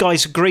 "Oh, you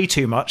guys agree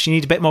too much. You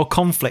need a bit more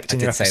conflict in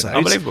your episodes."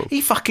 Unbelievable.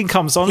 He fucking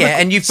comes on. Yeah,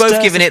 and you've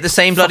both given it the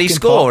same bloody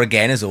score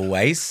again as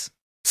always.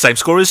 Same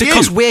score as you.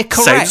 Because we're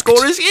correct. Same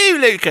score as you,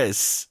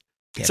 Lucas.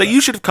 Yeah, so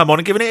you should have come on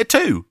and given it a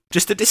 2,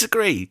 just to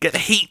disagree, get the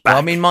heat back. Well,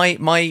 I mean, my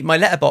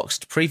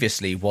Letterboxd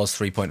previously was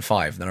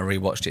 3.5. Then I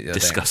rewatched it the other day.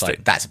 Disgusting.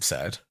 Like, that's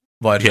absurd.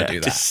 Why did I do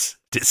that?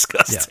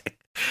 Disgusting.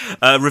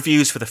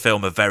 Reviews for the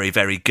film are very,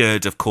 very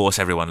good. Of course,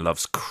 everyone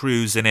loves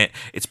Cruise in it.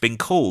 It's been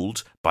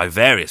called, by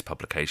various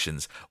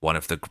publications, one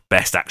of the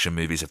best action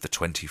movies of the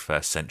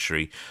 21st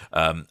century.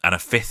 And a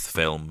fifth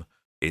film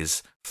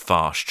is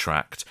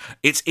fast-tracked.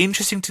 It's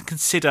interesting to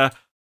consider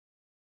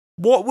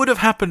what would have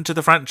happened to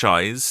the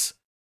franchise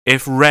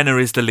if Renner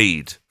is the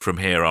lead from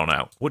here on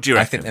out. What do you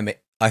reckon?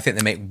 I think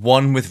they make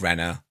one with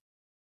Renner.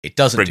 It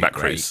doesn't bring do back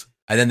great, Cruise.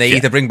 And then they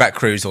either bring back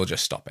Cruise or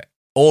just stop it.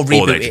 Or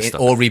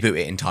reboot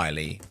it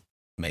entirely.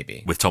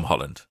 Maybe with Tom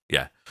Holland,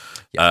 yeah.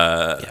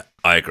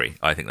 I agree.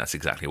 I think that's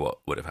exactly what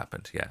would have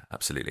happened. Yeah,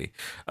 absolutely.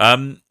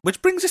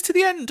 Which brings us to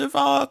the end of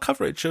our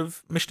coverage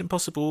of Mission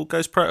Impossible: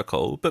 Ghost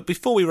Protocol. But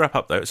before we wrap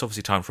up, though, it's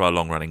obviously time for our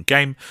long-running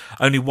game.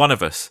 Only one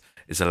of us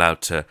is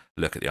allowed to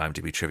look at the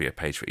IMDb trivia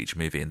page for each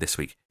movie, and this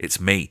week it's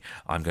me.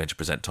 I'm going to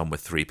present Tom with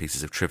 3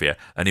 pieces of trivia.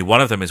 Only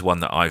one of them is one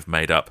that I've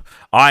made up.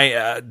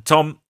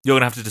 Tom, you're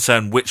going to have to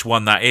discern which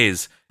one that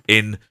is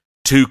in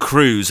Two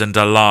Cruise and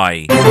a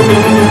Lie.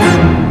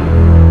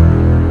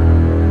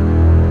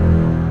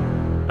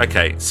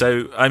 Okay,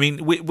 so I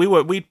mean,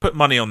 we'd put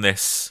money on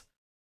this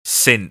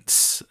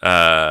since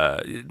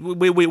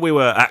we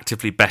were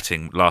actively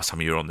betting last time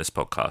you were on this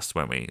podcast,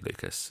 weren't we,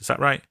 Lucas? Is that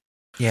right?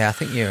 Yeah, I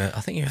think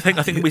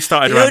we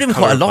started. You owed him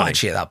quite a lot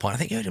actually at that point. I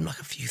think you owed him like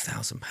a few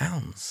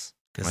 £1,000s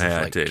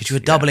because you were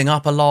doubling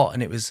up a lot,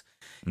 and it was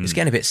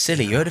getting a bit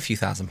silly. You owed a few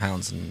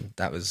 £1,000s, and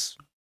that was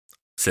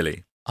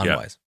silly,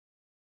 unwise.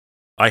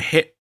 Yeah. I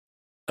hit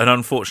an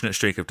unfortunate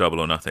streak of double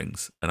or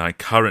nothings, and I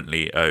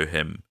currently owe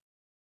him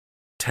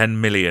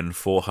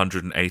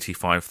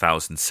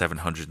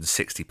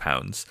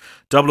 £10,485,760.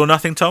 Double or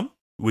nothing, Tom?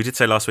 We did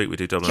say last week we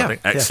do double or nothing.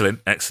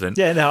 Excellent.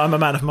 Yeah, no, I'm a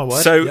man of my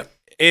word. So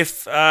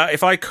if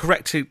I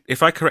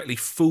correctly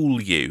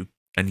fool you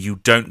and you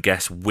don't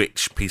guess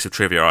which piece of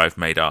trivia I've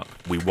made up,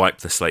 we wipe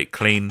the slate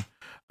clean.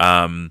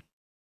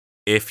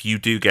 If you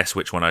do guess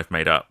which one I've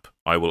made up,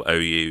 I will owe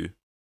you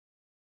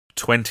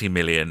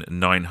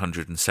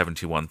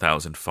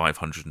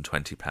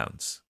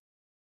 £20,971,520.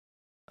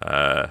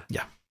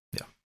 Yeah.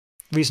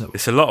 Reasonable.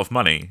 It's a lot of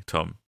money,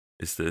 Tom,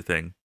 is the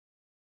thing.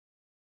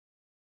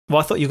 Well,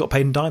 I thought you got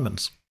paid in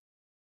diamonds.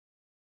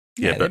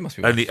 Yeah, but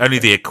only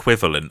the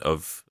equivalent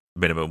of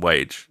minimum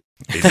wage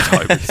in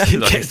diamonds.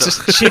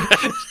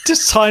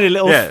 just tiny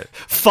little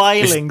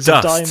filings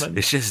of diamonds.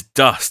 It's just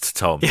dust,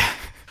 Tom. Yeah.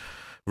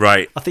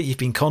 Right. I think you've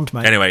been conned,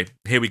 mate. Anyway,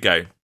 here we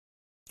go.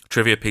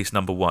 Trivia piece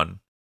number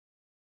 1.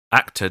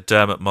 Actor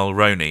Dermot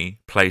Mulroney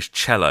plays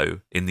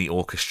cello in the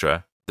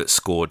orchestra that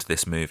scored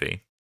this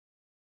movie.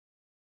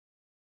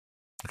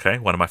 Okay,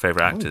 one of my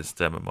favourite actors,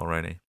 Dermot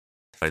Mulroney,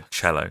 played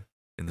cello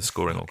in the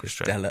scoring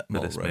orchestra for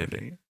this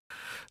movie.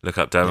 Look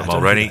up Dermot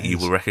Mulroney. You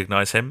will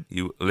recognise him.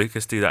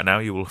 Lucas, do that now.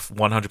 You will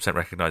 100%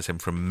 recognise him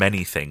from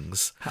many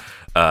things,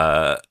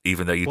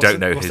 even though you don't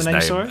know his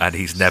name and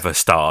he's never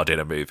starred in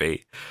a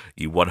movie.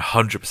 You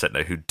 100%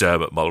 know who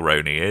Dermot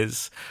Mulroney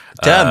is.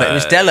 Dermot, it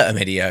was Della a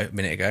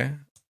minute ago.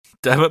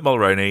 Dermot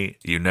Mulroney,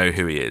 you know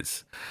who he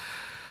is.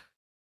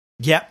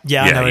 I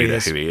know who he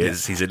is. Yeah.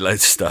 He's in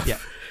loads of stuff. Yeah.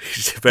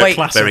 He's a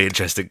very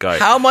interesting guy.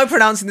 How am I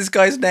pronouncing this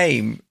guy's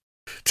name?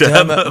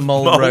 Dermot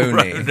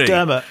Mulroney.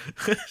 Dermot.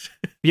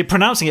 You're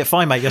pronouncing it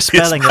fine, mate. You're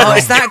spelling it wrong. Oh,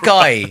 it's that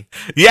guy.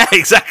 Yeah,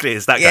 exactly.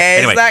 It's that guy. Yeah,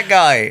 anyway, it's that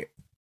guy.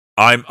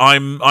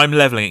 I'm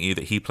leveling at you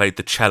that he played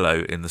the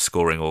cello in the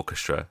scoring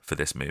orchestra for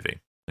this movie.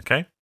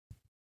 Okay?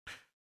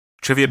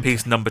 Trivia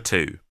piece number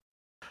 2.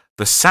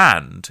 The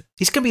Sand.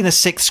 He's going to be in the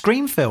 6th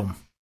Scream film.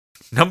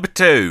 Number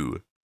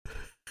 2.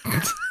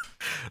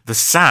 The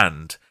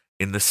sand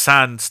in the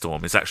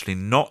sandstorm is actually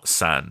not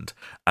sand,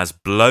 as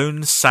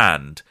blown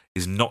sand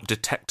is not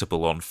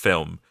detectable on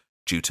film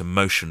due to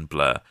motion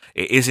blur.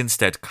 It is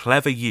instead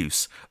clever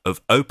use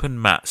of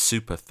open matte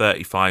Super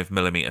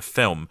 35mm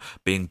film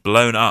being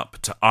blown up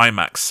to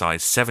IMAX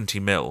size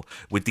 70mm,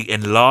 with the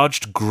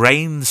enlarged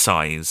grain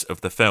size of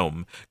the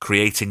film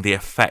creating the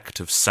effect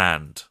of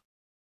sand.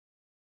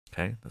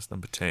 Okay, that's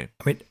number 2.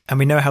 And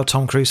we know how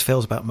Tom Cruise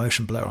feels about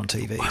motion blur on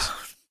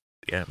TVs.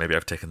 Yeah, maybe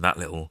I've taken that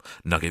little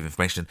nugget of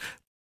information,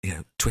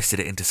 twisted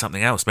it into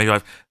something else. Maybe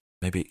I've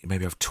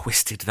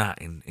twisted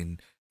that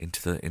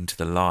into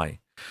the lie.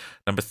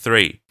 Number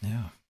 3.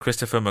 Yeah.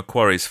 Christopher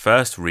McQuarrie's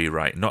first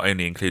rewrite not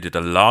only included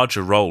a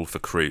larger role for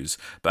Cruise,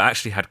 but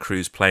actually had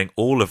Cruise playing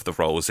all of the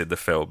roles in the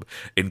film,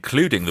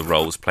 including the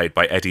roles played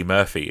by Eddie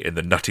Murphy in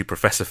the Nutty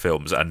Professor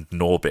films and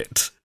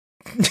Norbit.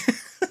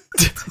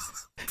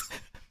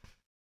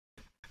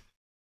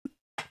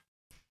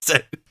 So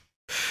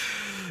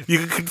you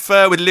can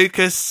confer with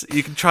Lucas.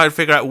 You can try and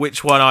figure out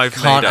which one I've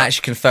made up. Can't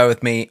actually confer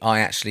with me. I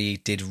actually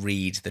did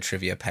read the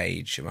trivia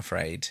page, I'm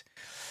afraid.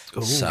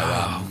 Ooh. So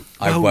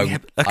I won't. Yeah,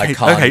 I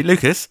can't. Okay,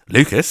 Lucas.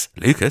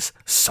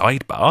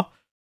 Sidebar.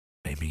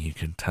 Maybe you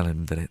can tell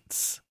him that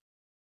it's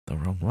the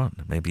wrong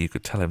one. Maybe you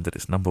could tell him that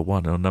it's number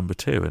 1 or number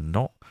 2 and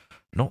not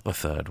the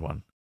third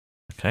one.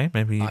 Okay,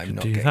 maybe you can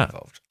do that.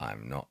 Involved.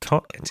 I'm not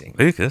getting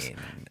Lucas,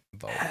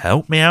 involved.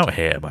 help me out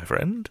here, my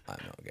friend.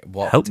 I'm not getting.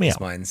 What help me is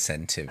out. my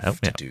incentive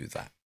Help me to out. do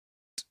that?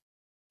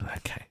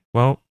 Okay.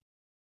 Well,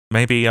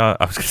 maybe I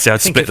was going to say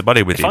I'd split the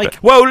money with you.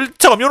 Well,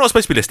 Tom, you're not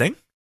supposed to be listening.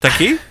 Thank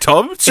you,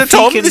 Tom. So,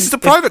 Tom, this is a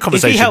private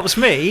conversation. If he helps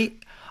me,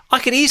 I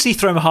could easily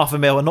throw him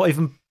 $500,000 and not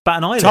even bat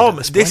an eyelid. Tom,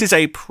 this is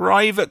a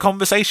private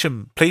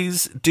conversation.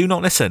 Please do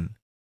not listen.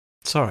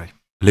 Sorry,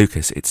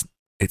 Lucas. It's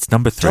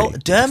number 3.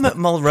 Dermot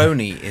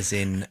Mulroney is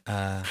in.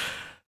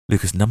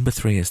 Lucas, number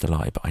 3 is the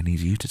lie, but I need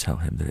you to tell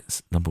him that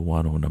it's number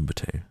 1 or number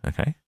 2.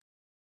 Okay?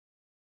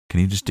 Can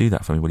you just do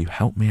that for me? Will you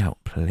help me out,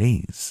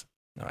 please?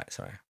 All right.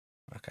 Sorry.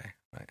 Okay.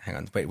 Right. Hang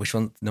on. Wait. Which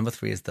one? Number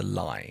 3 is the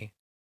lie.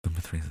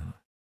 Number 3 is the lie.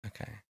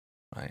 Okay.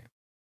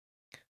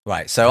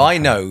 Right. So I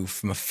know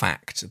from a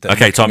fact that.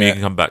 Okay, Tom, you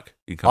can come back.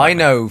 I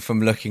know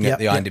from looking at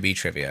the IMDb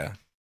trivia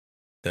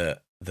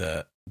that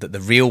the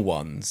real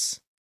ones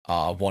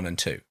are 1 and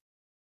 2.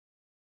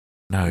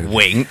 No.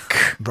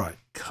 Wink. Right.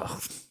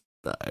 God,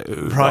 no.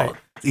 Right.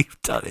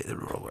 You've done it the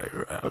wrong way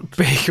around.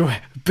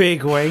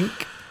 Big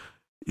wink.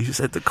 You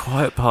said the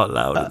quiet part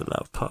loud and the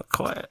loud part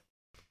quiet.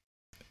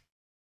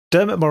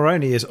 Dermot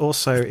Mulroney is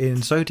also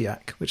in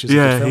Zodiac, which is a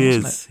good film,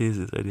 isn't it? He is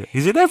in Zodiac.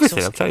 He's in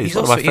everything, I'm telling you. He's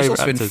one of my favourite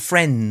actors. He's also in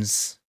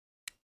Friends.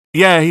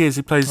 Yeah, he is.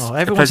 He plays a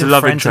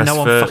love interest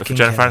for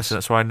Jennifer Aniston.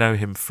 That's where I know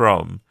him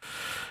from.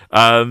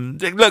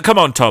 Look, come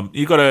on, Tom.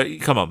 You gotta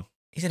come on.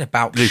 He's in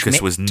About Lucas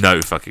Schmidt. was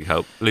no fucking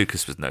help.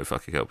 Lucas was no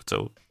fucking help at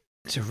all.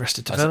 It's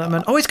Arrested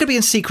Development. He's going to be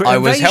in Secret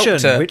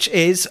Invasion, which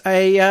is a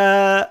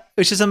Marvel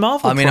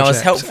project. I mean, I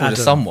was helpful to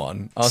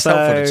someone. I was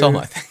helpful to Tom,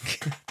 I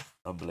think.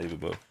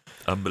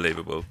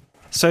 Unbelievable.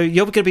 So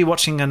you're going to be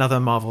watching another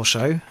Marvel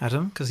show,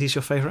 Adam, because he's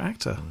your favourite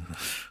actor.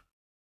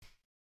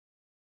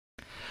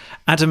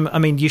 Adam, I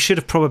mean, you should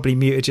have probably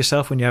muted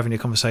yourself when you're having a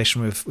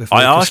conversation with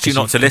I asked you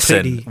not to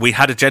listen. We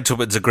had a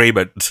gentleman's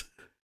agreement.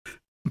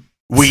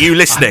 Were you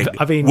listening?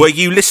 Were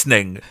you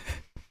listening?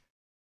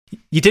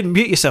 You didn't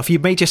mute yourself. You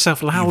made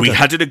yourself louder. We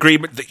had an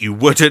agreement that you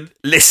wouldn't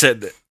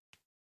listen.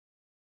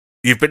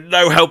 You've been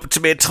no help to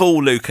me at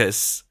all,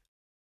 Lucas.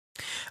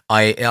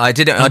 I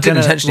didn't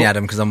intentionally,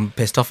 Adam, because I'm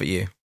pissed off at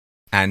you,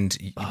 and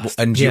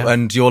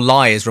your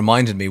lies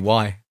reminded me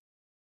why.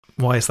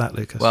 Why is that,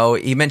 Lucas? Well,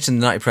 you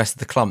mentioned the Nutty Press of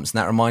the Clumps, and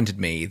that reminded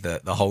me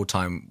that the whole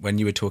time when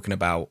you were talking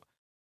about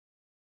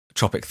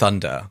Tropic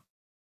Thunder,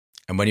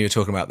 and when you were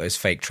talking about those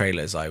fake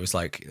trailers, I was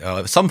like,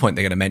 at some point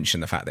they're going to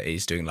mention the fact that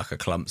he's doing like a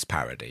Clumps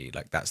parody,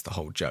 like that's the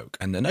whole joke.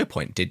 And at no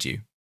point did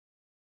you.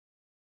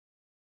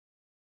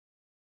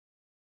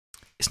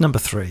 It's number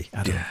 3,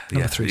 Adam.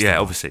 Number 3. Yeah,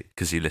 obviously,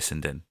 because you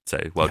listened in. So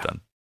well done.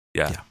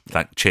 Yeah.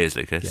 Cheers,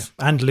 Lucas.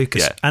 Yeah. And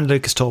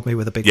Lucas told me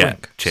with a big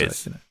wink. Cheers.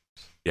 So,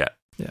 yeah.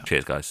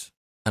 Cheers, guys.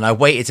 And I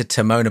waited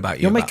to moan about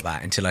you about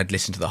that until I'd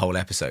listened to the whole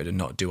episode and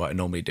not do what I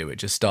normally do. It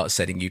just start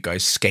sending you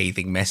guys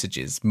scathing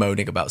messages,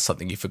 moaning about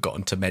something you've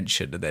forgotten to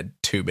mention, and then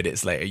 2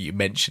 minutes later you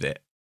mention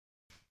it.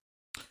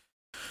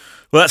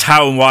 Well, that's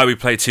how and why we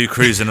play Two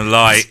Crews and a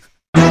Lie.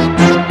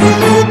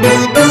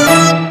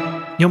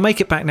 You'll make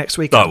it back next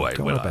week. Oh wait,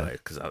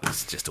 because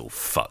it's just all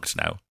fucked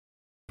now.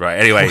 Right.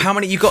 Anyway, how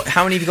many have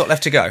you got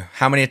left to go?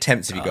 How many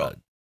attempts have you got?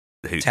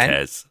 Who 10?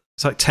 Cares?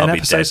 It's like 10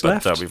 episodes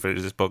left. By the time we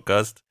finish this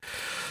podcast.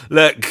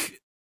 Look,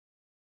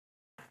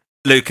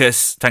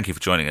 Lucas, thank you for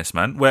joining us,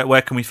 man.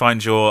 Where can we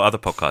find your other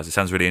podcast? It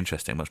sounds really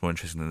interesting, much more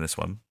interesting than this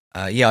one.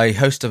 I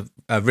host a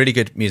really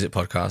good music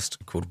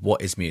podcast called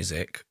What Is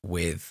Music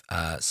with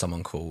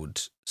someone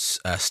called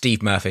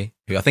Steve Murphy,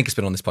 who I think has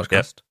been on this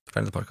podcast,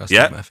 friend of the podcast.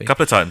 Yeah, Steve Murphy. a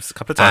couple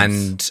of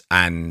times.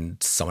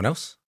 And someone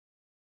else.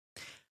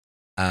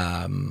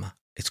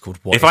 It's called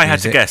What If Is I had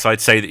Music. to guess,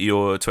 I'd say that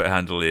your Twitter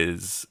handle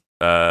is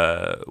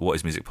What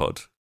Is Music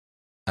Pod.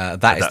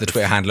 That is the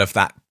Twitter handle of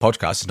that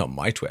podcast. It's not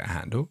my Twitter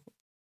handle.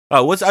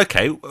 Oh,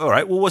 okay. All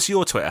right. Well, what's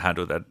your Twitter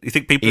handle then? You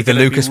think people either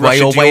Lucas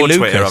Way or Way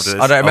Lucas?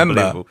 I don't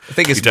remember. I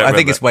think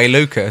it's Way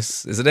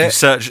Lucas, isn't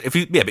it? If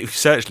you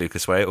search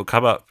Lucas Way, it'll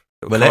come up.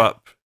 Will it?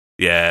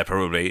 Yeah,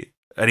 probably.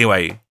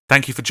 Anyway,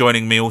 thank you for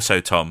joining me, also,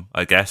 Tom.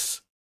 I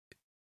guess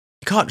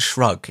you can't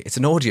shrug. It's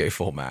an audio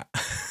format.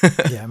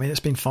 Yeah, I mean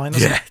it's been fine.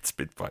 It's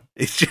been fine.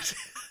 It's just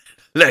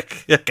look.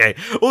 Okay.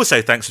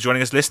 Also, thanks for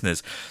joining us,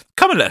 listeners.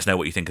 Come and let us know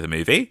what you think of the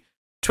movie.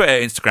 Twitter,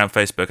 Instagram,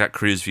 Facebook at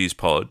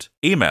CruiseViewsPod.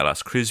 Email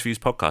us,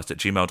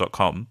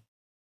 cruiseviewspodcast@gmail.com.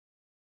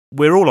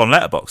 We're all on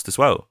Letterboxd as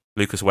well.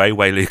 Lucas Way,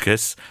 Way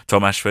Lucas,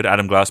 Tom Ashford,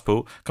 Adam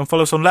Glasspool. Come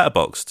follow us on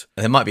Letterboxd.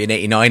 There might be an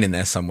 89 in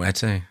there somewhere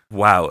too.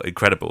 Wow,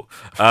 incredible.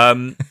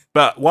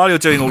 But while you're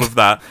doing all of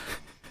that,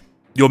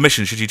 your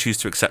mission, should you choose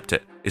to accept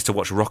it, is to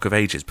watch Rock of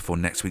Ages before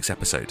next week's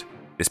episode.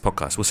 This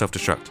podcast will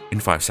self-destruct in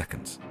 5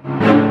 seconds.